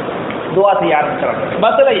துஆ செய்ய ஆரம்பிச்சாங்க.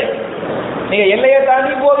 பஸ்லையே நீங்க எல்லையை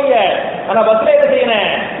தாண்டி போவீங்க, ஆனா பஸ்ல என்ன செய்யணும்?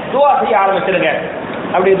 துஆ செய்ய ஆரம்பிச்சிருங்க.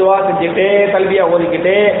 அப்படி துஆ செஞ்சுட்டு தல்பியா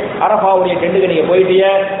ஓதிக்கிட்டு அரபாவுடைய டெண்டுக்கு நீங்க போயிட்டீங்க.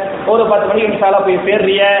 ஒரு 10 மணிக்கு இன்ஷா அல்லாஹ் போய்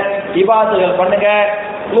சேர்றீங்க. இபாதுகள் பண்ணுங்க.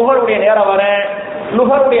 லுஹருடைய நேரம் வர,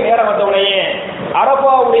 லுஹருடைய நேரம் வந்த உடனே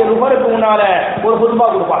அரபாவுடைய லுஹருக்கு முன்னால ஒரு குத்பா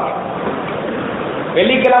கொடுப்பாங்க.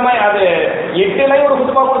 வெள்ளிக்கிழமை அது 8லயும் ஒரு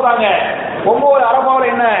குத்பா கொடுப்பாங்க. 9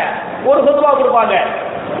 அரபாவில் என்ன? ஒரு குத்பா கொடுப்பாங்க.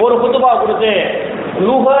 ஒரு குத்பா கொடுத்து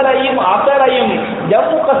லுஹரையும் அசரையும்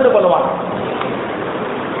ஜம்மு கஸ்ர் பண்ணுவாங்க.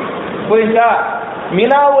 புரியுதா?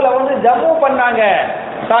 மினாவுல ஜம்மு பண்ணாங்க,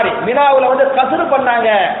 சாரி மினாவுல கஸ்ர் பண்ணாங்க.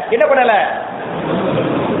 என்ன பண்ணல?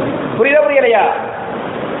 புரியலையா?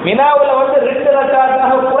 மினாவுல 2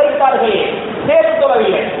 ரக்காத்தாக குறைத்தார்கள், சேர்த்து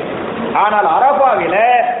தொழவில்லை. ஆனால் அரபாவில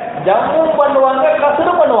ஜம்மு பண்ணுவாங்க,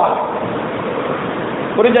 கஸ்ர் பண்ணுவாங்க.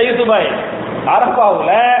 புரிஞ்சா யூசுபாய்?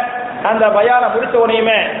 அரபாவுல அந்த பயான முடிச்ச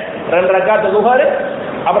உடனேயுமே 2 ரக்காத்து லுஹர்,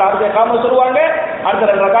 அப்புறம் அடுத்த காம சொல்லுவாங்க, அடுத்த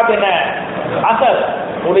 2 ரக்காத்து என்ன? அசர்.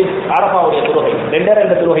 முடி அரபாவுடைய தொழுகை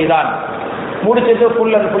 2 தொழுகை தான் முடிச்சிட்டு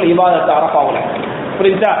ஃபுல் அண்ட் ஃபுல் இபாதத் அரபாவுல.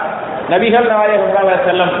 புரிஞ்சா? நபிகள் நாயகம் ஸல்லல்லாஹு அலைஹி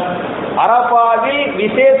வஸல்லம் அரபாவில்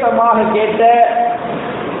விசேஷமாக கேட்ட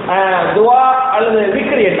துஆ அல்லது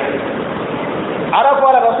விக்ர் என்ன?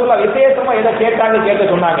 அரபால ரசூலுல்லாஹ் விசேஷமா எதை கேட்டாங்க, கேட்க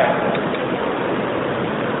சொன்னாங்க?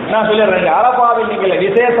 நான் சொல்லிடுறேன். அரபாவில் நீங்கள்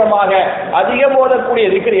விசேஷமாக அதிகம் ஓதக்கூடிய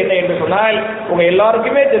விக்ர் என்ன என்று சொன்னால் உங்க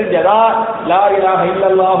எல்லாருக்குமே தெரிஞ்சதா லா இலாஹ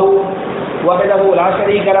இல்லல்லாஹு வஹ்தஹு லா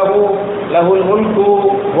ஷரீக லஹு லஹுல் முல்கு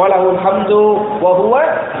வ லஹுல் ஹம்து வ ஹுவ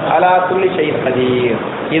அலா குல்லி ஷைஇன் கதீர்.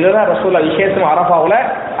 இதுதான் ரசூலுல்லாஹ் விசேஷமா அரபாவுல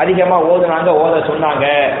அதிகமா ஓதுனாங்க, ஓத சொன்னாங்க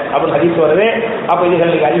அப்படின்னு ஹதீஸ் வருது. அப்ப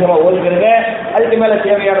இதுகள் நீங்க அதிகமா ஓதுகிறீங்க. அதுக்கு மேல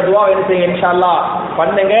தேவையான துஆ என்ன செய்யுங்க, இன்ஷா அல்லாஹ்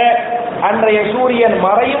பண்ணுங்க. அன்றைய சூரியன்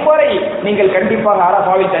மறையும் வரை நீங்கள் கண்டிப்பாக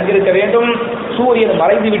அரபாவில் தங்கியிருக்க வேண்டும். சூரியன்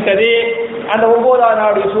மறைந்து விட்டது. அந்த 9ஆவது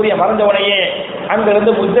நாளுடைய சூரியன் மறைந்தவனையே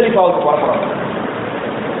அங்கிருந்து முஸ்தலிஃபாவுக்கு புறப்படும்.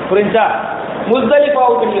 புரிஞ்சா?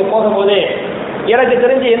 முஸ்தலிஃபாவுக்கு நீங்க போகும்போது எனக்கு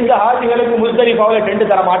தெரிஞ்சு எந்த ஹாஜிகளுக்கு முஸ்தலிஃபாவில்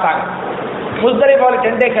டென்ட் தர மாட்டாங்க. முஸ்தலிஃபாவில்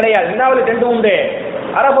டென்ட்டே கிடையாது. மினாவில் டென்ட் உண்டு,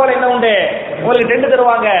 அரபாவில் என்ன உண்டு, உங்களுக்கு டென்ட்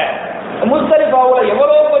தருவாங்க. முஸ்தலிஃபாவில்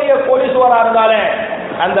எவ்வளவு பெரிய கோடீஸ்வரா இருந்தாலும்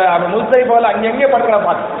அந்த முஸ்தலிஃபாவில் அங்கங்கே படுக்கிற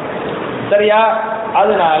பார்த்து சரியா.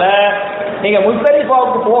 அதனால நீங்க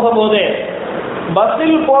முஸ்தலிஃபாவுக்கு போகும்போது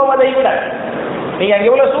பஸ்ஸில் போவதை விட நீங்க அங்கே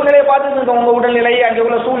உள்ள சூழ்நிலையை பார்த்துருங்க, உங்க உடல்நிலை அங்கே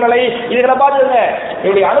உள்ள சூழ்நிலை இதுகளை பார்த்துருங்க.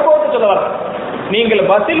 என்னுடைய அனுபவத்தை சொல்ல வர, நீங்கள்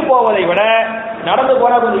பஸ்ஸில் போவதை விட நடந்து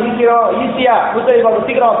போனா கொஞ்சம் ஈஸியா முஸ்தலிஃபாவுக்கு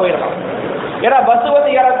சீக்கிரமா போயிடலாம். ஏன்னா பஸ்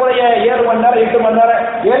வந்து ஏறக்குறைய 7 மணி நேரம் 8 மணி நேரம்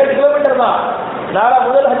 7 கிலோமீட்டர் தான். நான்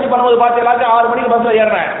முதல் ஹஜ் பண்ணும்போது பார்த்தீங்கன்னாக்க 6 மணிக்கு பஸ்ல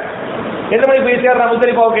ஏறினேன். எத்தனை மணிக்கு போய் சேர்றேன்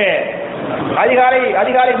முஸ்தலிஃபாவுக்கு?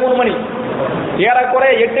 அதிகாலை 3 மணி.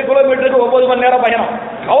 ஏறக்குறைய 8 கிலோமீட்டருக்கு 9 மணி நேரம் பயணம்.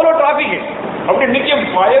 அவ்வளோ டிராபிக், அப்படி நிச்சயம்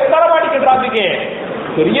பயங்கரமா நிற்கும் டிராபிக்.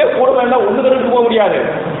 பெரிய கூட்டம் என்ன ஒண்ணுக்கு போக முடியாது.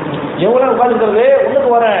 எவ்வளவு உட்காந்துக்கிறது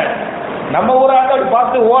ஒண்ணுக்கு வரேன். நம்ம ஊராக அப்படி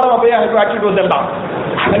பார்த்து ஓரமா போய் அங்கே அடிச்சுட்டு வந்துடலாம்.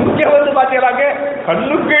 அங்கே வந்து பார்த்தீங்கன்னாக்க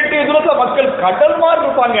கண்ணு கேட்டு தூரத்துல மக்கள் கடல் மாதிரி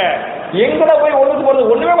இருப்பாங்க. எங்கட போய் ஒண்ணுக்கு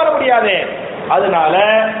போறது ஒண்ணுமே பண்ண முடியாது. அதனால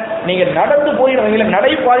நீங்க நடந்து போய்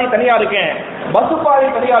நடைபாதை தனியா இருக்கேன், பஸ் பாதை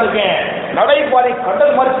தனியா இருக்கேன். நடைபாதை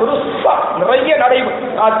கடல் மாதிரி பெருசா நிறைய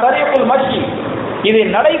தரைக்குள் மச்சி இது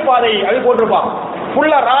நடைபாதை அது போட்டிருப்பான்.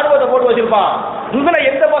 ஃபுல்லா ராணுவத்தை போட்டு வச்சிருப்பான். இதுல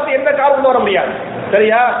எந்த பஸ் எந்த கார் உள்ள வர முடியாது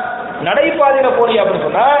சரியா. நடைபாதையில போனீங்க அப்படின்னு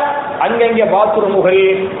சொன்னா அங்கங்க பாத்ரூமுகள்,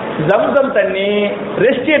 ஜம்சம் தண்ணி,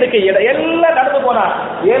 ரெஸ்ட் எடுக்க இடம் எல்லாம் நடந்து போனா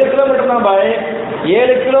 7 கிலோமீட்டர் தான் பாய்.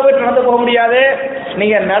 7 கிலோமீட்டர் நடந்து போக முடியாது.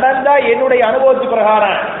 நீங்க நடந்தா என்னுடைய அனுபவத்து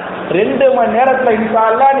பிரகாரம் 2 மணி நேரத்துல இன்ஷா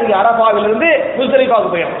அல்லாஹ் நீங்க அரபாவிலிருந்து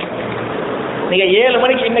முஸ்தலிஃபாவுக்கு போயிடும். நீங்க 7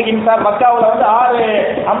 மணிக்கு இன்னைக்கு மக்காவுல வந்து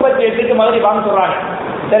 6:58க்கு மகரிப் வாங்க சொல்றாங்க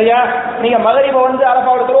சரியா. நீங்க மகரிபை வந்து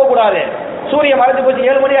அரபாவுல தொழ கூடாது. சூரியன் மறைஞ்சு போச்சு,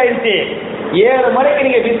 7 மணி ஆயிடுச்சு. 7 மணிக்கு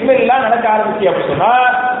நீங்க பிஸ்மில்லாஹ் நடக்க ஆரம்பிச்சு அப்படி சொன்னா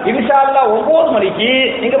இன்ஷா அல்லாஹ் 9 மணிக்கு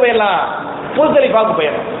நீங்க போயிடலாம், முஸ்தலிஃபாவுக்கு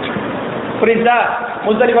போயிடலாம். புரியுதா?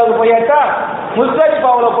 முஸ்தலிஃபாவுக்கு போயாச்சா,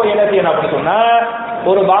 முஸ்தலிஃபாவுல போய் என்ன செய்யணும் அப்படி சொன்னா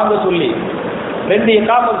ஒரு பாங்க சொல்லி 2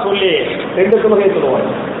 இகாமத் சொல்லி 2 தொழுகை சொல்லுவாங்க.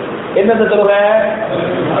 எந்தெந்த தொழுகை?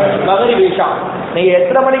 மகரிப் இஷா. நீங்க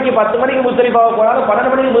எத்தனை மணிக்கு 10 மணிக்கு முஸ்தலிஃபாவுக்கு போனாலும்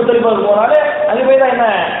 12 மணிக்கு முஸ்தலிஃபாவுக்கு போனாலும் அங்கே போய் தான் என்ன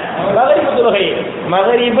மகரிப் தொழுகை.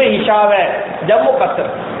 மகரிப் இஷாவை ஜம்மு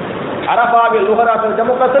கஸ்ர், அரபாவில் லுஹராத்தில்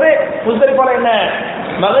ஜம்மு கஸ்ர், முஸ்தலிஃபால என்ன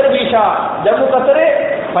மகரிப் இஷா ஜம்மு கஸ்ர்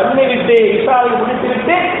பண்ணிவிட்டு இஷாவை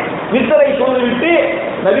முடித்துவிட்டு வித்தரை சூழ்ந்துவிட்டு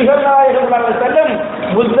நபிகள் நாயகம் செல்லும்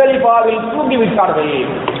முஸ்தலிஃபாவில் தூங்கி விட்டார்கள்.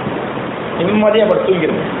 நிம்மதியாக அப்படி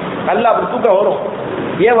தூங்கிடும். நல்லா அப்படி தூக்கம் வரும்.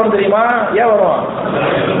 ஏன் வரும் தெரியுமா? ஏன் வரும்?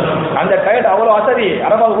 அந்த டயர்ட் அவ்வளோ அசதி.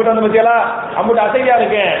 அரபாவுக்கு போயிட்டு வந்து பத்தியாலா அம்பிட்டு அசதியா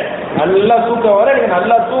இருக்கேன். நல்லா தூக்கம் வர, நீங்க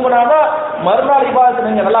நல்லா தூங்கினாதான் மறுநாள் இபாதத்தை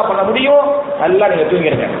நீங்க நல்லா பண்ண முடியும். நல்லா நீங்க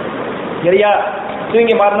தூங்கிருங்க சரியா.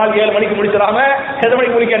 தூங்கி மறுநாள் 7 மணிக்கு முடிச்சிடாம 7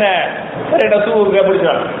 மணிக்கு முடிக்கணும் தூங்க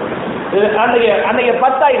முடிச்சிடாம. அன்னைக்கு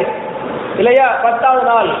 10 ஆயிடுச்சு இல்லையா? 10வது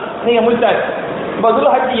நாள் நீங்க முடிச்சாச்சு. இப்ப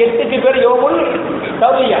துல்ஹஜ் 8க்கு பேர் யோமுல்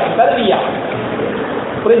தர்வியா.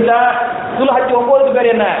 புரியுதா? துல்ஹஜ் 9க்கு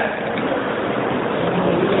பேர் என்ன?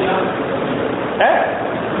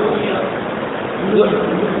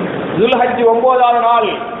 துல்ஹஜ் 9வது நாள்.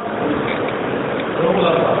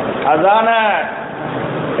 அதான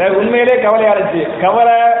உண்மையிலே கவலையா இருந்துச்சு.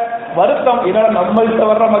 கவலை வருத்தம். இதனால நம்மள்கிட்ட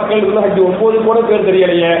வர்ற மக்கள் துல்ஹஜ் 9 கூட பேர்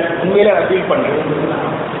தெரியலையே. உண்மையிலே நான் ஃபீல் பண்ணேன்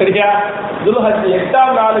சரியா. துல்ஹஜ்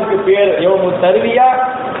 8ஆம் நாளுக்கு பேர் யௌமுத் தர்வியா.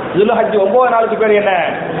 துல்ஹஜ் 9 நாளுக்கு பேர் என்ன?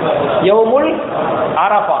 யௌமுல்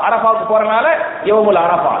அரஃபா. அரஃபாவுக்கு போறனால யௌமுல்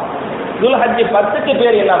அரஃபா. துல்ஹஜ் 10க்கு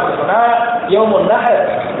பேர் என்ன அப்படின்னு சொன்னா யௌமுல் நஹர்.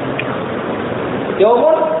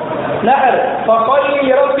 யௌமுல் நஹர் ஃபஸல்லி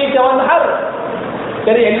லிரப்பிக வன்ஹர்.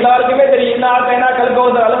 சரி, எல்லாருக்குமே தெரியும். என்ன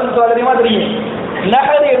கல்கௌதர் அளவு தெரியுமா? தெரியும்.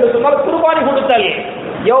 நஹர் என்று சொன்னால் குர்பானி கொடுத்தல்.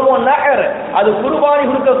 யௌமுல் நஹர் அது குர்பானி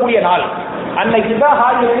கொடுக்கக்கூடிய நாள். அன்னைக்கு தான்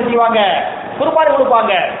ஹாஜி என்ன செய்வாங்க? குர்பானி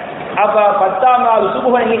கொடுப்பாங்க. அப்ப 10ஆம் நாள்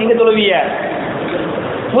சுபஹ நீங்க தொழுவீங்க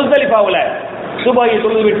முஸ்தலிஃபாவுல. சுபஹை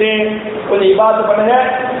தொழுது விட்டு கொஞ்சம் இபாதத் பண்ணுங்க.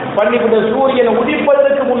 பண்ணிவிட்டு சூரியன்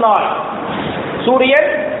உதிப்பதற்கு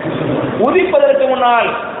முன்னால்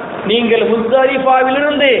நீங்கள்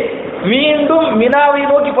முஸ்தலிஃபாவிலிருந்து மீண்டும் மினாவை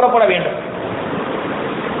நோக்கி புறப்பட வேண்டும்.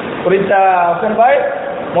 புரியுதா ஹசன் பாய்?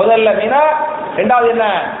 முதல்ல மினா, 2வது என்ன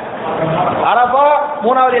அரபா,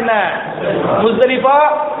 3வது என்ன முஸ்தலிஃபா,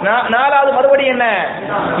 4வது மறுபடியும் என்ன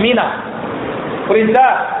மீனா. புரியுதா?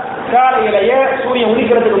 காலையிலேயே சூரியன்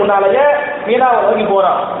உதிக்கிறதுக்கு முன்னாலேயே மீனாவை நோக்கி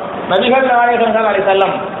போறோம். நபிகள் நாயகம்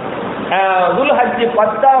ஸல்லல்லாஹு துல்ஹஜ்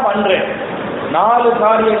 10ஆம் அன்று 4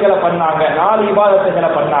 காரியங்களை பண்ணாங்க, 4 இபாதத்துகளை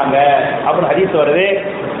பண்ணாங்க அப்படின்னு ஹதீஸ் வருது.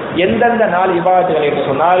 எந்தெந்த 4 இபாதத்துகள் என்று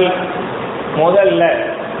சொன்னால், முதல்ல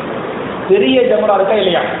பெரிய ஜம்ரா இருக்கா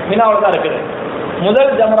இல்லையா? மினாவில் தான் இருக்குது.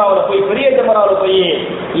 முதல் ஜம்ராவில் போய் பெரிய ஜம்ராவில் போய்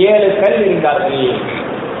 7 கல் இருந்தார்கள்.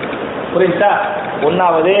 புரியுதா?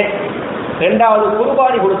 1வது இரண்டாவது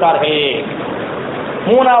குர்பானி கொடுத்தார்கள்,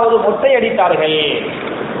 மூணாவது மொட்டை அடித்தார்கள்,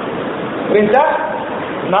 புரிஞ்சா?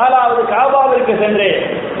 நாலாவது காபாவிற்கு சென்று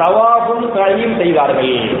தவாஃபும் சஅயும்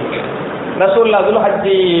செய்தார்கள். ரசூலுல்லாஹ்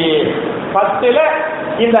துல்ஹஜ்ஜி 10ல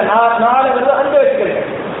இந்த 4 5 வச்சுக்கிறேன்.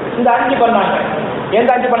 இந்த 5 பண்ணாங்க.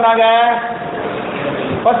 எந்த 5 பண்ணாங்க?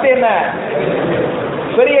 ஃபர்ஸ்ட் என்ன?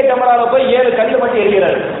 பெரிய ஜமரால போய் 7 கல்லு மட்டும்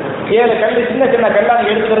எரிகிறார். 7 கல்லு சின்ன சின்ன கல்லாக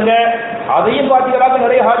எடுத்துக்கிறங்க. அதையும் பார்த்தீங்கன்னா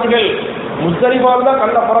நிறைய ஹாஜிகள் முஸ்தலிஃபாவில் தான்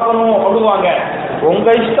கல்லை பறக்கணும் அப்படிவாங்க. உங்க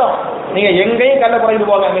இஷ்டம், நீங்க எங்கேயும் கல்லை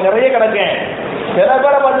பறக்கிட்டு போங்க, அங்க நிறைய கிடக்கு. சில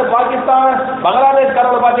பேரை பார்த்து பாகிஸ்தான் பங்களாதேஷ்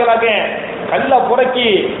கடவுளை பார்த்தீங்களாக்க கல்லை புறக்கி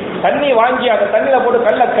தண்ணி வாங்கி அந்த தண்ணியில போட்டு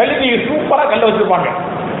கல்லை கழுவி சூப்பரா கல்லை வச்சிருப்பாங்க.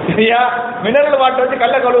 சரியா? மினரல் வாட்டர் வச்சு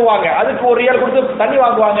கல்லை கழுவுவாங்க. அதுக்கு ஒரு ரியால் கொடுத்து தண்ணி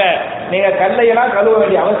வாங்குவாங்க. நீங்க கல்லையெல்லாம் கழுவ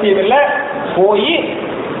வேண்டிய அவசியம் இல்லை. போய்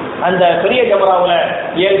அந்த பெரிய ஜமராவில்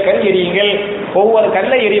 7 கல் எரியுங்கள். ஒவ்வொரு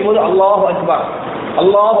கல்லை எரியும் போது அல்லாஹு அக்பர்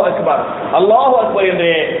அல்லாஹு அக்பர் அல்லாஹு அக்பர்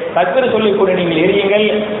என்று தக்பீர் சொல்லிக் கொண்டு நீங்கள் எரியுங்கள்.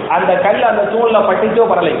 அந்த கல் அந்த தூண்ல பட்டுச்சோ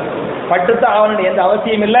பரலை, பட்டுத்தான் அவனுடைய எந்த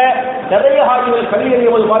அவசியம் இல்லை. நிறைய ஹாஜிகள் கல்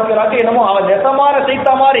எறியும் போது பார்க்கிறாங்க, என்னமோ அவன் நெசமான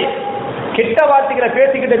செய்தா மாதிரி கிட்ட வார்த்தைகளை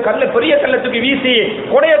பேசிக்கிட்டு கல்ல பெரிய கல்லை தூக்கி வீசி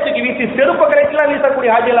கொடையை தூக்கி வீசி செருப்ப கரைச்செல்லாம்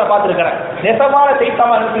வீசக்கூடிய ஹாஜிகளை பார்த்துருக்கிறேன். நெசமான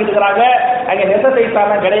செய்தாமா நினைச்சுக்கிட்டு இருக்கிறாங்க. அங்கே நெச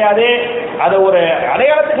செய்தாலாம் கிடையாது. அதை ஒரு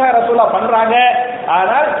அடையாளத்துக்காக ரசூலுல்லாஹ் பண்றாங்க.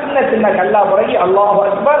 ஆனால் சின்ன சின்ன கல்லா முறைக்கு அல்லாஹு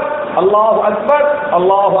அக்பர் அல்லாஹு அக்பர்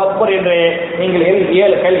அல்லாஹு அக்பர் என்று நீங்கள்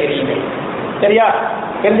 7 கல் எறியுங்கள். சரியா?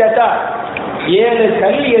 தெரிஞ்சாச்சா? 7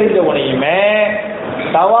 கல் எறிந்த உடனேயுமே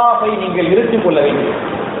தவாஃபை நீங்கள் நிறுத்திக் கொள்ள வேண்டும்.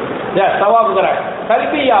 தவாஃபுங்கிற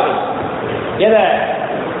தல்பியாவை எதை?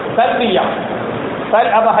 தல்பியா.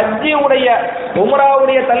 அப்ப ஹஜ்ஜியுடைய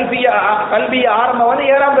உம்ராவுடைய தல்பியா ஆரம்பம் வந்து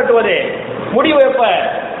ஏறாம் கட்டுவது, முடிவு எப்ப?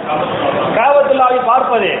 காபத்துல்லாவை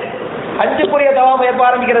பார்ப்பது. ஹஜ்ஜுக்குரிய தவாஃப் எப்ப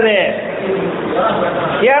ஆரம்பிக்கிறது?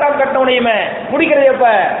 ஏறாம் கட்டணுமே. முடிக்கிறது எப்ப?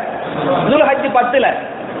 துல்ஹஜ் 10ல.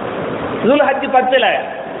 துல்ஹஜ் 10ல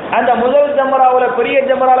அந்த முதல் ஜமராவுல பெரிய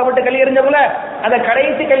ஜமரால மட்டும் கல் எறிஞ்சவங்கள அந்த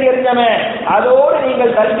கடைசி கல் எறிஞ்சமே அதோடு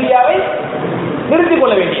நீங்கள் தல்பியாவை நிறுத்திக்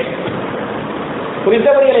கொள்ள வேண்டிய.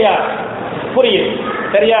 புரியுதா புரியலையா? புரியுது.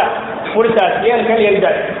 சரியா? முடிச்சார். 7 கல்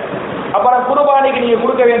எறிஞ்சார். அப்புறம் குர்பானிக்கு நீங்க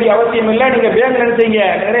கொடுக்க வேண்டிய அவசியம் இல்லை. நீங்க பேங்க் நினைச்சீங்க,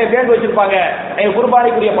 நிறைய பேங்க் வச்சிருப்பாங்க. நீங்க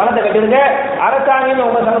குர்பானிக்குரிய பணத்தை கட்டிடுங்க. அரசாங்கம்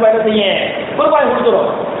உங்க சங்க என்ன செய்ய குர்பானி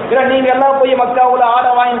கொடுத்துரும். ஏன்னா நீங்க எல்லாம் போய் மக்காவுல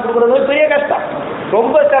ஆடை வாங்கி கொடுக்கறது பெரிய கஷ்டம்,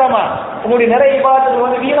 ரொம்ப சிரமம். உங்களுடைய நிறைய இபாதத்துகள்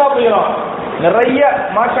வந்து வீணா போயிடும். நிறைய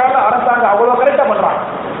மாஷாஅல்லாஹ் அரசாங்கம் அவ்வளவு கரெக்டா பண்றாங்க.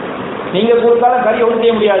 நீங்க கொடுத்தாலும் கறி ஒன்றும்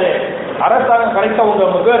செய்ய முடியாது. அரசாங்கம் கரெக்டா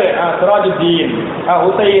உங்க பேரு சிராஜுத்தீன்,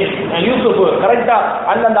 ஹுசைன், யூசுப் கரெக்டா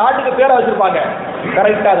அந்தந்த ஆட்டுக்கு பேரை வச்சிருப்பாங்க.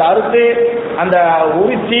 கரெக்டா அதை அறுத்து அந்த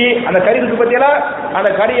உரிச்சி அந்த கறி இருக்கு பத்தியெல்லாம்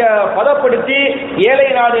அந்த கறியை பதப்படுத்தி ஏழை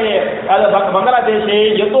நாடு அது பங்களாதேஷ்,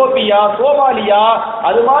 எத்தோப்பியா, சோமாலியா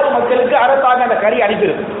அது மாதிரி மக்களுக்கு அரசாங்கம் அந்த கறி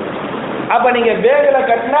அனுப்பிடுது. அப்ப நீங்க பேங்க்ல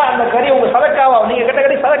கட்டினா அந்த கறி உங்க சதக்காவா, நீங்க கட்ட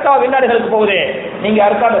கட்டி சதக்காவா வெளிநாடுகளுக்கு போகுது. நீங்க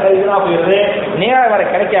அறுத்தா அந்த கறி தான் போயிருது, நேரம் வர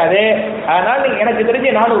கிடைக்காது. அதனால நீங்க எனக்கு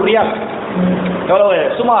தெரிஞ்சு 400 ரியால், எவ்வளவு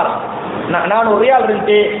சுமார் 400 ரியால்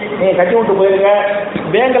இருந்துச்சு, நீங்க கட்டி விட்டு போயிருங்க.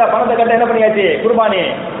 பேங்க்ல பணத்தை கட்ட என்ன பண்ணியாச்சு? குர்பானி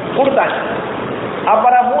கொடுத்தாங்க.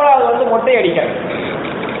 அப்புறம் 3வது வந்து மொட்டை அடிக்க.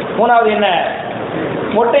 3வது என்ன?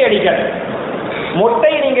 மொட்டை அடிக்க.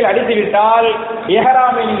 மொட்டை நீங்கள் அடித்து விட்டால்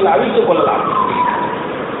இஹ்ராமை நீங்கள் அவிழ்த்துக் கொள்ளலாம்.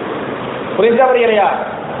 புரிஞ்சா புரியலையா?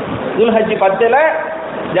 துல்ஹஜ் 10ல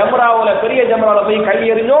ஜம்ராவுல பெரிய ஜம்ராவுல போய் கல்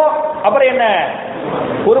எறிஞ்சோம். அப்புறம் என்ன?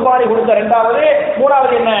 குர்பானி கொடுத்த 2வது.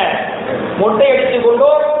 3வது என்ன? மொட்டை அடித்துக்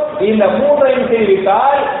கொண்டோம். இந்த 3ஐயும்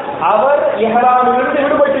செய்துவிட்டால் அவர் இஹ்ராமிலிருந்து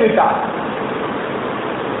விடுபட்டு விட்டார்.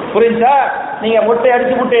 புரிஞ்சா? நீங்க மொட்டை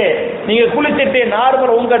அடிச்சு விட்டு நீங்க குளிச்சுட்டு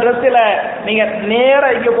நார்மல் உங்க ட்ரெஸ்ல நீங்க நேரா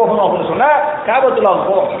இங்க போகணும் அப்படின்னு சொன்னா காபத்துல்லாவுக்கு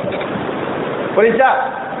போகணும். புரிஞ்சா?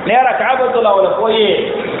 நேரா காபத்துல்லாவுல போய்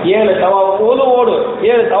 7 தவாஃப் ஒழுவோடு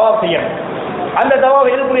 7 தவாஃப் செய்யணும். அந்த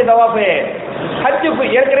தவாஃப் எதுக்குரிய தவாஃப்? ஹஜ்ஜுக்கு.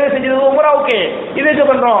 ஏற்கனவே செஞ்சது உம்ராவுக்கு, இதுக்கு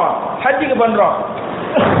பண்றோம், ஹஜ்ஜுக்கு பண்றோம்.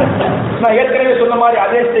 நான் ஏற்கனவே சொன்ன மாதிரி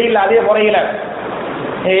அதே ஸ்டைல் அதே முறையில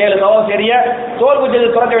 7 தவாஃப் செய்ய தோல் குஞ்சது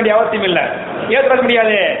துறக்க வேண்டிய அவசியம் இல்லை. ஏன் துறக்க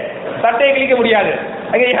முடியாது? சட்டையை கிழிக்க முடியாது.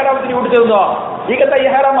 அங்கே இஹ்ராம் தூக்கி விட்டுருந்தோம். இங்கத்தான்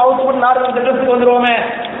இஹ்ராம் அவுத்து போட்டு நார்மல் ட்ரெஸ்ஸுக்கு வந்துருவோமே.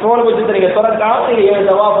 தோல் குஞ்சத்தை நீங்க துறக்காம நீங்க 7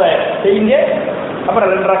 தவாஃப் செய்யுங்க. அப்புறம்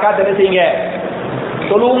 2 ரக்காத் என்ன செய்யுங்க?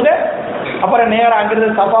 சொல்லுங்க. அப்புறம் நேரம்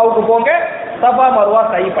அங்கிருந்து சஃபாவுக்கு போங்க. சஃபா மர்வா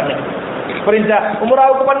சை பண்ணுங்க. புரிஞ்சா?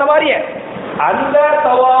 உம்ராவுக்கு பண்ண மாதிரியே அந்த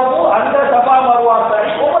தவாஃபு அந்த சஃபா மர்வா சை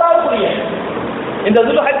உம்ராவுக்குரிய. இந்த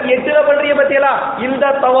துல்ஹஜ் 8ல பண்றீங்க பத்தியெல்லாம் இந்த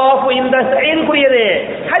தவாஃபு இந்த சைனுக்குரியது,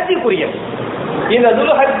 ஹஜ்ஜுக்குரியது. இந்த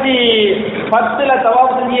துல்ஹஜ் 10ல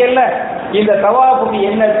தவாஃப் செஞ்சீங்கல்ல, இந்த தவாஃபுக்கு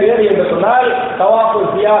என்ன பேரு என்று சொன்னால் தவாஃபு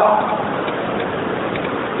ஜியாரா.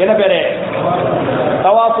 என்ன பேரு?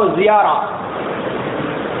 தவாஃபு ஜியாரா.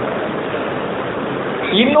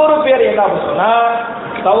 இன்னொரு பேர் என்ன அப்படின்னு சொன்னா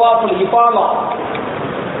தவாஃபுல் இஃபாதா.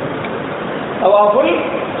 தவாஃபுல்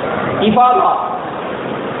இஃபாதா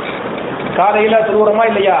காலையில தொழுகிறோமா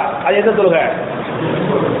இல்லையா? அது எந்த தொழுகை?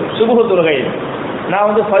 சுபுஹ் தொழுகை.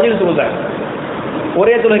 நான் ஃபஜ்ர் தொழுகிறேன்.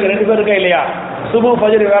 ஒரே தொழுகை 2 பேர் இருக்கா இல்லையா? சுபுஹ்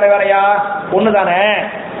ஃபஜ்ர் வேற வேறயா? ஒன்று தானே.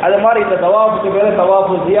 அது மாதிரி இந்த தவாஃபுக்கு பேர்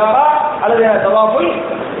தவாஃபு ஜியாரா அல்லது தவாஃபுல்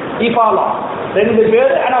இஃபாதா. 2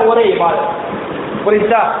 பேர் ஆனால் ஒரே இபாதத்.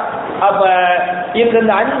 புரியுதா? அப்ப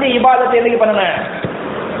இந்த 5 இபாதத்தை என்னைக்கு பண்ணணும்?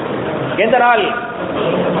 எந்த நாள்?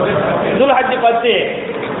 துல்ஹஜ் 10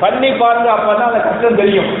 பண்ணி பாருங்க. அப்பதான் அந்த கஷ்டம்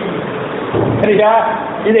தெரியும். சரியா?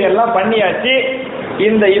 இதெல்லாம் பண்ணியாச்சு.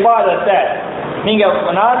 இந்த இபாதத்தை நீங்க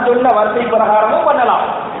நான் சொன்ன வரிசை பிரகாரமும் பண்ணலாம்.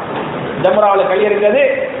 ஜம்ராவில் கை இருக்கிறது,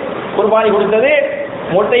 குர்பானி கொடுத்தது,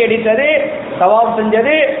 மொட்டை அடித்தது, தவாப்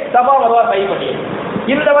செஞ்சது, சபா மர்வா சை பண்ணியது,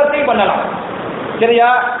 இந்த வரிசையை பண்ணலாம். சரியா?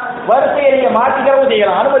 வரிசையை நீங்க மாற்றிக்கவும்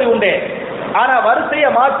செய்யலாம், அனுமதி உண்டு. ஆனா வரிசையை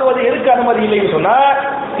மாற்றுவது எதுக்கு அனுமதி இல்லைன்னு சொன்னா,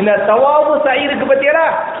 இந்த தவாபு சைருக்கு பத்தியா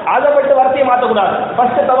அதை மட்டும் வரிசையை மாற்றக்கூடாது.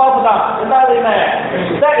 ஃபர்ஸ்ட் தவாபு தான், ரெண்டாவது என்ன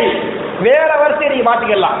சரி, வேற வரிசையை நீங்க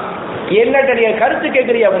மாற்றிக்கலாம். என்னட்ட நீங்க கருத்து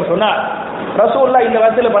கேட்கறீங்க அப்படின்னு சொன்னா, ரசூலுல்லாஹ் இந்த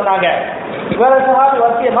வரிசையில பண்ணாங்க, வேற சஹாபி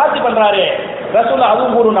வரிசையை மாற்றி பண்றாரு, ரசூலுல்லாஹ்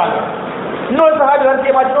அதுவும் கூறுனாங்க. இன்னொரு சஹாபி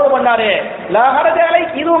வரிசையை மாற்றி பண்ணாரு, லஹரஜாலை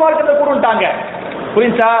இதுவும் மார்க்கத்தை கூறுட்டாங்க.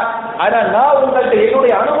 புரிஞ்சா? ஆனா நான் உங்கள்கிட்ட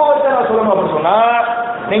என்னுடைய அனுபவத்தை நான் சொல்லணும் அப்படின்னு சொன்னா,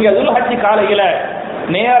 நீங்க துல்ஹஜ் காலையில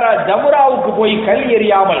நேரா ஜம்ராவுக்கு போய் கல்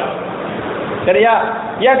எறியாமல், சரியா?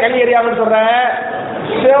 ஏன் கல் எறியாமல் சொல்றேன்?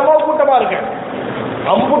 செம கூட்டமா இருக்கு,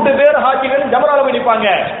 50 பேர் ஹாஜிகள் ஜம்ராவில் போய் நிற்பாங்க.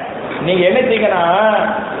 நீங்க என்ன செய்யுங்கன்னா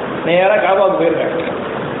நேரா காபாவுக்கு போயிருங்க.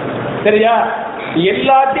 சரியா?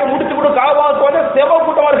 எல்லாத்தையும் முடிச்சு காபாவுக்கு வந்து செம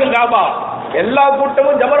கூட்டமா இருக்கு. காபா எல்லா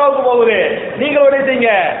கூட்டமும் ஜம்ராவுக்கு போகுது. நீங்க என்ன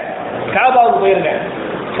செய்யுங்க? காபாவுக்கு போயிருங்க.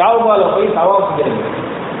 காபால போய் தவாப் செஞ்சிருங்க.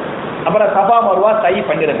 அப்புறம் சபா மர்வா சை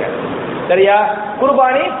பண்ணிருங்க. சரியா?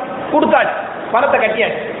 குர்பானி கொடுத்தாச்சு, பணத்தை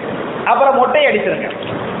கட்டியாச்சு, அப்புறம் மொட்டையை அடிச்சிருங்க.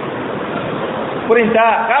 புரியுதா?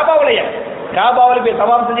 காபாவில போய்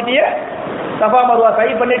தவாப் செஞ்சுட்டியே, சபா மர்வா சை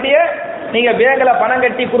பண்ணிட்டியே, நீங்க பேங்க்ல பணம்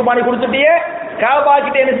கட்டி குர்பானி கொடுத்துட்டியே, காபா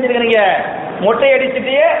கிட்ட என்ன செஞ்சிருக்கீங்க? மொட்டை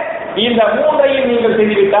அடிச்சுட்டியே. இந்த 3ஐயும் நீங்கள்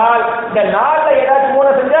செஞ்சுவிட்டால், இந்த 4ல ஏதாச்சும்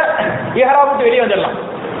 3 செஞ்சா இஹ்ராம் விட்டு வெளியே வந்துடலாம்.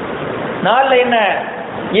 4ல என்ன?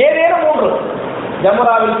 ஏதேனும் 3,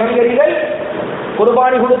 ஜம்ராவில் கல்கறிகள்,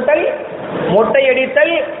 குர்பானி கொடுத்தல், மொட்டை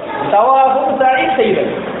அடித்தல், தவாஃபும் சை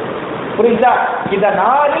செய்தல். புரியுதா? இந்த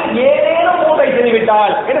 4ல் ஏதேனும் 3ஐ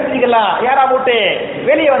செய்துவிட்டால் என்ன செஞ்சுக்கலாம்? யாரா போட்டு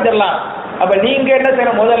வெளியே வந்துடலாம். அப்ப நீங்க என்ன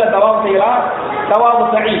செய்யணும்? முதல்ல தவாஃப் செய்யலாம், தவாஃபு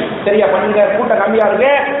சை சரியா பண்ணுங்க, கூட்டம் கம்மியா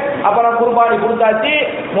இருக்கு. அப்புறம் குர்பானி கொடுத்தாச்சு,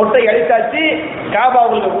 மொட்டை அடித்தாச்சு,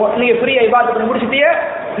 காபாவுக்கு நீங்க ஃப்ரீயா இபாதத் பண்ணி முடிச்சிட்டியே,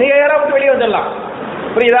 நீங்க யாரா போட்டு வெளியே வந்துடலாம்.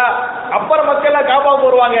 புரியுதா? அப்புறம் மக்கள் எல்லாம் காபாவுக்கு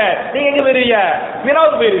வருவாங்க. நீங்க எங்க போயிருவீங்க?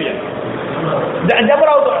 மினாவுக்கு போயிருவீங்க.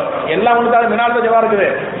 ஜம்ராவுக்கு எல்லாம் ஒன்று மினாவுக்கு ஜமா இருக்குது.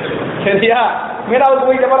 சரியா? மினாவுக்கு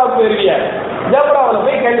போய் ஜம்ராவுக்கு போயிருவீங்க, ஜம்ராவில்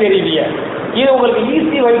போய் கல் எறிவீங்க. இது உங்களுக்கு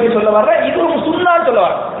ஈஸி வழிக்கு சொல்ல வர்ற, இது சுன்னான்னு சொல்ல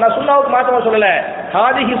வர. நான் சுன்னாவுக்கு மாற்றமா சொல்லல,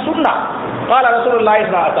 ஹாதிஹி சுன்னா கால ரசூலுல்லாஹி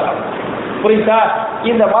ஸல்லல்லாஹு அலைஹி வஸல்லம். புரியுதா?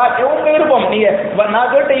 இந்த உங்க விருப்பம். நீங்க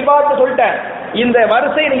நான் கேட்ட இபாதத்தை சொல்லிட்டேன், இந்த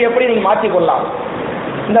வரிசை நீங்க எப்படி நீங்க மாற்றிக் கொள்ளலாம்.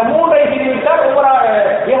 இந்த 3ஐ செய்துவிட்டால் உங்களா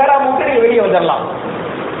இஹ்ராம் விட்டு நீங்க வெளியே வந்துடலாம்.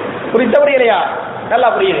 புரியுதா? புரியலையா? நல்லா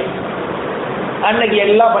புரியுது. அன்னைக்கு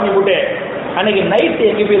எல்லாம் பண்ணி போட்டு அன்னைக்கு நைட்டு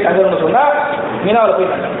எங்க போய் தங்கணும்னு சொன்னா, மினாவில்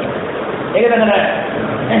போய் தங்க. எங்க தங்கின?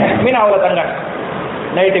 மினாவில் தங்க.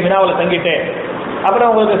 நைட்டு மினாவில் தங்கிட்டு அப்புறம்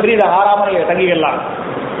உங்களுக்கு ஃப்ரீதா 6ஆம் மணி தங்கிக்கலாம்.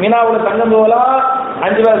 மினாவில் தங்கும் போகலாம்.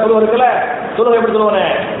 5 பேர் சொல்லுவது இருக்குல்ல, சொல்லுவது எப்படி சொல்லுவோன்னு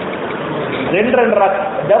 2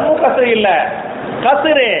 ஜம்மு கசரு இல்ல,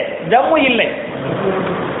 கசரு ஜம்மு இல்லை,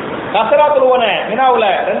 கசரா சொல்லுவோன. மினாவில்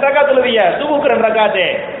 2 ரக்காத் சொல்லுவீங்க, சுபுக்கு 2 ரக்காத்து,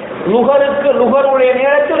 லுகருக்கு லுகருடைய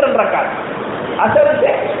நேரத்தில் 2 ரக்காத்,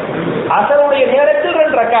 அசருக்கு அசருடைய நேரத்தில்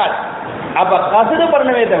 2 ரக்காத். அப்ப கசரு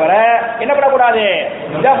பண்ணவே தவிர என்ன பண்ணக்கூடாது?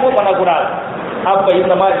 ஜம்மு பண்ணக்கூடாது. அப்ப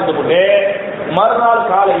இந்த மாதிரி இருந்துட்டு மறுநாள்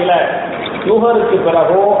காலையில லுகருக்கு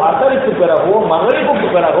பிறகோ அசருக்கு பிறகோ மகரிபுக்கு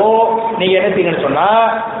பிறகோ நீங்க என்ன செய்யணும்னு சொன்னா,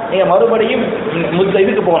 நீங்க மறுபடியும்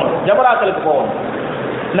இதுக்கு போகணும், ஜபராக்களுக்கு போகணும்.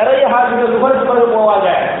 நிறைய ஹாஜிகள் லுகருக்கு பிறகு போவாங்க.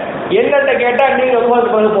 என்னட்ட கேட்டா நீங்க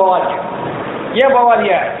லுகருக்கு பிறகு போவாங்க. ஏன்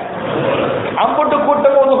போவாதீங்க? அம்புட்டு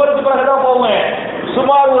கூட்டமும் லுகருக்கு பிறகுதான் போவேன்.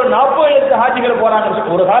 சுமார் ஒரு 40 ஹாஜிகள் போறாங்க.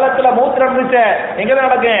 ஒரு காலத்துல மூத்து நடந்துச்சு, எங்கதான்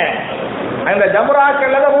நடக்கும்? அந்த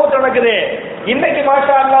ஜம்ராக்கள்ல தான் மூத்து நடக்குது. இன்னைக்கு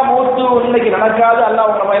மாஷா அல்லாஹ் மூத்து இன்னைக்கு நடக்காது.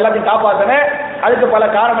 அல்லாஹ் நம்ம எல்லாத்தையும் காப்பாத்தன. அதுக்கு பல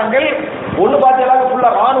காரணங்கள். ஒண்ணு பார்த்து எல்லாரும்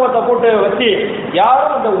ஃபுல்லா ராணுவத்தை போட்டு வச்சு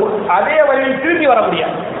யாரும் அந்த அதே வழியில் திரும்பி வர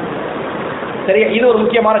முடியாது. சரியா? இது ஒரு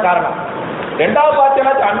முக்கியமான காரணம். 2வது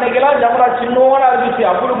பார்த்தீங்கன்னா அன்னைக்கெல்லாம் ஜம்ரா சின்னோன்னு இருந்துச்சு,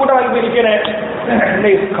 அப்படி கூட வாங்கி போய் நிற்கிறேன்.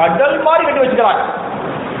 இன்னைக்கு கடல் மாதிரி கட்டி வச்சுக்கிறாங்க.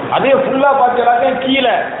 அதே ஃபுல்லா பார்த்தீங்கன்னா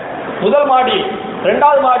கீழே முதல் மாடி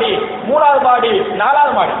 2வது மாடி, 3வது மாடி,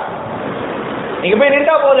 4வது மாடி. நீங்க போய்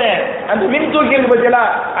நின்றா போதும், அந்த மின் தூக்கி இருக்கு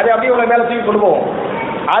பத்தியெல்லாம் அது அப்படியே உங்களை மேல தூக்கி கொண்டு போகும்.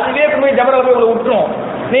 அதுவே போய் ஜபரா போய் உங்களை விட்டுரும்.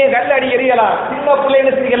 நீங்க கல் அடி எறியலாம், சின்ன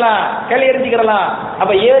பிள்ளைன்னு செஞ்சுக்கலாம், கல் எரிஞ்சிக்கிறலாம்.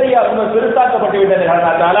 அப்ப ஏரியா ரொம்ப பெருசாக்கப்பட்டு விட்டது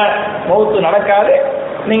காரணத்தால மௌத்து நடக்காது.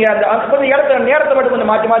 நீங்க அந்த கொஞ்சம் இடத்துல நேரத்தை மட்டும்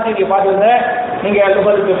கொஞ்சம் மாற்றி மாற்றி நீங்க பாத்துருங்க. நீங்க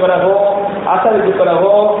லுஹருக்கு பிறகோ, அசருக்கு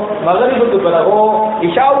பிறகோ, மகரிபுக்கு பிறகோ,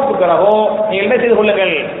 இஷாவுக்கு பிறகோ நீங்க என்ன செய்து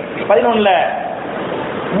கொள்ளுங்கள், 11ல்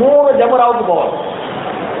 3 ஜமராவுக்கு போவோம்.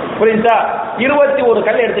 புரியுதா? 21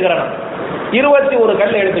 கல் எடுத்துக்கிறேன். 21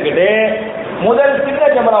 கல் எடுத்துக்கிட்டு முதல் சின்ன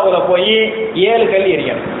ஜமராவுல போய் 7 கல்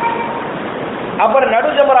எரியணும். அப்புறம் நடு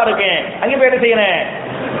ஜமரா இருக்கேன், அங்கே போய் என்ன செய்யணும்,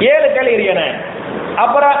 7 கல் எரியணும்.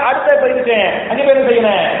 அப்புறம் அடுத்த இருக்கேன், அங்கே போய் என்ன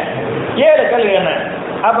செய்யணும், 7 கல் எரியணும்.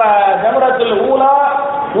 அப்ப ஜமரத்துல் ஊலா,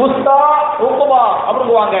 உஸ்தா, உக்குபா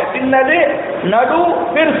அப்படிங்குவாங்க. சின்னது, நடு,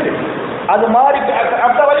 பெருசு. அது மாதிரி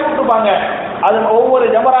அப்ப வழி விட்டுருப்பாங்க. அது ஒவ்வொரு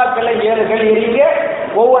ஜமராக்கள்ல 7 கல் எரியுங்க.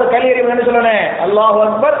 ஒவ்வொரு கல் எரியும் என்ன சொல்லணும், அல்லாஹு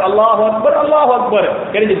அக்பர், அல்லாஹு அக்பர், அல்லாஹு அக்பர்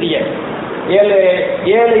எரிஞ்சிட்டீங்க. 7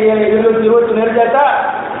 7 7 20 நெரிஞ்சாட்டா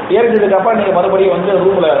எரிஞ்சதுக்கு அப்புறம் நீங்க மறுபடியும் வந்து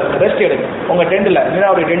ரூம்ல ரெஸ்ட் எடுங்க. உங்க டென்ட்ல,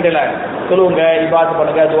 மீனாவுடைய டென்ட்ல சொல்லுங்க, இபாத்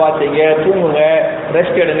பண்ணுங்க, துவா செய்யுங்க, தூங்குங்க,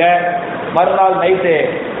 ரெஸ்ட் எடுங்க. மறுநாள் நைட்டு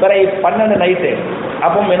பிறை 12 நைட்டு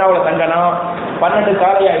அப்பவும் மீனாவில் தங்கணும். 12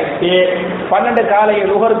 காலை ஆயிடுச்சு. 12 காலை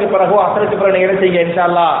லுஹருக்கு பிறகு அசருக்கு பிறகு நீங்க என்ன செய்யுங்க, இன்ஷா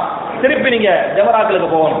அல்லாஹ் திருப்பி நீங்க ஜமராக்களுக்கு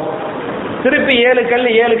போகணும். திருப்பி 7 கல்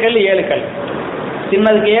 7 கல் 7 கல்.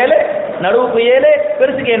 சின்னதுக்கு 7, நடுவுக்கு 7,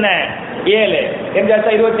 பெருசுக்கு என்ன 7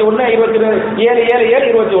 எரிஞ்சாச்சா? 21 7 7 7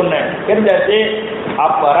 21 எரிஞ்சாச்சு.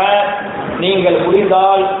 அப்புறம் நீங்கள்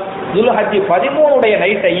முடிந்தால் துல்ஹஜ் 13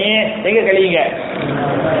 நைட்டையும் எங்க கழியுங்க,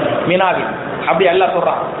 மினாவில். அப்படி அல்லாஹ்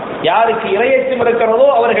சொல்றான். யாருக்கு இறையச்சம் இருக்கிறதோ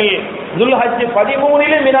அவர்கள் துல்ஹஜ்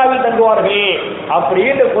 13 மினாவில் தங்குவார்கள்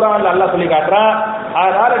அப்படின்னு குர்ஆன்ல அல்லாஹ் சொல்லி காட்டுறான்.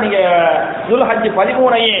 அதனால நீங்க துல்ஹஜ்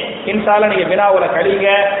 13 இன்ஷா அல்லாஹ் நீங்க மினாவுல கழிங்க.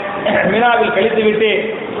 மினாவில் கழித்து விட்டு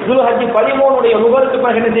துல்ஹஜ் 13 லுஹருக்கு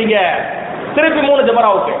பிறகு என்ன செய்யுங்க, திருப்பி 3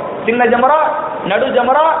 ஜமராவுக்கு, சின்ன ஜமரா, நடு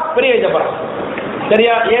ஜமரா, பெரிய ஜமரா.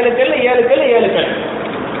 சரியா? 7 கல் 7 கல் 7 கல்.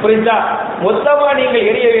 புரியுதா? மொத்தமா நீங்கள்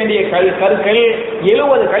எரிய வேண்டிய கற்கள்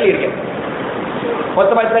 70 கல் இருக்கு.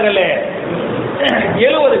 மொத்தமா எத்தனை கல்?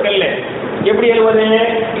 70 கல். எப்படி 70?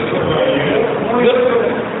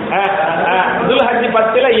 துல்ஹஜ்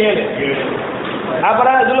 10ல் 7,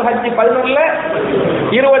 அப்புறம் துல்ஹஜ் 11ல்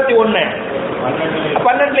 21,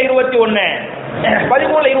 12ல் 21,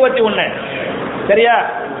 13ல் 21. சரியா?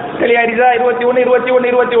 சரியாயிருச்சா? 21 21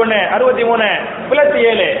 21 63 பிளஸ்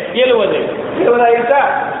 7 70 ஆயிருச்சா?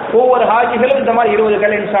 ஒவ்வொரு ஹாஜிகளும் இந்த மாதிரி 20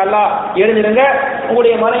 கல் இன்ஷா அல்லாஹ் எரிஞ்சிருங்க.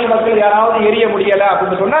 உங்களுடைய மனைவி மக்கள் யாராவது எரிய முடியல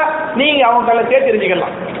அப்படின்னு சொன்னா நீங்க அவங்க கல்லை சேர்த்து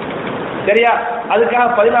எரிஞ்சுக்கலாம். சரியா? அதுக்காக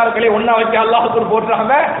 14 கல்லை ஒன்னா வச்சு அல்லாஹ்வுக்கு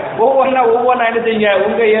போட்டுறாங்க. ஒவ்வொன்னா என்ன செய்யுங்க,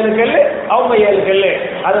 உங்க 7 கல் அவங்க 7 கல்.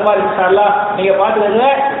 அது மாதிரி இன்ஷா அல்லாஹ் நீங்க பாத்துக்கங்க.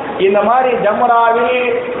 இந்த மாதிரி ஜம்ராவில்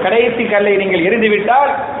கடைசி கல்லை நீங்கள் எரிந்து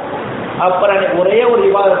விட்டால் அப்புறம் ஒரே ஒரு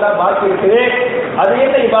இபாதத்தா பாக்கி இருக்குது. அது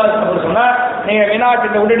என்ன இபாதத் அப்படின்னு சொன்னா, நீங்க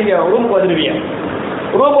மினாட்டில் விட்டு நீங்க ரூமுக்கு வந்துடுவீங்க.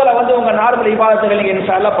 ரூமுல வந்து உங்க நார்மல் இபாதத்துகள் நீங்க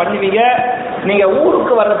இன்ஷா அல்லாஹ் பண்ணுவீங்க. நீங்க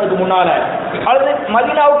ஊருக்கு வர்றதுக்கு முன்னால அல்லது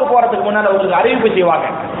மதீனாவுக்கு போறதுக்கு முன்னால உங்களுக்கு அறிவிப்பு செய்வாங்க.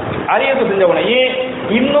 அறிவிப்பு செஞ்ச உடனே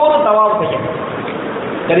இன்னொரு தவாஃப் செய்யணும்.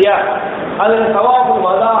 சரியா? அது தவாஃபுல்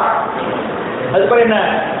வதா. அது பேர் என்ன,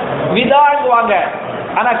 விதாங்குவாங்க.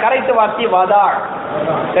 ஆனா கரெக்ட் வார்த்தை வதா.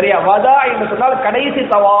 சரியா? வதா என்று சொன்னால் கடைசி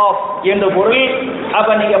தவாஃப் என்று பொருள். அப்ப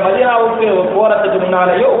நீங்க மதீனாவுக்கு போறதுக்கு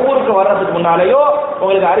முன்னாலேயோ ஊருக்கு வர்றதுக்கு முன்னாலேயோ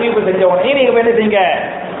உங்களுக்கு அறிவிப்பு செஞ்ச உடனே நீங்க என்ன செய்யுங்க,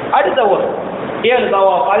 அடுத்த ஒரு 7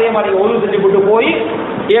 தவாஃப் அதே மாதிரி ஒழு செஞ்சு விட்டு போய்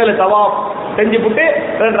 7 தவாஃப் செஞ்சு விட்டு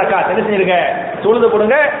 2 ரக்காத் என்ன செஞ்சிருங்க, தொழுது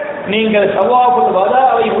போடுங்க. நீங்கள் தவாஃபுல்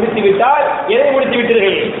வதாவை முடித்து விட்டால் எதை முடித்து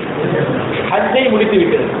விட்டீர்கள், ஹஜ்ஜை முடித்து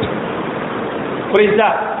விட்டீர்கள். புரியுதா?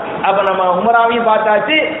 அப்ப நம்ம உம்ராவையும்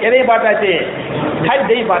பார்த்தாச்சு, எதையும் பார்த்தாச்சு,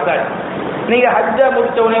 ஹஜ்ஜையும் பார்த்தாச்சு. நீங்க ஹஜ்ஜை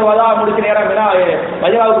முடிச்ச உடனே வதா முடிச்ச நேரம்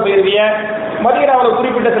மதீனாவுக்கு போயிருவீங்க. மதீனாவில்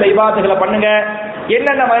குறிப்பிட்ட சில இபாதத்துகளை பண்ணுங்க.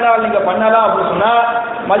 என்னென்ன மதீனாவில் நீங்க பண்ணலாம் அப்படின்னு சொன்னா,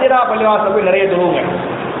 மதீனா பள்ளிவாசல் போய் நிறைய தொழுவுங்க.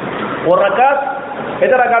 ஒரு ரக்காத்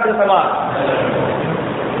எத்தனை ரக்காத்துக்கு சமா?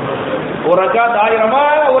 ஒரு ரக்காத் 1000மா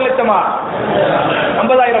 1 லட்சமா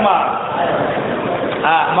 50,000மா?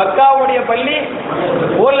 மக்காவுடைய பள்ளி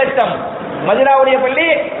 1 லட்சம், மதீனாவுடைய பள்ளி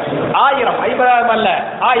 1000, 50,000 அல்ல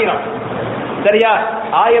 1000. சரியா?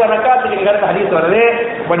 1000 ரக்காத்துக்கு நிகழ்ந்த ஹதீஸ் வருது.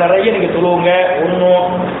 இப்ப நிறைய நீங்க சொல்லுவோங்க.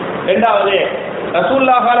 ஒன்னும். ரெண்டாவது,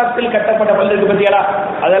 ரசூலுல்லாஹ் காலத்தில் கட்டப்பட்ட பள்ளி இருக்கு பத்தியா,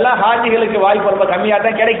 அதெல்லாம் ஹாஜிகளுக்கு வாய்ப்பு ரொம்ப கம்மியா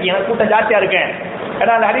தான் கிடைக்கும். எனக்கு கூட்டம் ஜாஸ்தியா இருக்கேன்.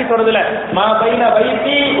 ஏன்னா அந்த ஹதீஸ் வருதுல, மா பைன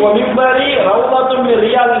பைத்தி வ மிம்பரி ரௌதத்துன் மின்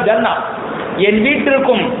ரியாதில் ஜன்னah, என்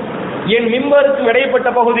வீட்டிற்கும் என் மிம்பருக்கு இடைப்பட்ட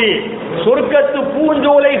பகுதி சொர்க்கத்து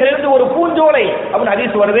பூஞ்சோலைகளிலிருந்து ஒரு பூஞ்சோலை அப்படின்னு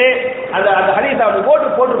ஹதீஸ் வருது. அந்த அந்த ஹதீஸ் அவங்க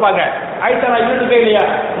போட்டிருப்பாங்க. ஆயிஷா நான் இருக்கேன் இல்லையா,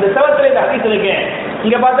 இந்த செவத்துல இந்த ஹதீஸ் இருக்கேன்,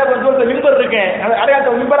 இங்க பார்த்தா கொஞ்சம் மிம்பர் இருக்கேன்,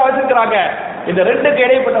 அடையாளத்தை மிம்பரா வச்சிருக்கிறாங்க. இந்த ரெண்டுக்கு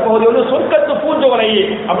இடைப்பட்ட பகுதி வந்து சொர்க்கத்து பூஞ்சோலை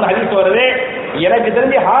அப்படின்னு ஹதீஸ் வருது. எனக்கு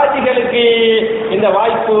தெரிஞ்ச ஹாஜிகளுக்கு இந்த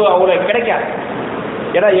வாய்ப்பு அவங்களுக்கு கிடைக்காது.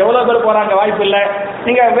 ஏன்னா எவ்வளவு பேர் போறாங்க, வாய்ப்பு இல்லை.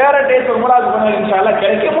 நீங்க வேற டேஸ்ட் மூணாவது பண்ண இன்ஷால்லா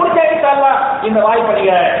கிடைக்கும். முடிஞ்சா இன்ஷால்லா இந்த வாய்ப்பை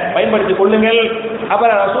நீங்க பயன்படுத்திக் கொள்ளுங்கள்.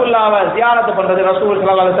 அப்புறம் ரசூலுல்லாஹ்வை ஜியாரத் பண்றது, ரசூல்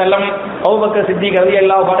ஸல்லல்லாஹு அலைஹி வஸல்லம், அபூபக்கர் சித்திக்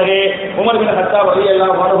ரலியல்லாஹு அன்ஹு, உமர் பின் கத்தாப்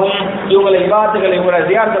ரலியல்லாஹு அன்ஹும் இவங்களை இபாதத்துகளை இவங்களை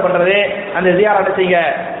ஜியாரத் பண்றது, அந்த ஜியாரத் செய்யுங்க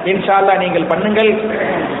இன்ஷால்லா நீங்கள் பண்ணுங்கள்.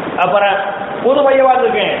 அப்புறம் பொது மையவாடி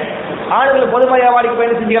இருக்கு, ஆண்கள் பொது மையவாடிக்கு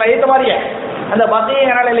பயணம் செஞ்சுக்கலாம். ஏற்ற மாதிரியே அந்த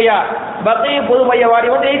பக்கையினால இல்லையா, பக்கை பொது மையவாடி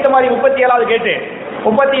வந்து ஏற்ற மாதிரி 37வது கேட்டு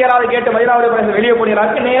மதீனாவுடைய வெளியே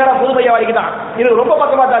போனீங்க நேராக புது மையவாடிக்கு தான். இது ரொம்ப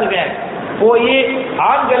பக்கமாக தான் இருக்கேன். போய்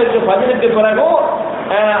ஆண்களுக்கு 10க்கு பிறகும்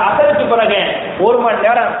அசருக்கு பிறகு 1 மணி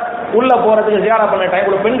நேரம் உள்ள போறதுக்கு ஜியாரத் பண்ண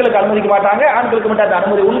டைம். பெண்களுக்கு அனுமதிக்க மாட்டாங்க, ஆண்களுக்கு மட்டும் அந்த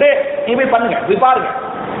அனுமதி உண்டு. நீ போய் பண்ணுங்க, போய் பாருங்க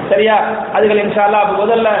சரியா. அதுகள் இன்ஷா அல்லாஹ்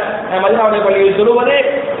முதல்ல மதீனாவுடைய பள்ளியில் சொல்லுவது,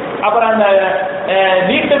 அப்புறம் அந்த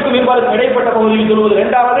வீட்டுக்கு மிம்பருக்கு இடைப்பட்ட பகுதியில் சொல்லுவது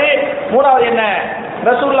 2வது, 3வது என்ன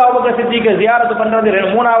ரசூலுல்லாஹ் அபூபக்கர் சித்திக் ஜியாரத் பண்றது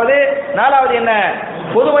 3வது, 4வது என்ன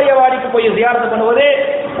பொது மையவாடிக்கு போய் ஜியாரத் பண்ணுவது.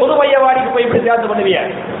 பொது மையவாடிக்கு போய் இப்படி ஜியாரத் பண்ணுவீங்க,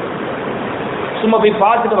 சும்மா போய்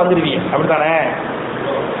பார்த்துட்டு வந்துடுவீங்க அப்படித்தானே?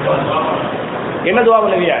 என்ன துவா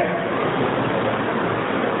பண்ணுவீங்க?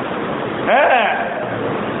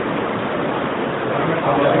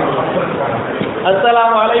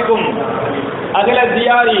 அஸ்ஸலாமு அலைக்கும் அகில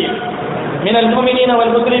தியாரி மினல் முஃமினீன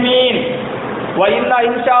வல் முஸ்லிமீன் வ இன்னா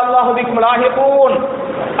இன்ஷாஅல்லாஹு பிக்கும் லாஹிகூன்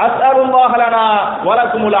அஸ்அலுல்லாஹ லனா வ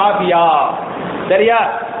லகுமுல் ஆஃபியா. சரியா?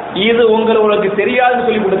 இது உங்களுக்கு தெரியாதுன்னு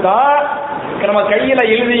சொல்லி கொடுத்தா நம்ம கையில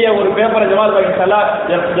எழுதிய ஒரு பேப்பரை ஜமால் பாய்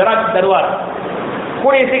ஜெராக்ஸ் தருவார்.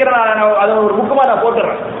 கூடிய சீக்கிரம் நான் அதை ஒரு புக்குமா நான்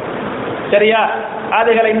போட்டுறேன். சரியா?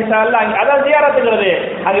 அதுகளை இன்ஷா அல்லாஹ் அதான் ஜியாரத்துங்கிறது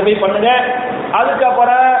அங்க போய் பண்ணுங்க.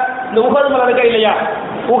 அதுக்கப்புறம் இந்த உஹது மலை இருக்கா இல்லையா,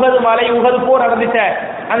 உஹது மலை, உஹது போர் நடந்துச்ச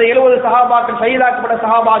அந்த 70 சஹாபாக்கள் ஷஹீதாக்கப்பட்ட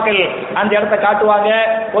சஹாபாக்கள் அந்த இடத்தை காட்டுவாங்க.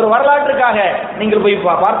 ஒரு வரலாற்றுக்காக நீங்கள் போய்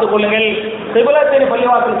பார்த்துக் கொள்ளுங்கள். கிப்லத்தின்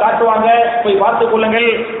பள்ளிவாசல் காட்டுவாங்க, போய் பார்த்துக் கொள்ளுங்கள்.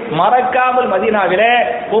 மறக்காமல் மதீனாவில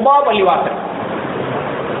குபா பள்ளிவாசல்,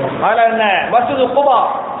 அதுல என்ன மஸ்ஜிது குபா,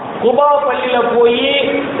 குபா பள்ளியில போய்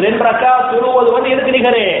 2 ரக்காத் தொழுவது வந்து எதுக்கு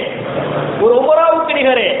நிகரு? ஒரு உம்ராவுக்கு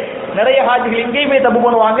நிகரு. நிறைய ஹாஜிகள் இங்கேயும் போய் தப்பு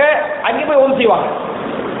பண்ணுவாங்க, அங்கே போய் ஒன்று செய்வாங்க.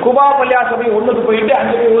 குபா பள்ளியாசல் போய் ஒண்ணுக்கு போயிட்டு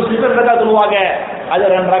அங்கே போய் ஒரு 2 ரக்காத் சொல்லுவாங்க. அது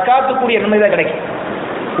 2 ரக்காத்து கூடிய நன்மை தான் கிடைக்கும்.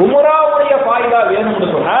 உம்ராவுடைய ஃபாயிதா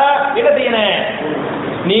வேணும்னு சொன்னா என்ன செய்யணும்?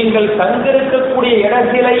 நீங்கள் தங்கிருக்கக்கூடிய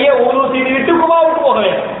இடத்திலேயே ஒவ்வொரு செய்துவிட்டு குபாவுக்கு போக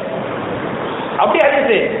வேண்டும். அப்படி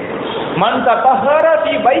ஹதீஸ், மன் தஹர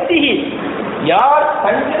ஃபீ பைத்திஹி, யார்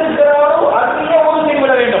தங்கிருக்கிறாரோ அதிலே ஒவ்வொரு செய்து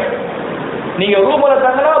விட வேண்டும். நீங்க ரூம்ல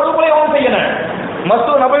தங்கினா ரூம்லயே ஒவ்வொரு செய்யணும்.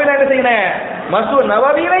 மஸ்ஜித் நபவியில என்ன செய்யணும்? மஸ்ஜித்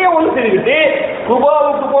நபவியிலேயே ஒவ்வொரு செய்துவிட்டு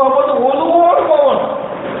குபாவுக்கு போகும்போது ஒழுவோடு போகணும்.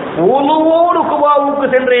 ஒழுவோடு குபாவுக்கு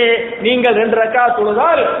சென்று நீங்கள் 2 ரக்காத்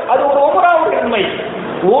தொழுதால் அது ஒரு உம்ராவுடைய நன்மை.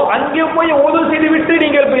 அங்கே போய் ஒது செய்து விட்டு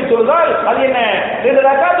நீங்கள் போய் தொழுதால் அது என்ன? 2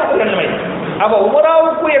 ரக்காத்துக்கு நன்மை. அப்ப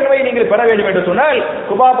உம்ராவுக்கு என்பதை நீங்கள் பெற வேண்டும் என்று சொன்னால்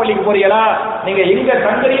குபா பள்ளிக்கு போறீங்களா, நீங்க எங்க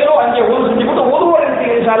தங்குறீங்களோ அங்கே ஒது செஞ்சு போட்டு ஒருவோடு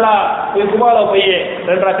இன்ஷா அல்லாஹ் போய் குபால போய்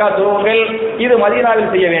 2 ரக்காத் தொழுவுங்கள். இது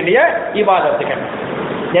மதீனாவில் செய்ய வேண்டிய இபாதத்துகள்.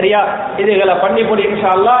 சரியா? இதுகளை பண்ணி போட்டு இன்ஷா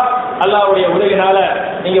அல்லாஹ் அல்லாஹ்வுடைய உதவினால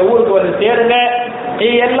நீங்க ஊருக்கு வந்து சேருங்க.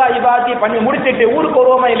 எல்லா இபாதத்தையும் பண்ணி முடிச்சிட்டு ஊருக்கு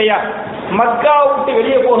வருவோமா இல்லையா, மக்கா விட்டு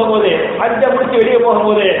வெளியே போகும்போது, ஹஜ்ஜை முடிச்சு வெளியே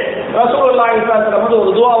போகும்போது ரசூலுல்லாஹி ஸல்லல்லாஹு அலைஹி வஸல்லம்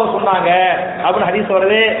ஒரு துஆவை சொன்னாங்க அப்படின்னு ஹதீஸ்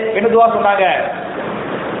வருது. என்ன துஆ சொன்னாங்க?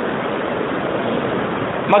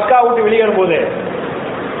 மக்கா விட்டு வெளியே வரும்போது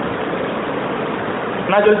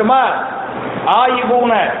நான் சொல்லட்டுமா?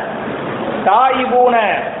 ஆயிபூன தாயிபூன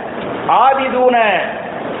ஆபிதூன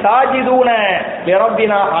சாஜிதூன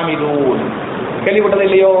லிரப்பினா ஹாமிதூன். கேள்விப்பட்டது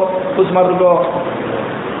இல்லையோ? புதுசுமா இருக்கும்.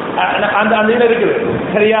 அந்த அந்த இதுல இருக்குது.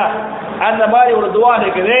 சரியா? அந்த மாதிரி ஒரு துஆ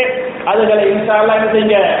இருக்குது. அதுகளை இன்ஷா அல்லாஹ் என்ன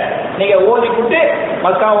செய்யுங்க, நீங்க ஓதி விட்டு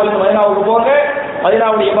மக்காவிலிருந்து மதீனாவுக்கு போங்க.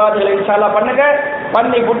 மதீனாவுடைய இபாதத்துகளை இன்ஷா அல்லாஹ் பண்ணுங்க.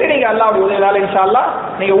 பண்ணி விட்டு நீங்க அல்லாஹ்வுடைய உதவியால இன்ஷா அல்லாஹ்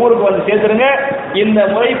நீங்க ஊருக்கு வந்து சேர்த்துருங்க. இந்த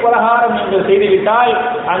முறை பிரகாரம் நீங்கள் செய்துவிட்டால்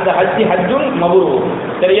அந்த ஹஜ்ஜுன் மப்ரூர்.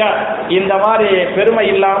 சரியா? இந்த மாதிரி பெருமை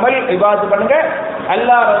இல்லாமல் இபாதத் பண்ணுங்க.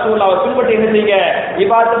 அல்லாஹ் ரசூலுல்லாஹ் பின்பற்றி என்ன செய்யுங்க,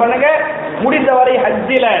 இபாதத் பண்ணுங்க. முடிந்தவரை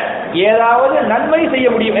ஹஜ்ஜில ஏதாவது நன்மை செய்ய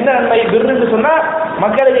முடியும். என்ன நன்மை? பிர்ருன்னு சொன்னா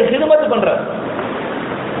மக்களுக்கு ஹிதுமத் பண்றது.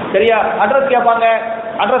 சரியா? அட்ரஸ் கேட்பாங்க,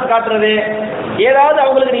 அட்ரஸ் காட்டுறது, ஏதாவது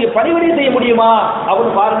அவங்களுக்கு நீங்க பணிவிடை செய்ய முடியுமா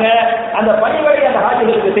அப்படின்னு பாருங்க. அந்த பணிவிடை அந்த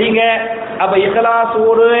ஹாஜிகளுக்கு செய்யுங்க. அப்ப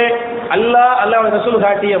இஹ்லாஸோடு அல்லாஹ் ரசூல்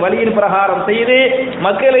காட்டிய வழியின் பிரகாரம் செய்து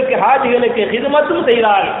மக்களுக்கு ஹாஜிகளுக்கு ஹிதுமத்தும்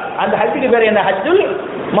செய்தால் அந்த ஹஜ்ஜுக்கு பேர் என்ன? ஹஜ்ஜுல்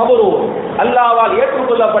மப்ரூர். அல்லாஹ்வால்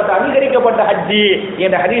ஏற்றுக்கொள்ளப்பட்ட அங்கீகரிக்கப்பட்ட ஹஜ்ஜி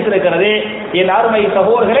என்ற ஹதீஸ் இருக்கிறது. என் அருமை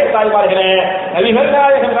சகோதரர்களே, தாய்மார்களே, நபிகள்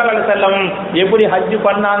நாயகம் ஸல்லல்லாஹு அலைஹி வஸல்லம் எப்படி ஹஜ்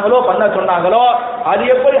பண்ணாங்களோ, பண்ண சொன்னாங்களோ, அது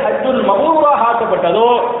எப்படி ஹஜ்ஜுல் மபூராக ஆக்கப்பட்டதோ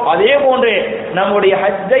அதே போன்று நம்முடைய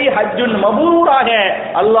ஹஜ்ஜை ஹஜ்ஜுல் மபூராக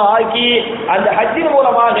அல்லாஹ் ஆக்கி அந்த ஹஜ்ஜின்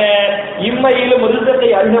மூலமாக இம்மையிலும் ரிஸ்கை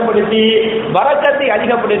அதிகப்படுத்தி பரக்கத்தை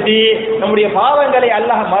அதிகப்படுத்தி நம்முடைய பாவங்களை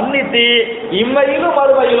அல்லாஹ் மன்னித்து இம்மையிலும்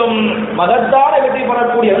மறுமையிலும் மகத்தான வெற்றி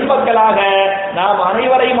பெறக்கூடிய நன்மக்களாக நாம்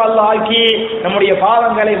அனைவரையும் அல்லாஹ் ஆக்கி நம்முடைய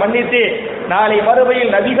பாவங்களை மன்னித்து நாளை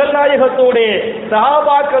மறுமையில் நபிகள் நாயகத்தோடு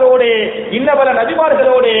சஹாபாக்களோடு இன்னபல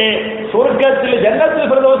நபிமார்களோடு சொர்க்கத்தில் ஜன்னத்துல்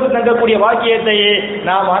ஃபிர்தௌஸில் தங்கக்கூடிய வாக்கியத்தை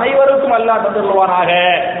நாம் அனைவருக்கும் அல்லாஹ் தந்துள்ளானாக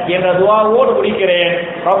என்ற துஆவோடு முடிக்கிறேன்.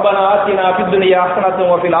 ரப்பனா ஆத்தினா ஃபித் துன்யா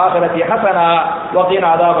ஹஸனத்தும் வ ஃபில் ஆখিরাতি ஹஸனா வ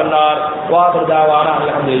கினா அஸாபன்னார். வ ஆகிரு தஅவானா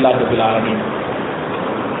அல்ஹம்துலில்லாஹி ரப்பில் ஆலமீன்.